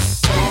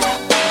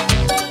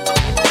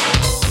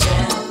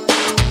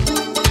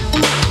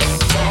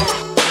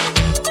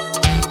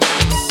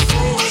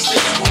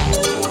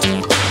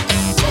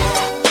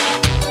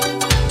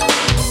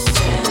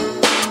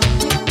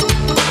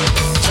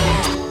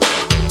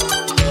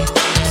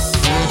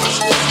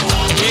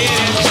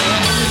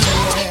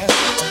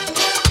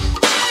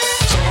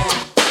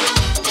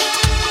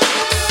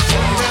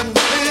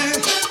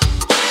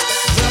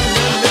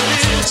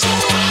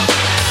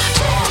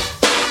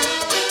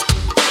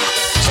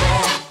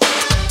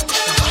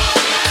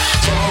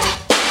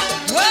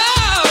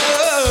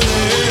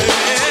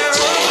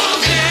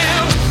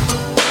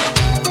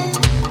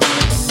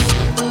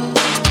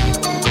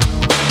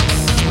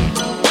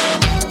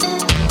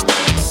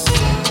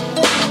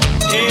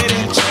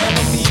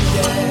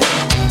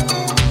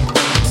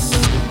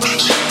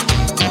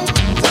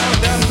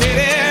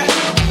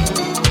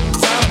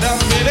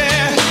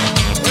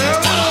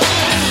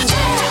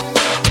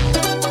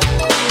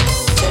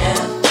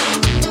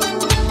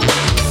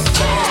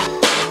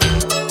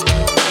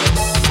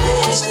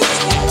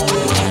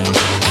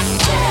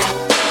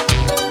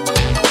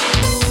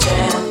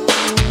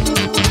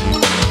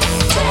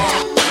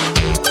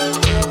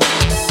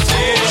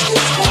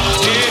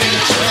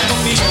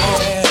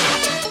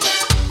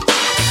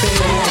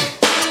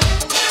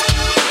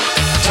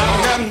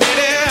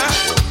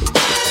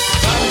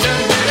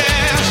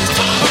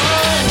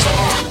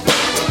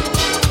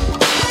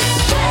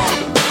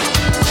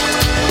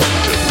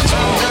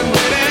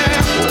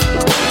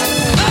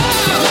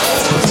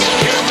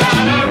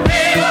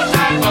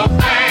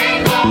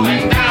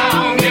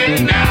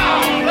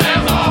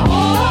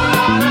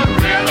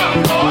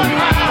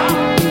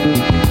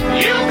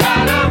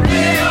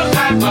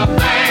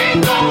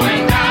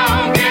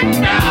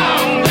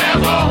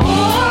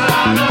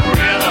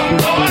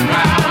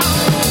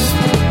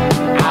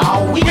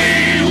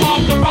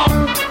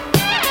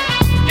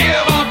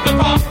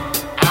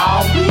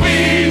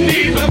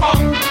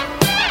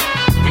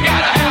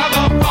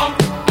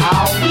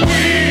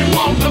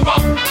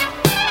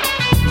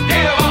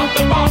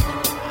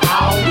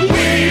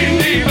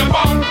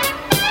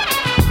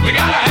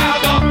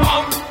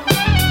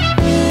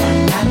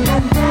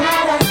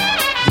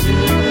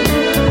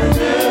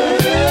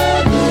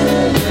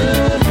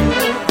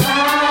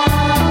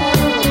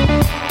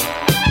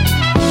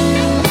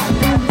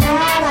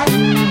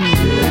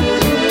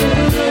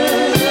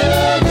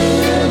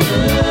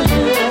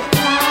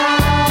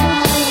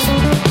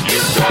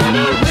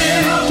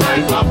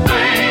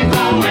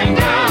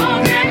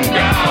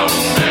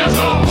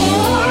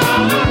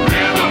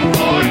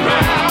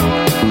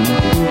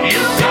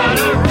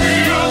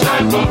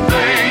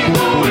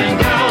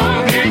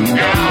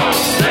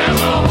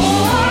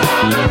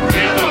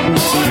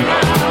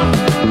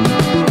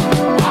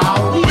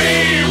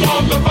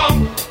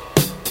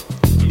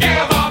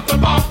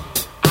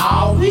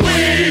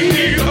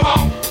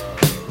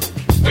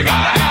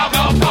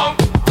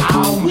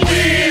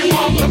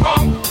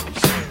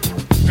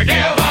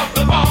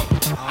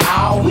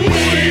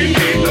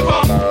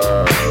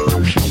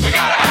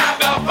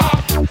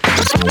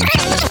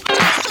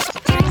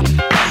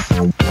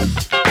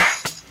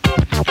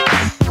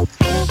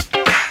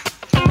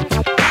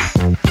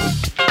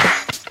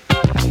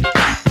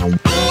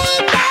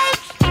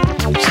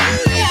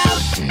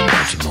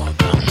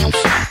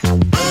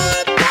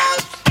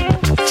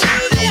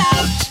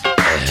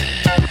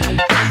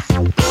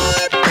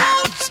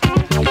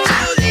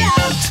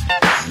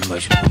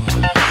 what you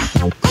want.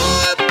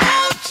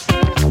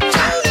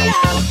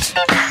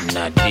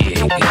 Not big.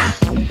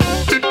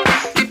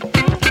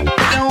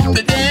 On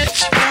the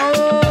dance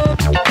floor,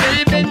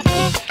 baby,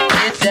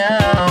 get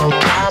down,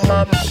 mama.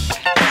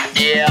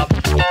 Yeah.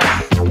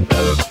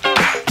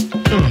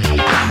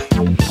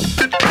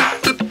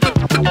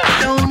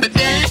 On the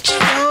dance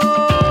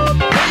floor,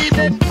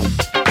 baby.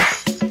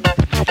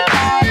 I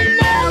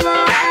never,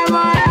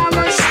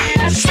 ever seen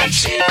a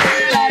sexy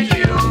girl like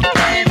you,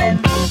 baby.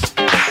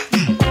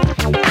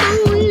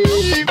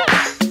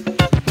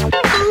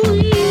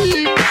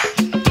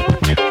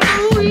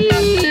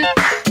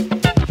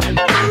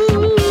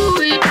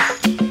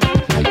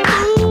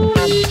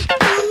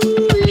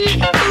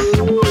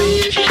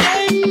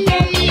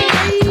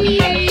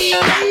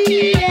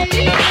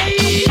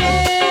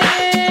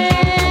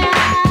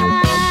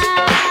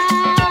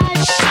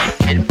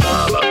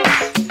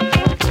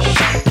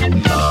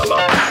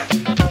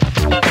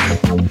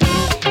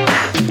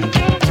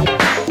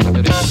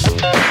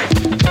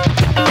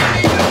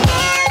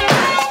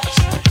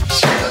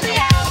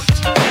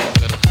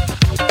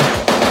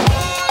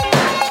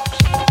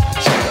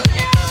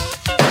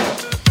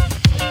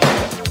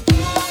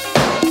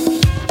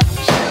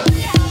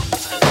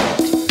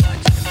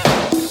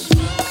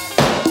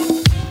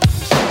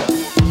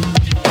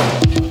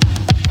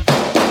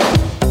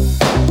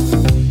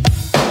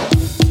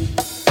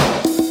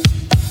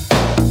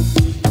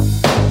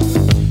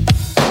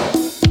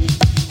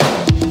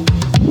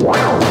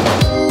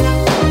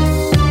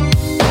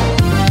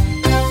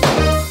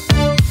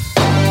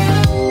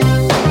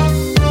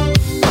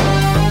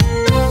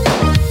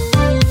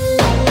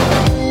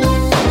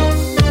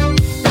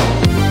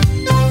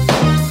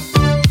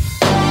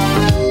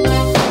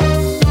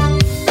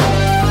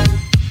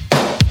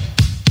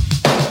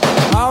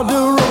 How do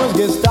rumors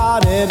get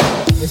started?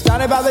 They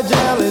started by the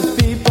jealous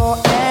people,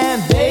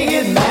 and they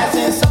get mad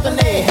since something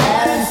they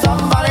had and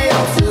somebody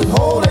else is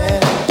holding.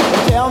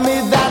 They tell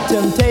me that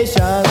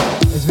temptation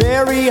is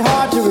very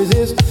hard to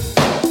resist,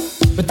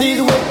 but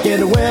these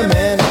wicked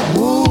women,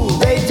 ooh,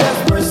 they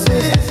just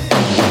persist.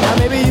 Now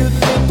maybe you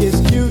think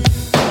it's cute,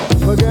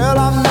 but girl,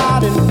 I'm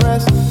not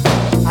impressed.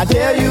 I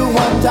tell you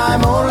one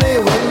time only,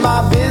 with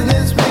my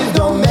business, please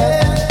don't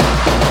mess.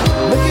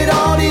 Look at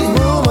all these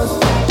rumors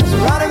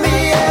surrounding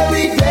me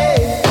every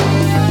day.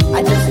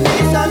 I just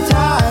need some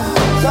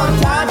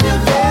time to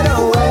get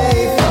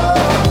away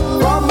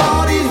from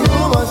all these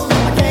rumors.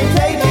 I can't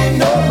take it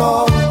no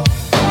more.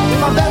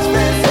 My best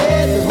friend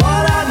said there's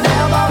one out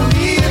now about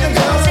me and the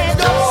girls next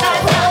door.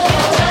 Upside down,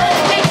 you turn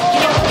me.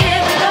 You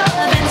give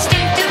love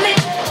instinctively.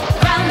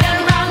 Round and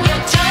round, you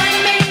turn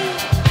me.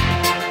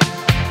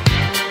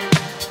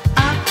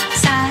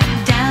 Upside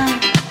down,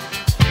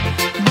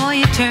 boy,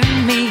 you turn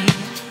me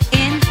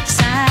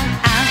inside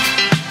out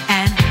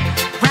and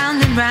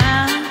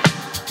round,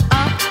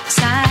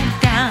 upside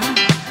down.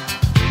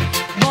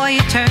 Boy,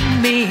 you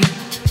turn me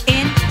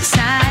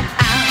inside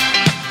out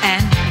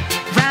and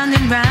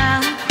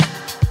round.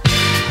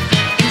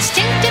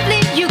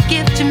 Instinctively, you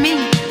give to me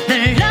the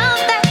love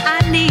that I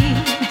need.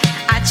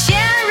 I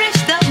cherish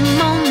the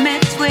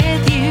moments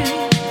with you.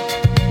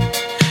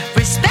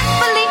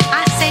 Respectfully,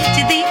 I say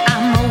to thee,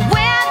 I'm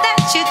aware that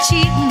you're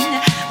cheating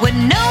when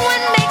no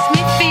one makes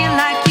me feel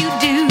like you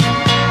do.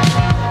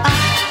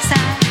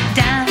 Upside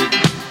down,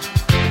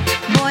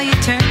 boy, you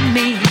turn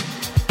me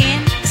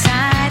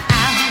inside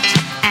out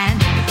and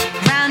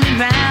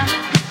round.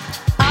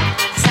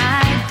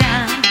 Upside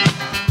down,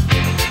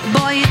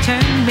 boy, you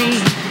turn me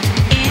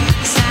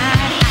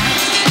inside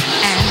out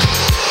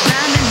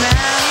and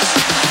round.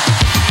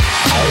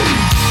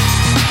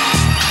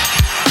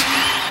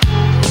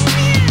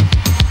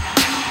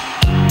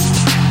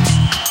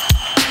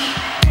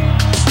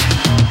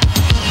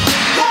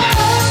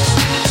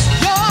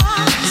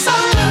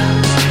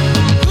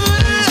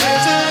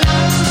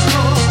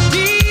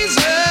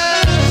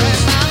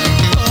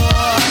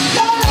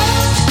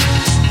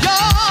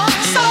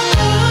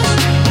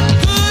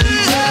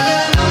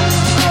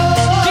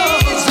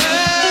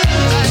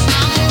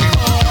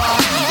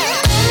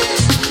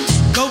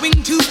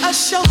 Going to a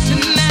show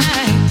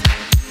tonight.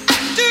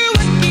 After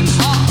working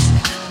hard,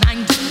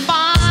 9 to 5.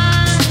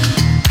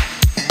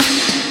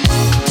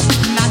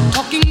 Not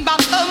talking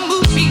about a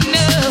movie,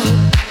 no.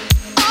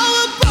 Or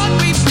a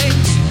Broadway play.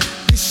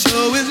 The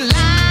show is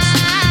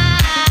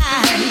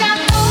live. And I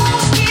know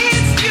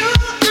it's you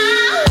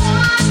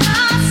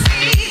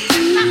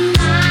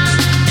I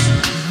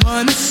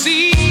wanna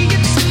see you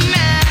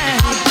tonight.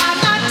 I'll buy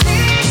my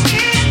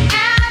ticket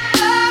at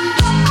the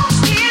door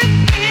if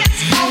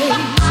it's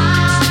over.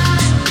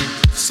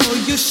 So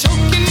you show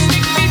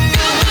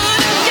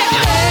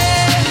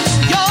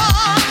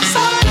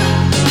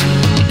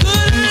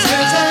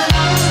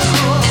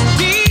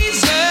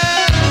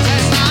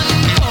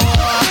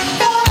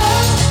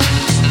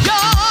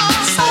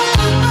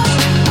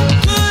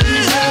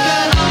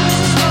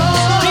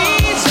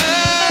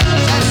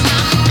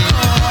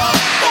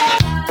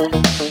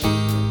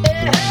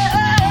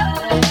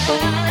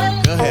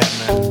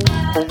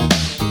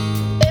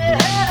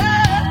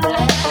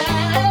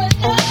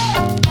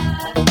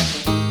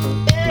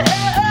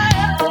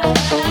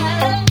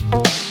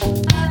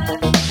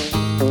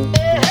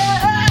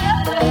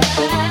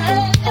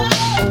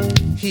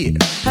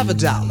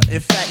 $1. In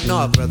fact,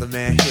 no, brother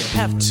man, here,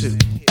 have two.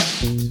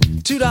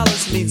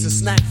 $2 means a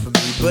snack for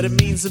me, but it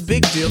means a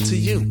big deal to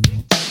you.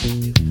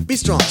 Be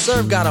strong,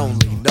 serve God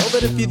only. Know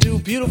that if you do,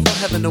 beautiful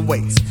heaven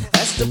awaits.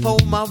 Esther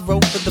pulled my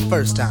rope for the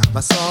first time.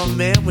 I saw a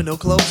man with no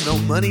clothes, no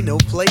money, no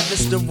plate,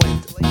 Mr.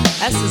 Wendell.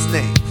 That's his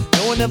name.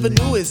 No one ever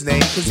knew his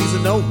name, cause he's a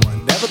no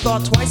one. Never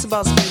thought twice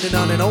about spending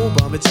on an old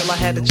bum until I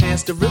had the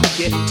chance to really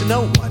get to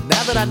know one.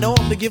 Now that I know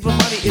him, to give him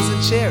money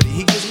isn't charity.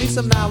 He gives me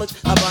some knowledge,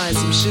 I buy him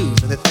some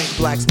shoes. And they think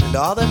blacks spend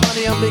all their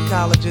money on big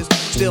colleges.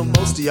 Still,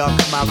 most of y'all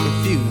come out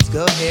confused.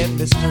 Go ahead,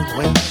 Mr.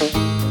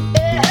 Wendell.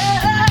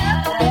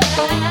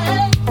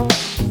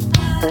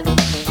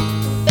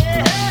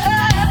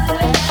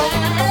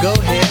 Go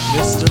ahead,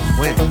 Mr.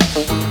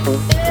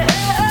 Wendell.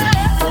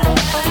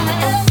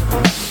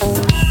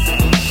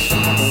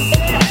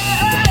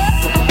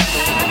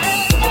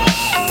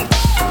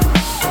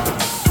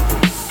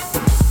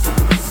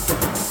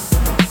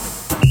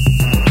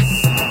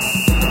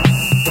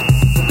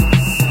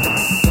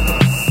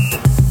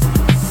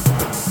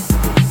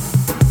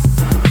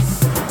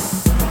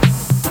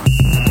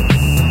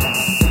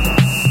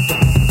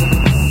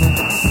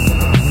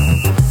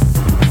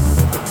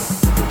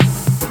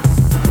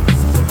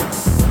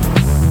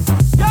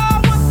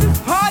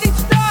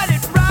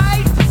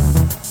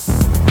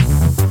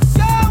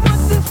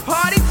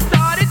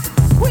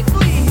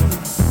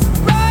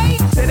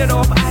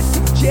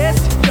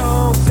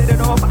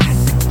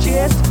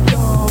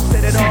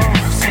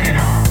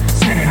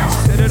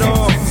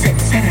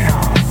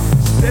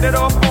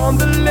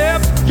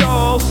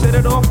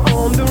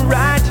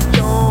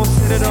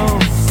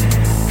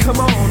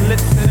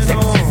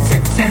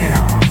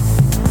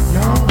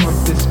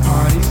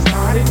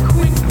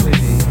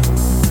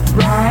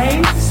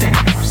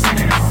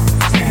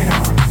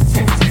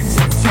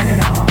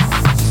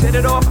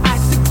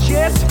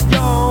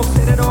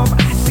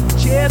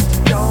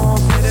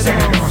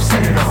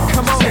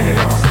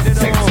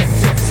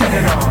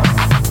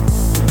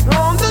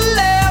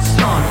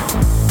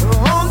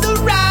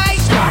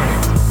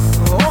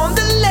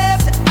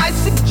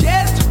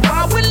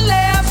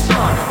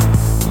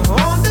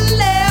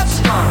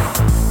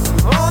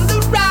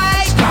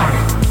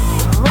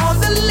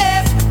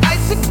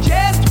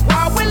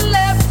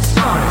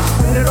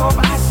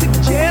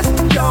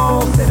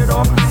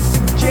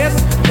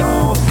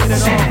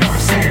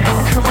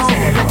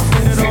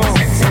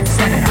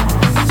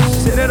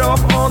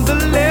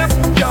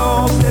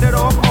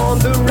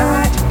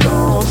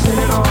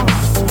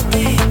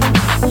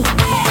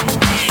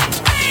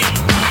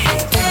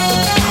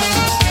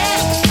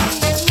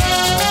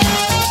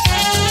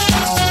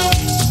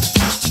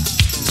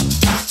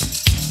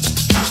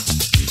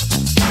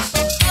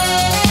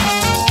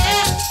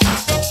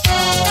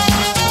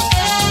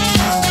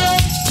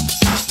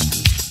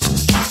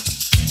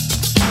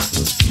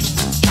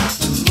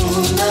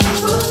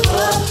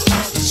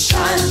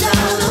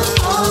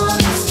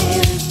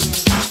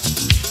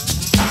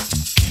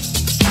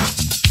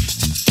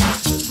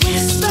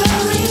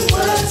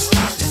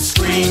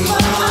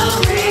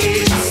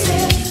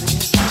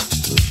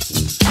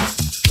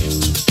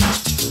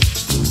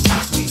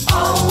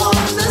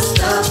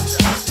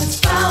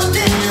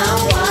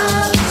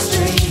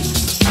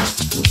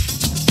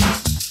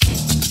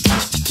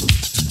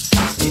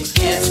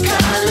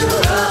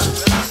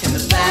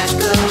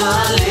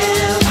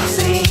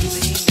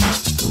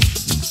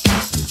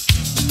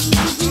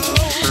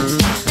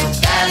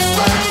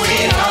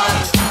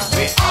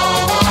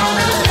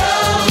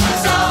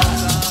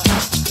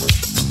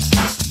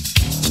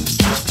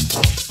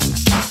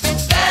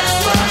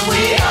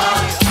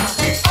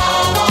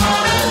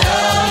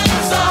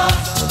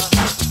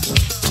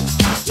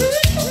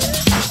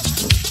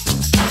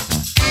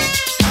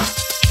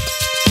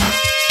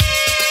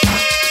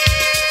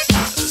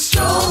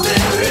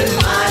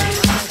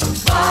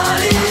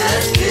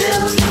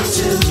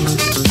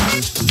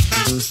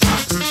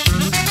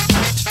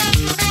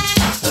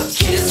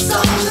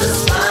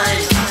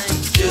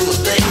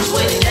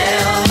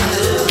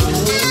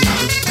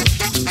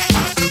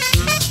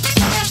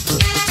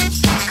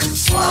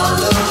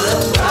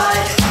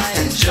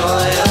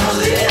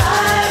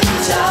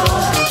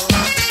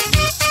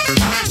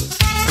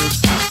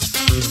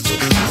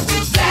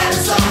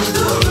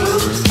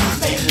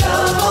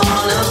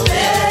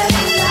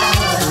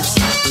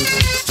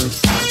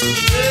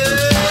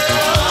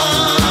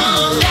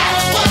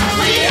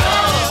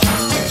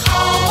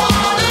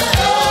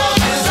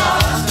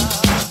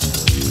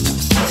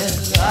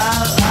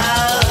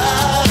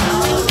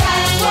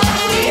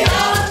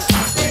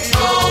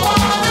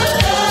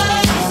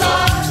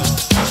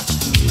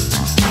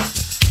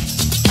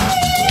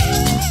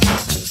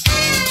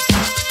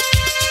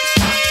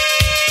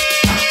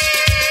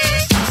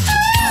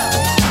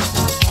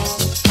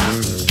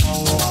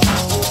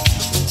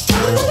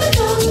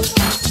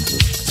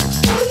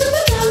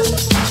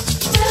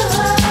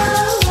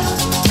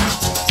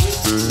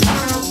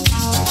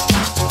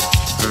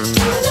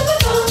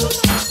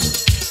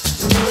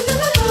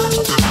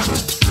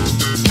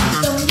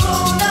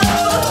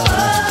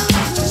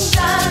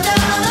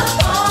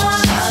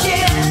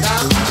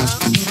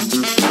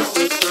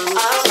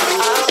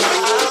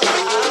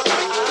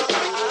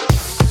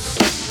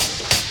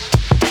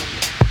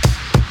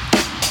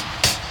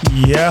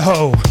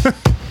 Yo.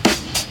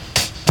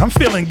 I'm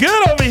feeling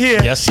good over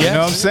here. Yes, You know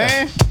what I'm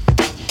saying?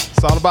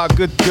 It's all about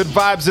good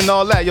vibes and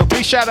all that. Yo,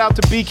 big shout out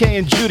to BK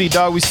and Judy,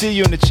 dog. We see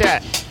you in the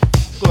chat.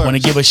 I want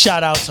to give a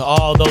shout out to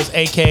all those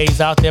AKs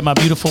out there. My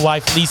beautiful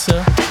wife,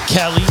 Lisa,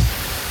 Kelly,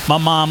 my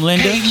mom,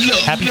 Linda.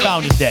 Happy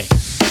Founders Day.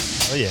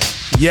 Oh, yeah.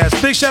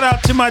 Yes, big shout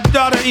out to my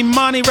daughter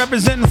Imani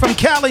representing from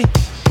Cali.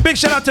 Big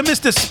shout out to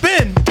Mr.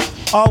 Spin,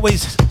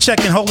 always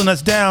checking, holding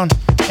us down.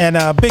 And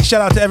big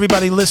shout out to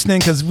everybody listening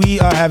because we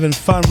are having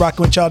fun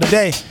rocking with y'all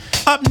today.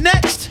 Up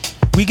next,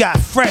 we got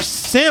Fresh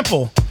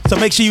Sample. So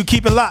make sure you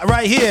keep it locked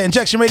right here,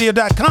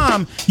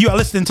 injectionradio.com. You are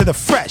listening to the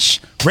Fresh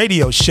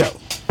Radio Show.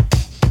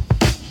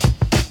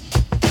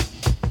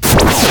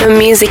 The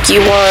music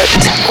you want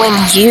when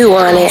you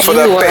want it. For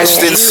the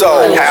best in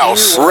soul,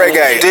 house,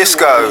 reggae,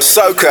 disco,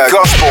 soca,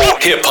 gospel,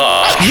 hip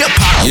hop,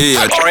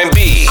 yeah,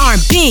 R&B,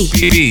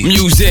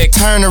 music.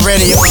 Turn the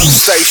radio on.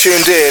 Stay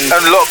tuned in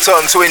and locked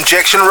on to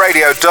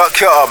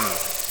injectionradio.com.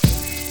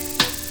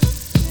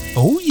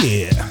 Oh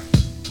yeah,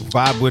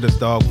 vibe with us,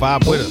 dog.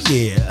 Vibe with us.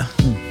 Yeah.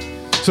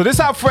 So this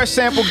is how Fresh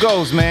Sample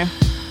goes, man.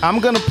 I'm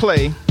gonna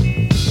play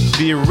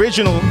the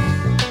original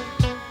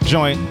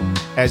joint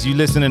as you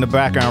listen in the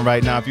background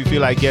right now. If you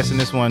feel like guessing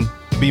this one,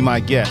 be my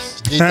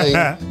guest.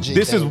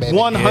 This is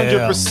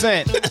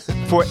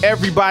 100% for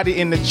everybody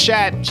in the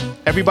chat,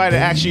 everybody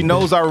that actually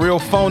knows our real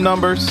phone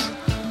numbers.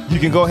 You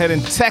can go ahead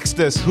and text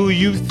us who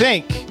you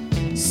think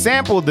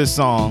sampled this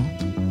song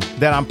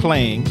that I'm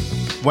playing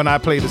when I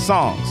play the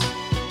songs.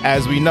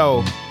 As we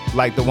know,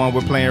 like the one we're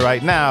playing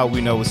right now,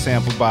 we know it's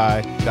sampled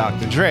by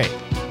Dr. Dre,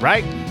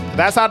 right?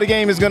 That's how the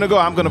game is gonna go.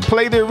 I'm gonna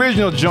play the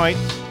original joint.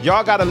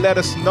 Y'all gotta let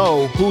us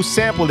know who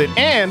sampled it.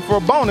 And for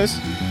a bonus,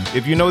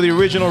 if you know the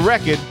original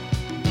record,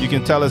 you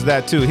can tell us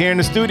that too. Here in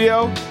the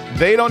studio,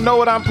 they don't know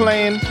what I'm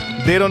playing.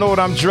 They don't know what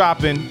I'm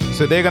dropping.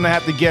 So they're gonna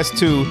have to guess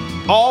too.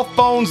 All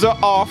phones are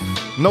off.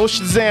 No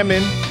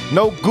Shazamming.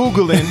 No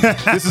Googling.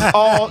 This is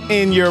all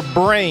in your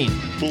brain.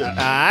 All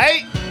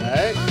right?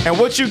 And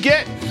what you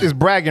get is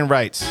bragging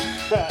rights.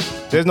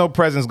 There's no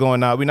presents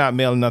going out. We're not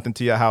mailing nothing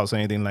to your house or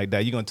anything like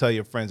that. You're going to tell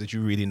your friends that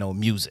you really know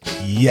music.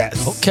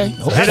 Yes. Okay.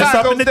 Hit us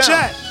up in the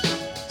chat.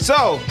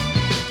 So,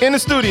 in the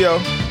studio,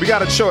 we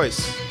got a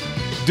choice.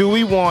 Do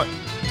we want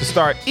to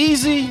start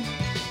easy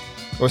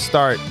or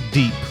start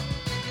deep?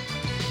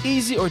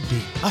 Easy or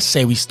deep? I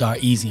say we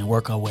start easy and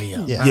work our way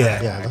up.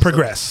 Yeah.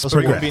 Progress. Let's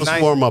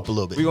warm up a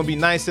little bit. We're going to be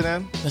nice to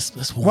them?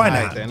 Let's warm Why up.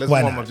 not? Then. Let's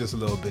Why warm not? up just a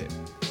little bit.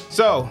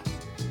 So,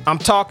 I'm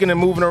talking and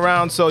moving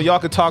around so y'all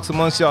can talk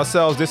amongst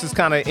yourselves. This is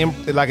kind of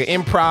like an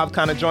improv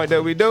kind of joint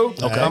that we do.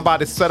 Okay. I'm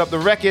about to set up the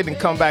record and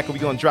come back and we're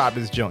going to drop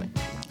this joint.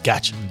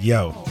 Gotcha.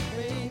 Yo.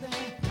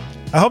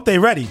 I hope they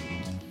ready.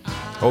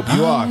 Hope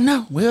you are.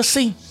 No, we'll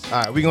see.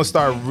 All right, we're going to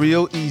start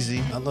real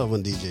easy. I love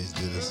when DJs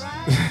do this.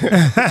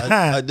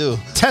 I do.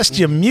 Test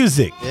your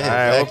music. All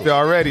right, hope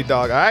y'all ready,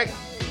 dog. All right.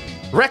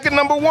 Record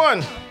number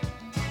 1.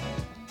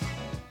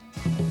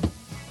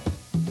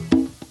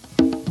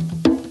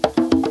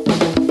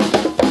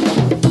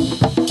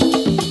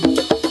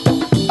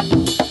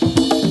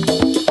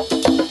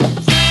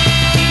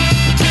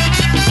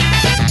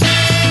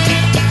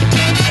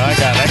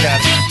 I got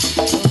it.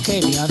 Okay,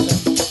 Beyonce.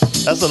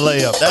 That's a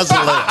layup. That's a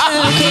layup.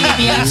 Okay,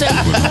 Beyonce.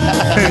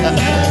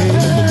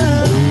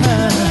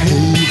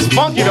 It's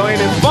funky, though,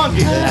 ain't it?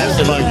 Funky. I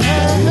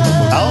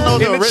don't know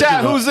the In the original.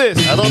 chat, who's this?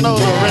 I don't know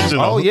the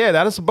original. Oh, yeah,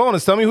 that is a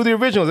bonus. Tell me who the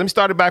original is. Let me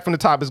start it back from the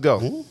top. Let's go.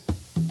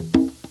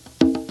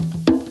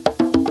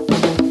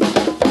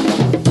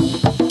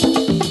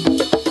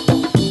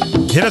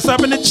 Hit us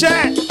up in the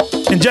chat.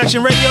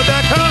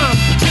 Injectionradio.com.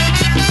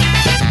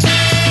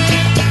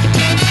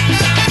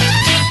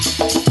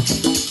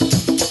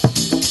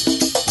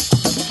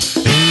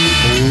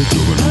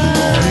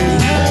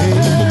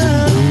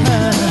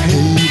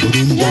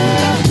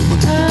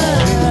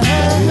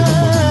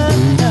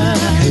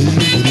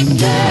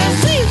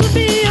 Seems to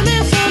be a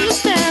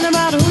misunderstanding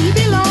about who you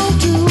belong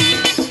to.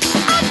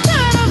 I'm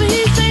tired of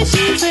he say,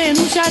 she say, and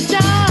who shot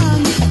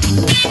John.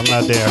 I'm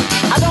not there.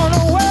 I don't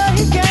know where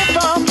he came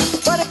from,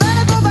 but it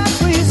better go back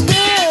where he's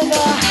been.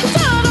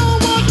 I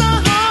don't want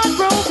my heart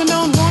broken,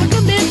 don't want to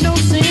commit no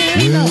sin.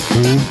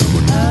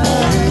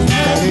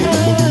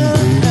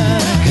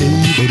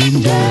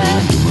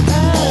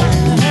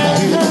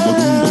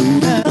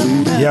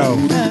 Yo.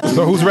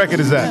 So whose record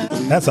is that?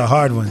 That's a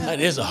hard one. That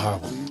is a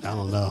hard one. I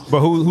don't know. But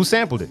who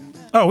sampled it?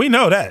 Oh, we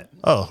know that.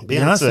 Oh,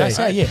 Beyonce. That's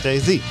right, yeah.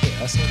 Jay-Z.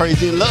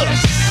 Crazy in Love.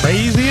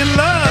 Crazy in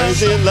Love.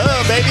 Crazy in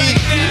Love, baby.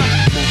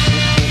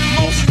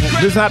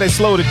 This is how they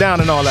slowed it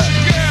down and all that.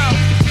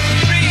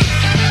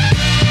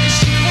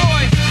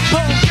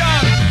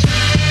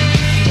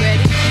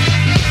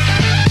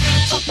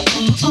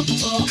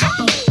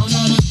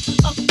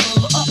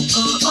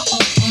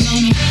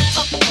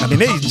 I mean,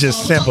 they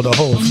just sampled the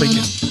whole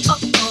freaking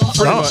song.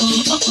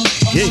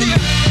 Yeah.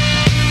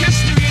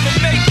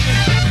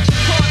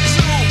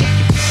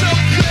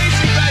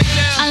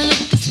 I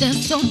look to stare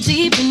so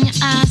deep in your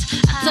eyes.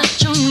 I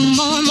touch on you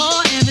more and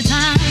more every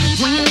time.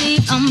 When you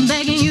leave, I'm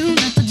begging you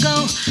not to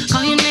go.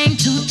 Call your name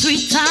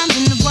 2-3 times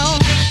in a row.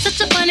 Such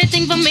a funny thing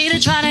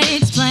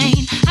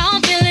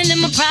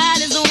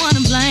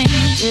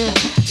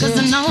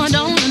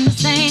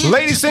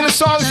Sing the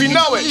song if you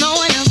know it. Yeah,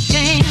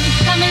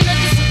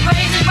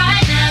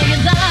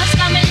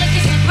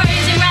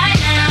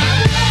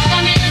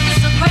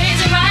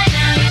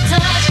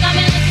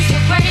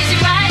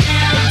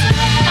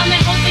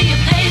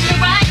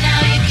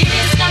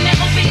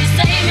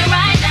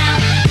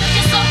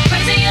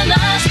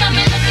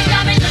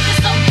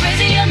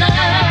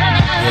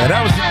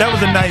 that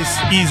was a nice,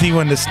 easy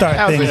one to start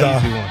That was things an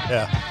off. easy one.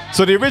 Yeah.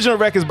 So the original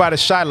record's by the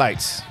Shy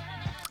Lights.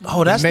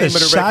 Oh, that's the name of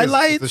Shy record is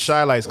Lights? The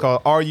Shy Lights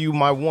called "Are You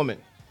My Woman."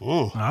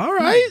 All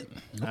right.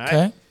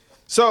 Okay.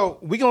 So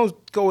we're gonna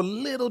go a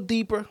little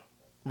deeper,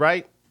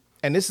 right?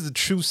 And this is a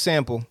true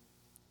sample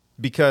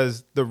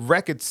because the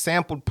record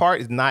sampled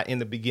part is not in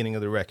the beginning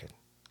of the record.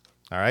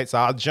 All right. So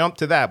I'll jump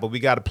to that, but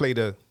we got to play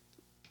the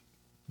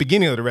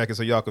beginning of the record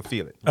so y'all can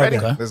feel it. Ready?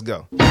 Okay. Let's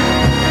go.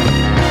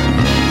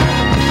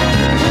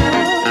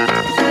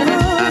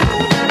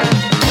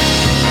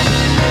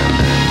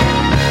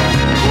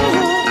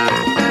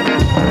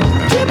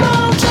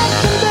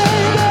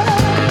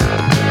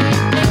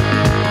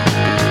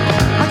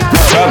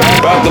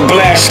 About to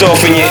blast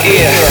off in your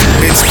ear.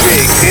 It's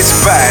big, it's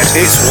bad,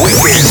 it's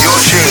wicked. You're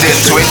tuned in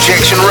to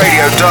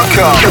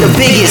injectionradio.com. The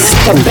biggest,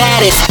 the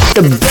baddest,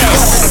 the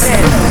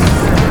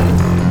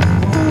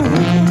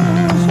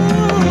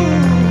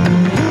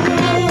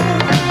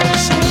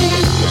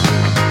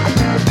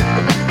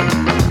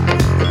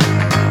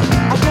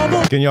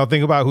best. Can y'all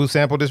think about who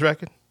sampled this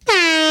record?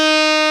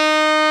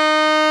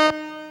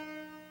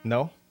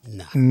 No?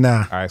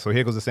 Nah. All right, so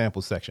here goes the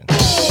sample section.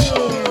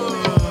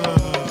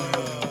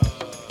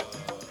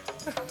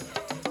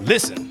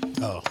 Listen.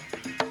 Oh.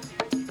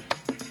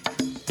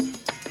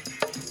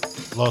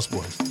 Lost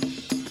Boys.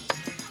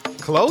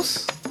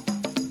 Close?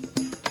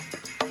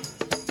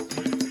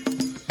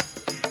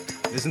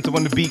 Listen to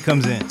when the beat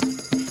comes in.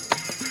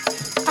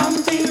 I'm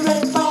the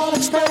Red Ball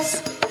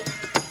Express.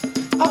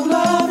 I'm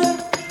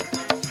loaded.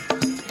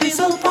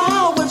 Diesel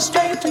power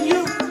straight to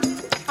you.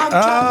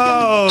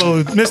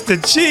 Oh, Mr.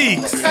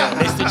 Cheeks.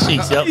 Mr.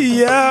 Cheeks, yep.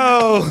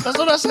 Yo. That's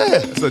what I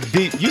said. It's a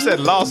deep. You said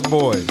Lost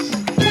Boys.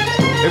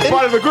 It's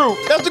part of the group.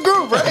 That's the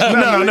group, right?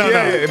 No.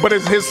 Yeah, but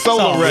it's his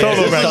solo record.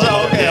 Solo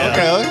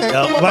record.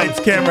 Okay. Lights,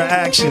 camera,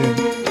 action.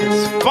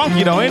 It's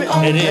funky though, ain't it?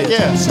 It is.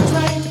 Yeah.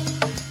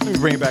 Let me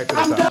bring it back to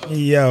the top.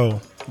 Yo.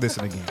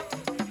 Listen again.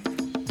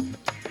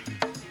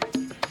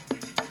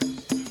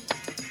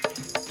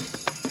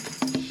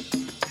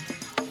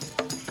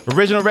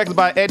 Original record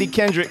by Eddie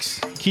Kendricks.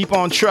 Keep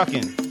on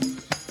trucking.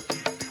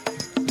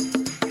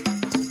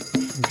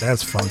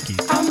 That's funky.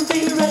 I'm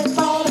the Red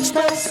Ball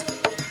Express.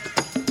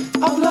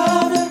 I'm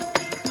loaded.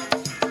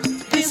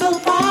 Diesel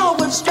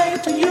power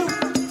straight to you.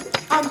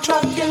 I'm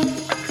trucking.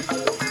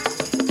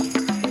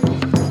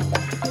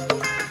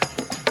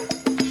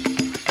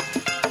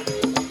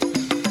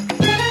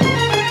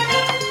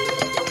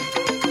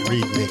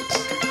 Remix.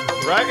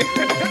 Right?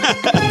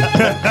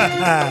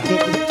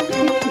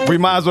 We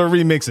might as well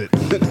remix it.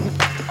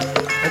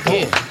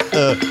 Okay.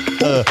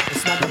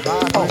 It's not the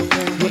vibe.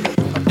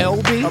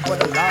 LB,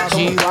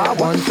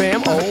 GY1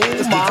 fam. Oh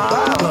my.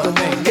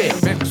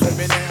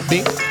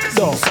 Big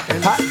dog.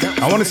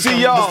 I want to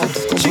see y'all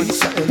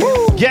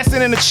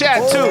guessing in the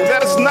chat too.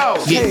 Let us know.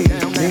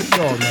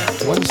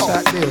 One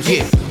shot deals.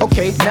 Yeah.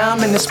 Okay, now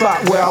I'm in the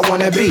spot where I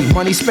wanna be.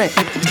 Money spent,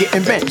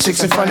 getting bent,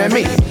 chicks in front of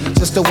me.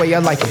 Just the way I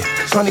like it.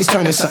 Money's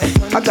turning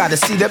something. I got a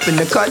seat up in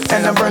the cut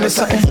and I'm burning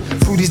something.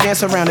 Fruities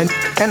dance around and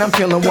I'm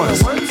feeling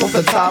ones. Off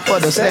the top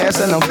of the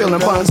stairs and I'm feeling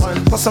buns.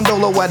 Plus some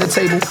dolo at the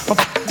table. I'm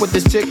with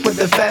this chick with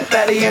the fat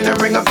fatty and the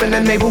ring up in the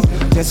navel.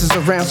 Dances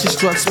around, she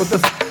struts with the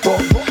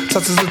walk.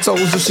 Touches her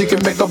toes so she can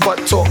make her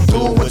butt talk.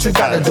 Do what you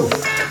gotta do.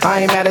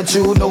 I ain't mad at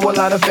you. Know a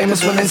lot of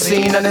famous women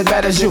seen none as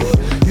bad as you.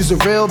 You's a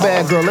real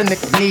bad girl, a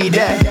nigga need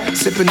that.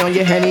 Sipping on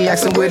your Henny,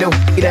 asking where the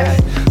weed at.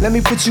 Let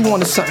me put you on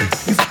to something.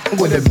 You f***ing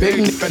with a big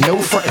nigga,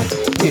 no frontin'.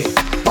 Yeah,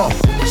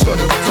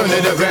 turn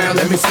it around,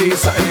 let me see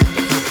something.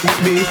 With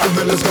me, the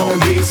realest gon'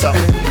 be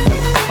something.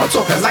 I'm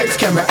talking lights,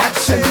 camera,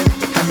 action.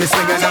 Have me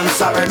singing, I'm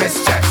sorry,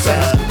 Miss Jackson.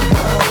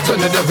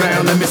 Turn it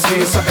around, let me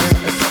see something.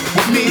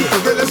 With me, the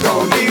realest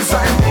gon' be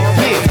something.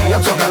 Yeah,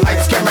 I'm talking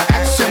lights, camera,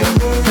 action.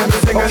 Have me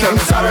singing, I'm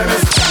sorry,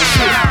 Miss Jackson.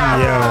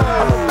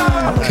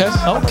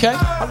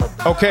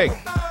 Okay.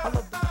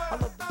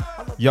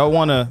 Y'all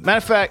wanna, matter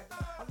of fact,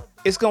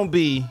 it's gonna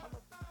be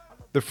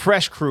the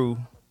Fresh crew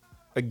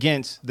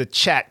against the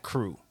Chat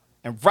crew.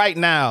 And right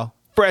now,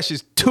 Fresh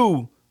is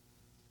 2-0.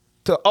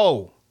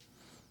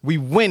 We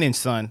winning,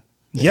 son.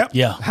 Yep.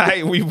 Yeah.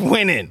 Hey, we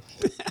winning.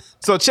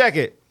 So check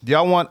it. Do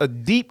y'all want a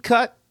deep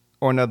cut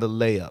or another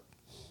layup?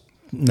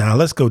 Nah,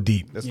 let's go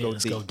deep. Let's go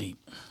deep.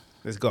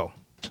 Let's go.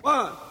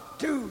 1,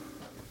 2,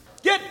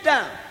 get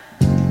down.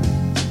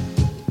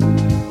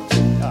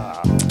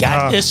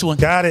 Got this one.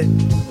 Got it.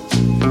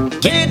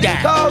 Get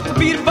down. Cause to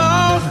be the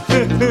boss.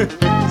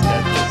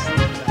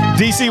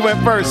 DC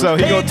went first, so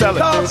he gonna tell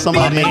it.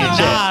 Somebody in the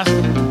chat.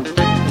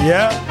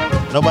 Yeah.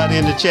 Nobody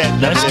in the chat.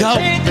 Let's go.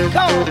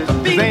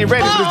 They ain't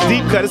ready for this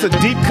deep cut. It's a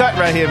deep cut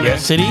right here, man.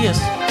 Yes, it is.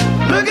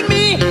 Look at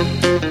me.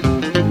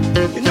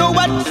 You know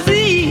what to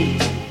see.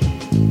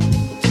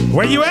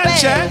 Where you at,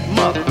 Chad?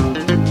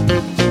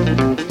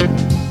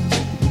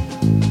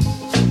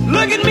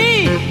 Look at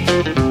me.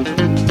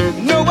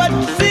 You know what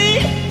you see?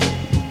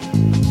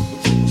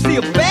 See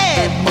a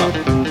bad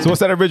mother. So what's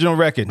that original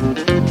record?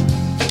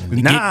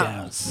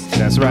 Nas.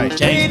 That's right.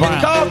 James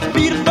Brown. Called to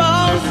be the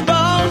boss.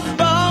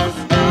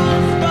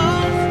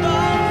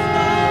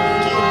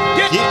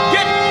 Get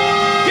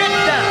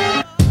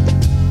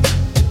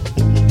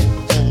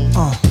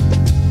down.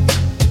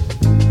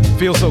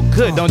 Feels so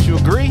good, don't you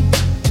agree?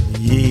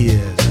 Yeah.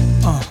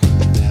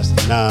 That's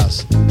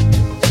Nas.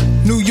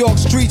 New York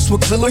streets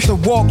with the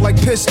walk like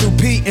Pistol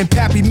Pete and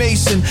Pappy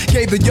Mason.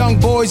 Gave the young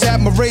boys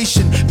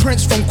admiration.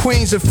 Prince from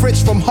Queens and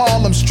Fritz from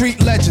Harlem.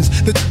 Street legends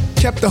that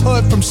kept the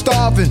hood from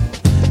starving.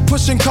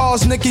 Pushing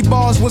cars, Nicky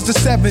Barnes was the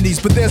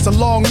 70s, but there's a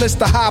long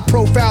list of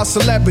high-profile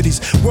celebrities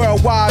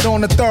worldwide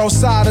on the thorough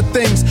side of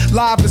things.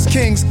 Live as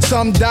kings,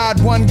 some died.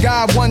 One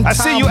guy, one I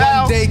time, see you, one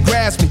Al. day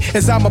grasped me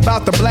as I'm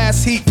about to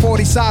blast heat.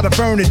 40 side of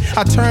burning.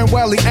 I turned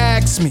well, he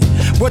asked me,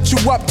 "What you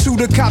up to?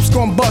 The cops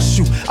gon' bust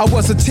you." I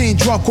was a teen,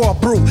 drunk off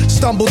brew.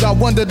 Stumbled, I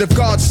wondered if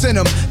God sent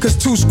him, cause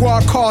 2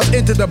 squad cars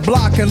entered the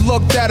block and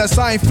looked at us.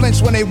 I ain't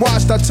flinched when they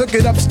watched. I took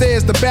it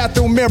upstairs, the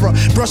bathroom mirror.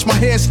 Brushed my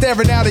hair,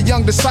 staring at a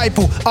young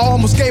disciple. I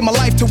almost gave my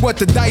life to what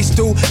the dice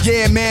do.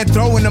 Yeah, man,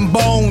 throwing them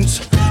bones.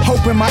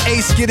 Hoping my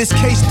ace get his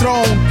case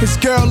thrown. His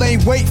girl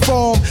ain't wait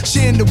for him.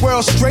 She in the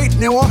world straight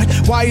now.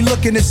 Why he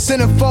looking at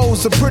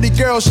centerfolds? A pretty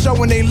girl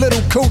showing they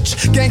little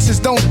cooch. Gangsters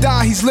don't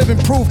die, he's living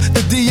proof.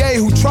 The DA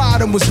who tried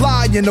him was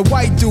lying. The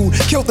white dude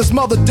killed his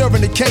mother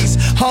during the case.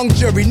 Hung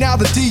jury, now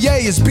the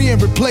DA is being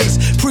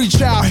replaced.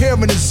 Pre-trial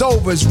hearing is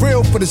over, it's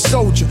real for the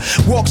soldier.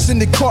 Walks in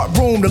the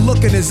courtroom, the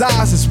look in his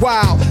eyes is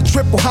wild.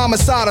 Triple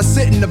homicide, I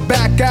sit in the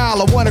back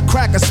aisle. I wanna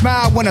crack a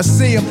smile when I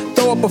see him.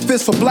 Throw up a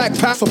fist for black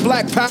pass, for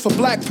black pass, for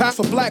black pass,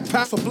 for black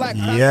pass, for black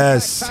pass.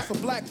 Yes.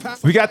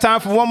 We got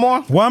time for one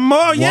more? One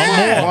more,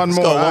 yeah. One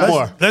more. Let's go, one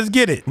more. Let's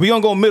get it. We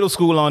gonna go middle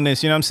school on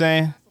this, you know what I'm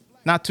saying?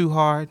 Not too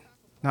hard,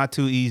 not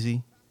too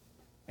easy.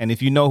 And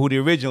if you know who the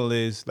original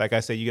is, like I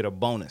said, you get a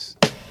bonus.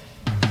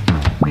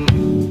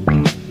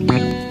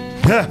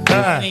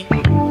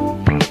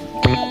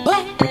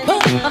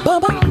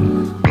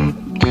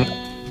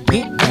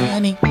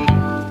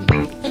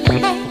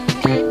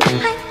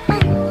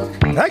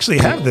 I actually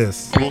have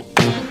this.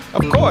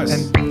 Of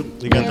course.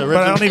 You got the But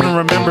I don't even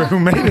remember who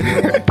made it.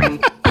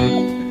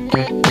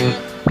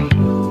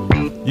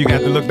 You got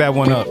to look that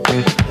one up.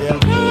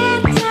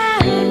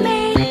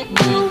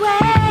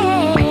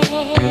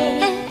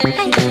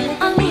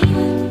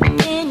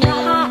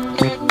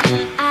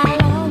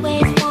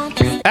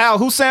 Al,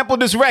 who sampled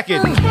this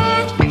record?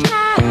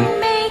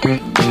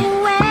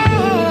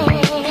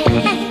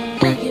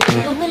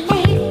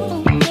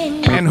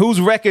 And whose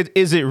record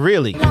is it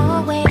really?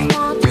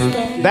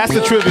 That's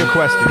the trivia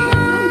question.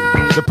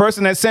 The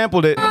person that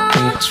sampled it,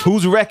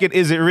 whose record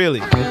is it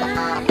really?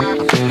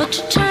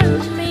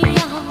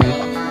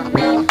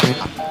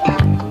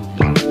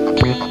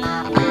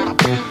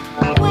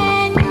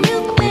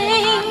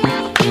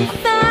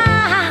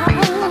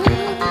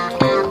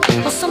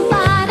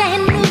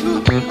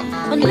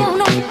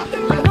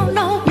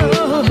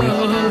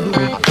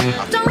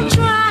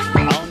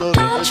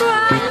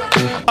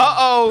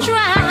 Uh-oh.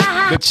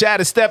 The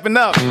chat is stepping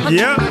up.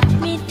 Yeah.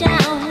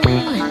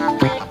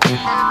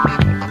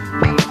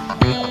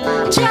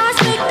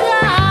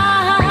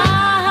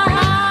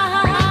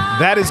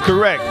 That is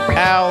correct.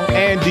 Al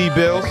and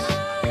D-Bills.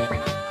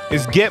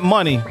 It's Get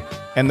Money,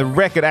 and the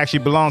record actually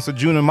belongs to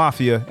Junior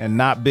Mafia and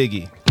not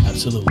Biggie.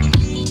 Absolutely.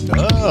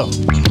 Oh,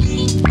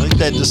 I like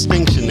that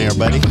distinction there,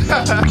 buddy.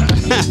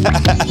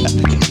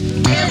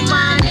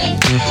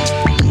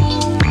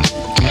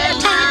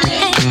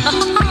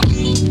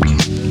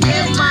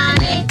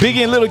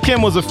 Biggie and Lil'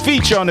 Kim was a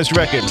feature on this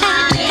record.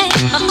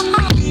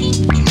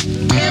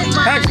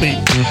 Actually,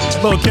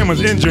 Lil' Kim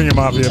was in Junior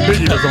Mafia.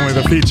 Biggie was only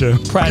the feature.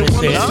 Pride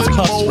said it's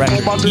Puff's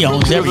record. He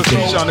owns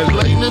everything.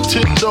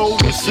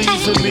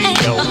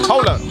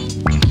 Hold up.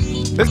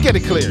 Let's get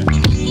it clear.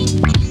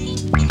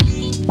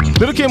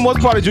 Lil' Kim was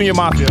part of Junior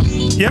Mafia.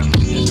 Yep.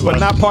 But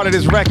not part of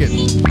this record.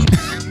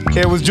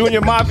 It was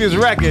Junior Mafia's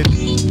record.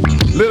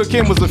 Lil'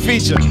 Kim was a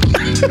feature.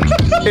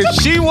 If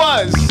she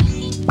was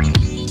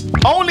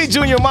only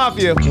Junior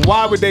Mafia,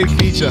 why would they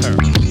feature her?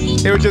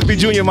 It would just be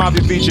Junior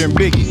Mafia featuring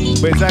Biggie.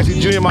 But it's actually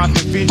Junior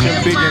Mafia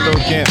featuring Biggie and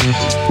Lil' Kim.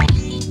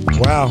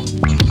 Wow.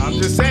 I'm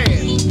just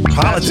saying. Politics.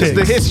 That's just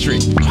the history.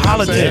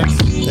 Politics.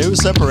 They were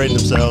separating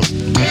themselves.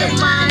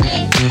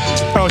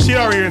 Oh, she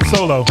already in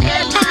solo.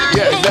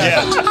 Yeah,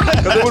 exactly.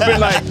 Because it would have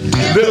been like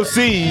Little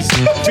C's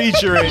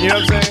featuring, you know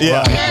what I'm saying?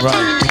 Yeah,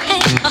 right.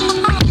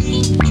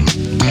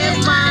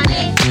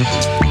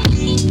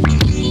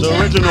 The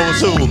original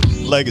was who?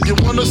 Legacy. You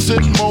wanna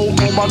sit more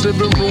on my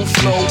living room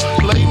floor?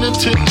 Play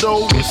Nintendo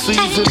with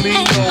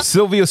seasoning.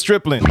 Sylvia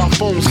Striplin. My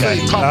phone say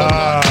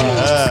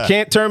Papa.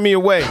 Can't turn me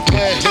away.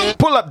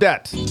 Pull up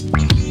that.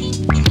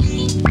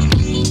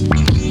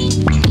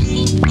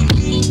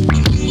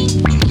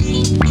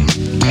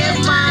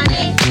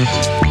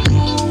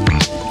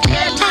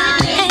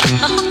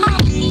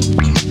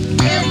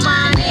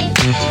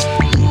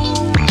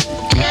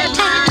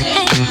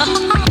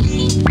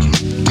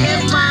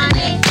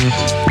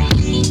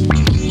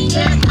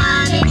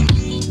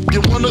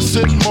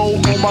 Explicit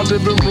mode on my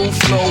living room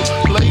flow.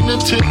 Play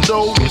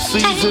Nintendo with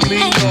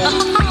seasoning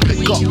on.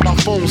 Pick up my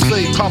phone,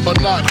 say Papa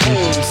not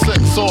home.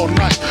 Sex all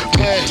night,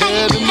 bad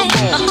head in the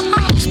morning.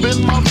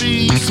 Spin my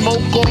V, smoke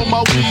all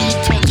my weed.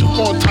 Tattoo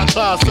on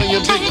Tata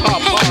saying Big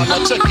Papa.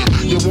 Now check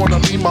it, you wanna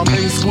be my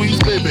main squeeze,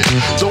 baby?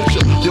 Don't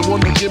you? You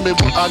wanna give me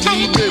what I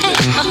need, baby?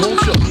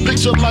 Won't you?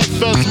 Picture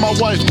life as my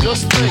wife,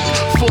 just think.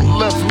 Full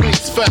left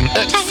links, fat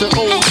X and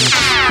O.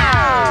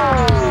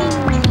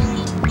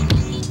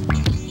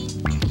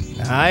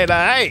 All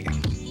right.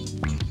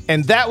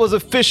 And that was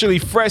officially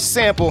Fresh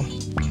Sample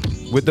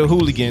with the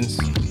Hooligans.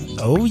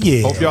 Oh,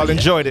 yeah. Hope y'all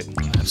enjoyed it.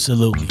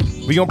 Absolutely.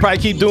 We're going to probably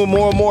keep doing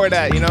more and more of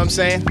that, you know what I'm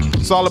saying?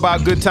 It's all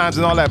about good times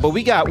and all that. But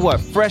we got, what,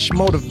 Fresh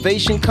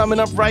Motivation coming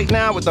up right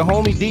now with the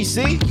homie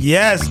DC?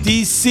 Yes,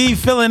 DC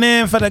filling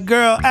in for the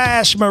girl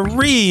Ash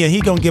Marie, and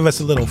he going to give us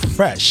a little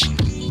fresh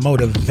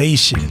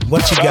motivation.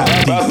 What you got,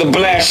 DC? About to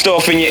blast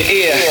off in your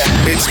ear.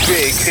 It's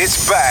big,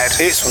 it's bad,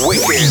 it's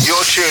wicked.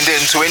 You're tuned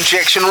in to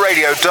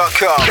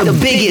InjectionRadio.com. The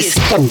biggest,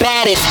 the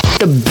baddest,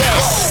 the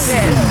best.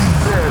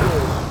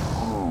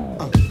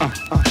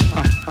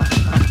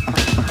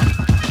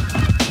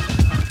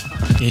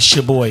 It's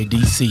your boy,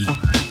 DC,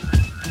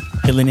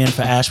 filling in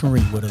for Ash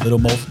Marie with a little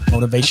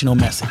motivational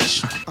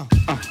message.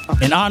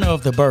 In honor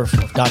of the birth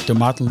of Dr.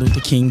 Martin Luther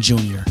King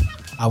Jr.,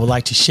 I would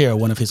like to share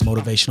one of his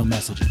motivational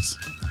messages.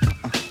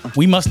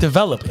 We must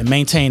develop and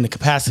maintain the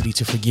capacity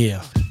to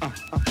forgive.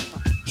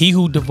 He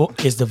who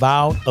is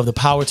devoid of the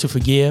power to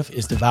forgive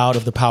is devoid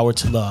of the power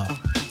to love.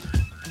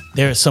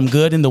 There is some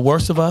good in the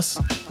worst of us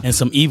and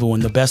some evil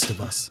in the best of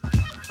us.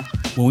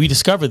 When we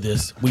discover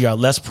this, we are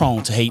less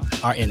prone to hate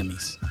our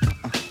enemies.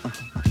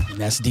 And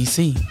that's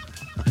DC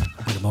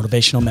with a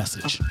motivational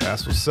message.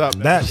 That's what's up.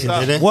 That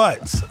is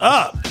what's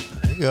up.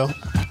 There you go.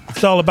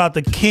 It's all about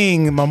the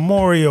King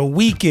Memorial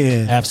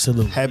Weekend.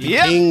 Absolutely. Happy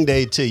King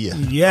Day to you.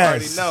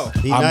 Yes.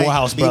 Be Our nice,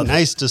 Morehouse be brother.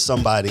 nice to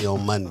somebody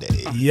on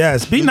Monday.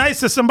 Yes. Be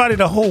nice to somebody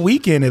the whole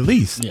weekend at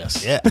least.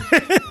 Yes. Yeah.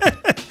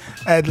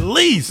 At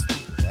least.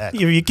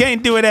 If you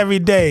can't do it every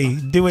day,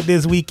 do it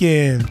this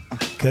weekend.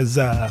 Because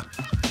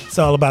it's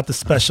all about the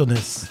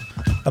specialness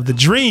of the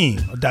dream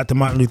of Dr.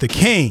 Martin Luther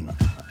King.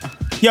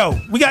 Yo,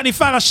 we got any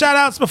final shout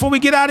outs before we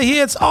get out of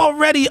here? It's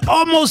already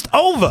almost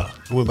over.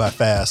 It went by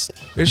fast.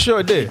 It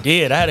sure did.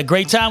 I had a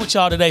great time with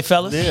y'all today,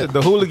 fellas. Yeah,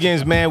 the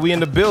Hooligans, man, we in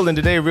the building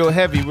today, real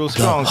heavy, real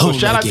strong. So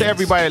shout out to Hooligans.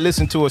 everybody that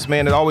listen to us,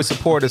 man, that always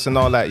support us and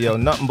all that. Yo,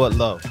 nothing but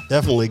love.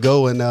 Definitely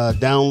go and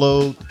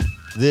download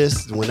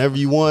this whenever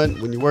you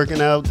want when you're working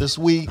out this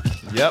week.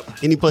 Yep.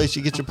 Any place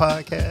you get your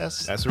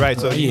podcast. That's right.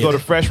 So you can go to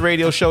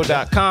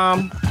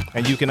FreshRadioshow.com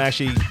and you can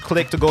actually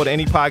click to go to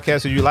any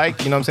podcast that you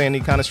like, you know what I'm saying,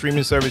 any kind of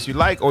streaming service you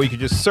like, or you can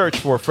just search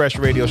for Fresh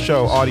Radio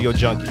Show Audio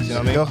Junkies, you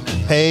know what I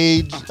mean?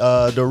 Paige,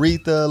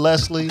 Doretha,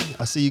 Leslie,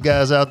 I see you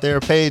guys out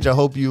there. Paige, I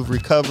hope you've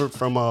recovered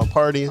from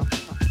partying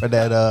or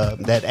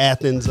that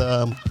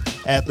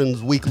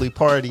Athens weekly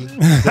party.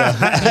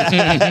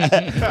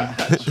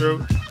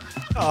 True.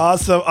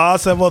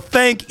 Awesome. Well,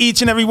 thank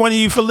each and every one of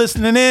you for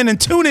listening in and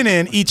tuning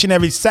in each and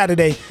every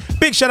Saturday.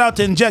 Big shout out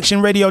to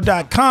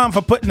InjectionRadio.com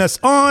for putting us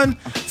on.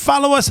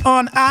 Follow us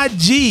on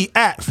IG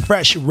at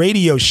Fresh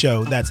Radio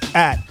Show. That's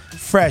at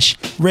Fresh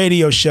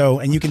Radio Show.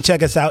 And you can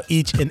check us out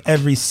each and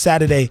every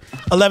Saturday,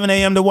 11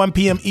 a.m. to 1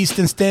 p.m.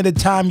 Eastern Standard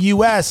Time,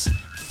 U.S.,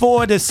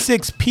 4 to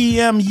 6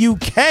 p.m.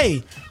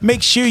 UK.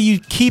 Make sure you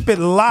keep it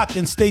locked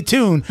and stay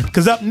tuned,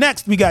 because up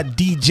next we got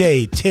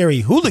DJ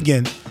Terry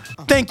Hooligan.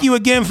 Thank you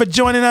again for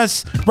joining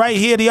us right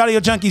here, the Audio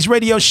Junkies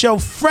Radio Show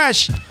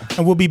Fresh,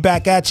 and we'll be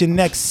back at you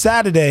next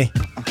Saturday.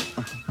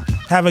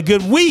 Have a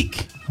good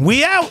week.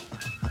 We out.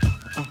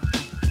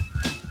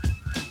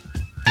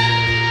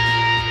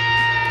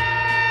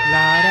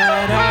 La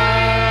da da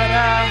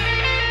da.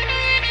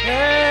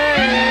 Hey,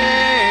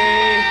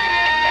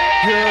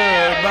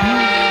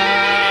 goodbye.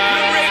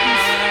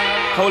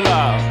 Hold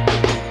up.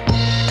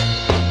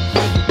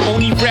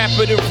 Only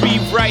rapper to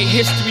rewrite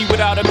history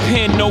without a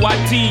pen. No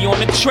ID on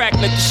the track,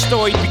 let the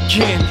story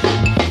begin.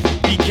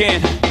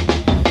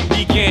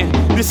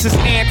 This is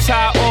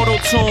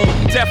anti-auto-tune,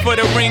 death for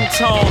the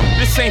ringtone.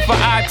 This ain't for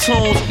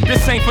iTunes,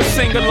 this ain't for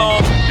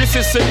sing-alongs. This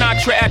is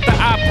Sinatra at the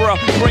opera,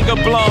 bring a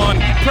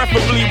blonde,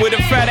 preferably with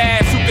a fat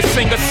ass who can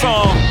sing a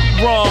song.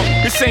 Wrong,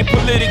 this ain't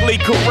politically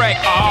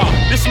correct.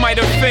 This might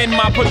offend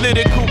my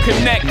political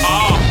connects.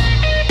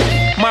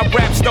 My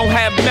raps don't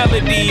have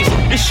melodies.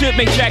 This should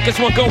make jackets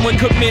want go and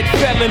commit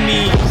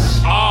felonies.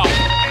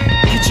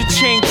 Get your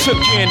chain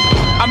tooken.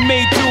 I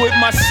may do it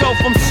myself,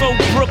 I'm so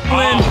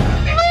Brooklyn.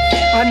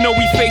 I know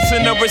we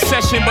facing a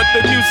recession, but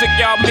the music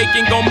y'all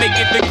making gon' make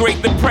it the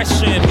Great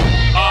Depression.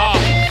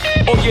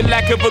 Or your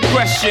lack of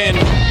aggression.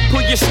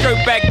 Pull your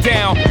skirt back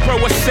down, throw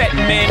a set,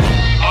 man.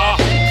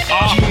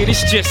 Yeah,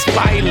 this just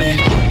violent.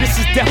 This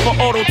is death for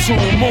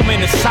auto-tune,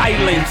 moment of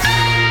silence.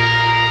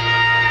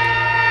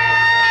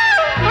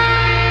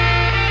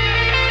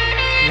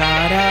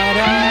 La da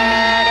da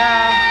da.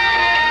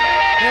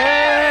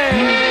 Hey,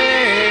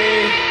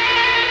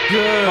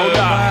 good. Hold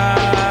up.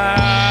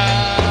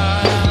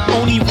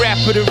 Only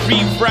rapper to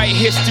rewrite rewrite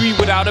history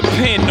without a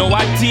pen. No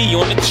ID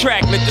on the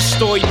track, let the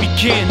story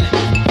begin.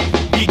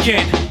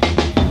 Begin.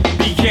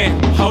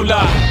 Hold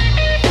up.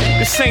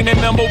 This ain't a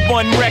number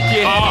one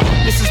record.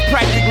 This is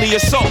practically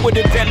assault with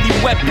a deadly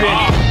weapon.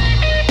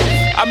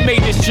 I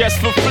made this just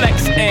for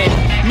flex and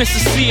Mr.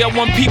 C, I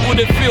want people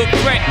to feel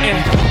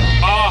threatened.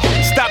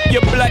 Stop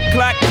your blood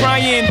clot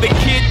crying. The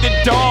kid, the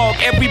dog,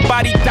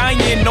 everybody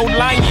dying, no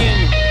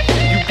lying.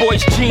 You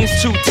boys' jeans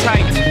too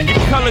tight, your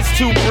colors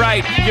too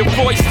bright, your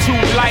voice too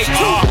light.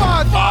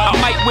 I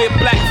might wear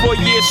black for a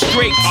year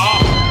straight.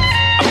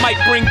 I might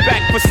bring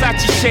back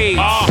Versace shades.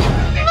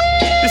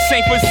 This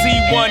ain't for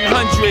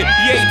Z100.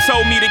 Ye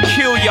told me to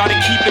kill y'all to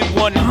keep it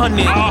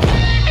 100.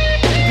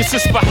 This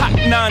is for Hot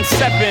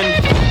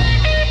 97.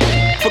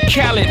 For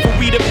Khaled, for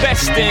we the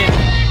best in.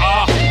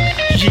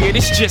 Yeah,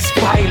 this just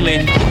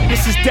violent.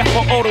 This is death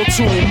for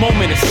auto-tune,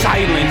 moment of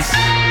silence.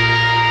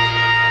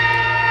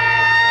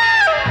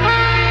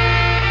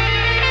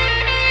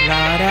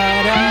 La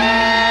da da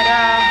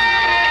da.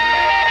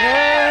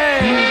 Hey,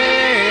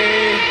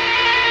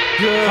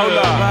 hold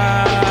up.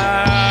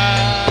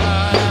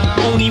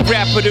 Only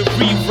rapper to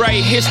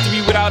rewrite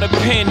history without a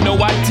pen. No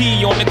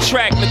ID on the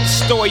track, let the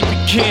story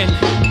begin.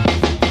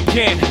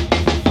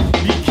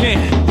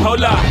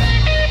 Hold up.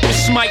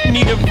 This might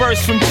need a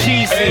verse from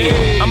Jeezy.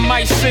 I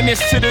might send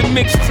this to the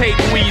mixtape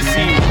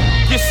Weezy.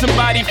 Get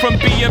somebody from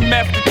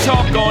BMF to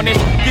talk on it.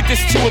 Get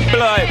this to a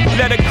blood,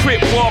 let a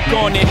Crip walk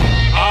on it.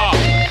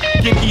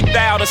 Get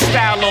thou the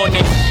style on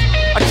this.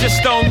 I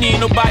just don't need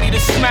nobody to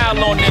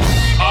smile on this.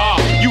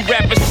 You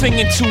rappers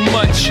singing too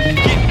much.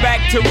 Get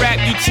back to rap,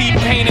 you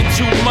T-painting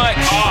too much.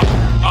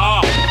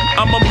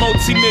 I'm a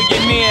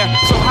multi-millionaire,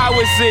 so how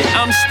is it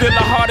I'm still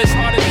the hardest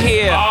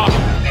here?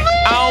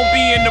 I don't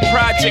be in the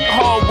project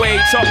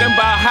hallway talking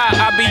about how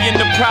I be in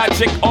the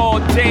project all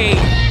day.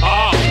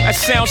 That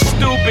sounds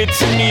stupid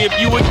to me. If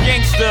you a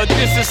gangster,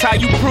 this is how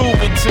you prove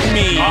it to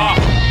me.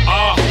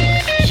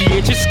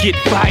 Yeah, just get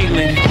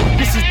violent.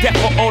 This is death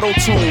for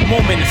auto-tune,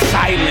 moment of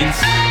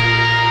silence.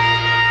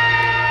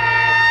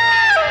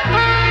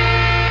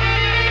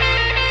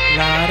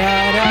 La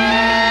da da.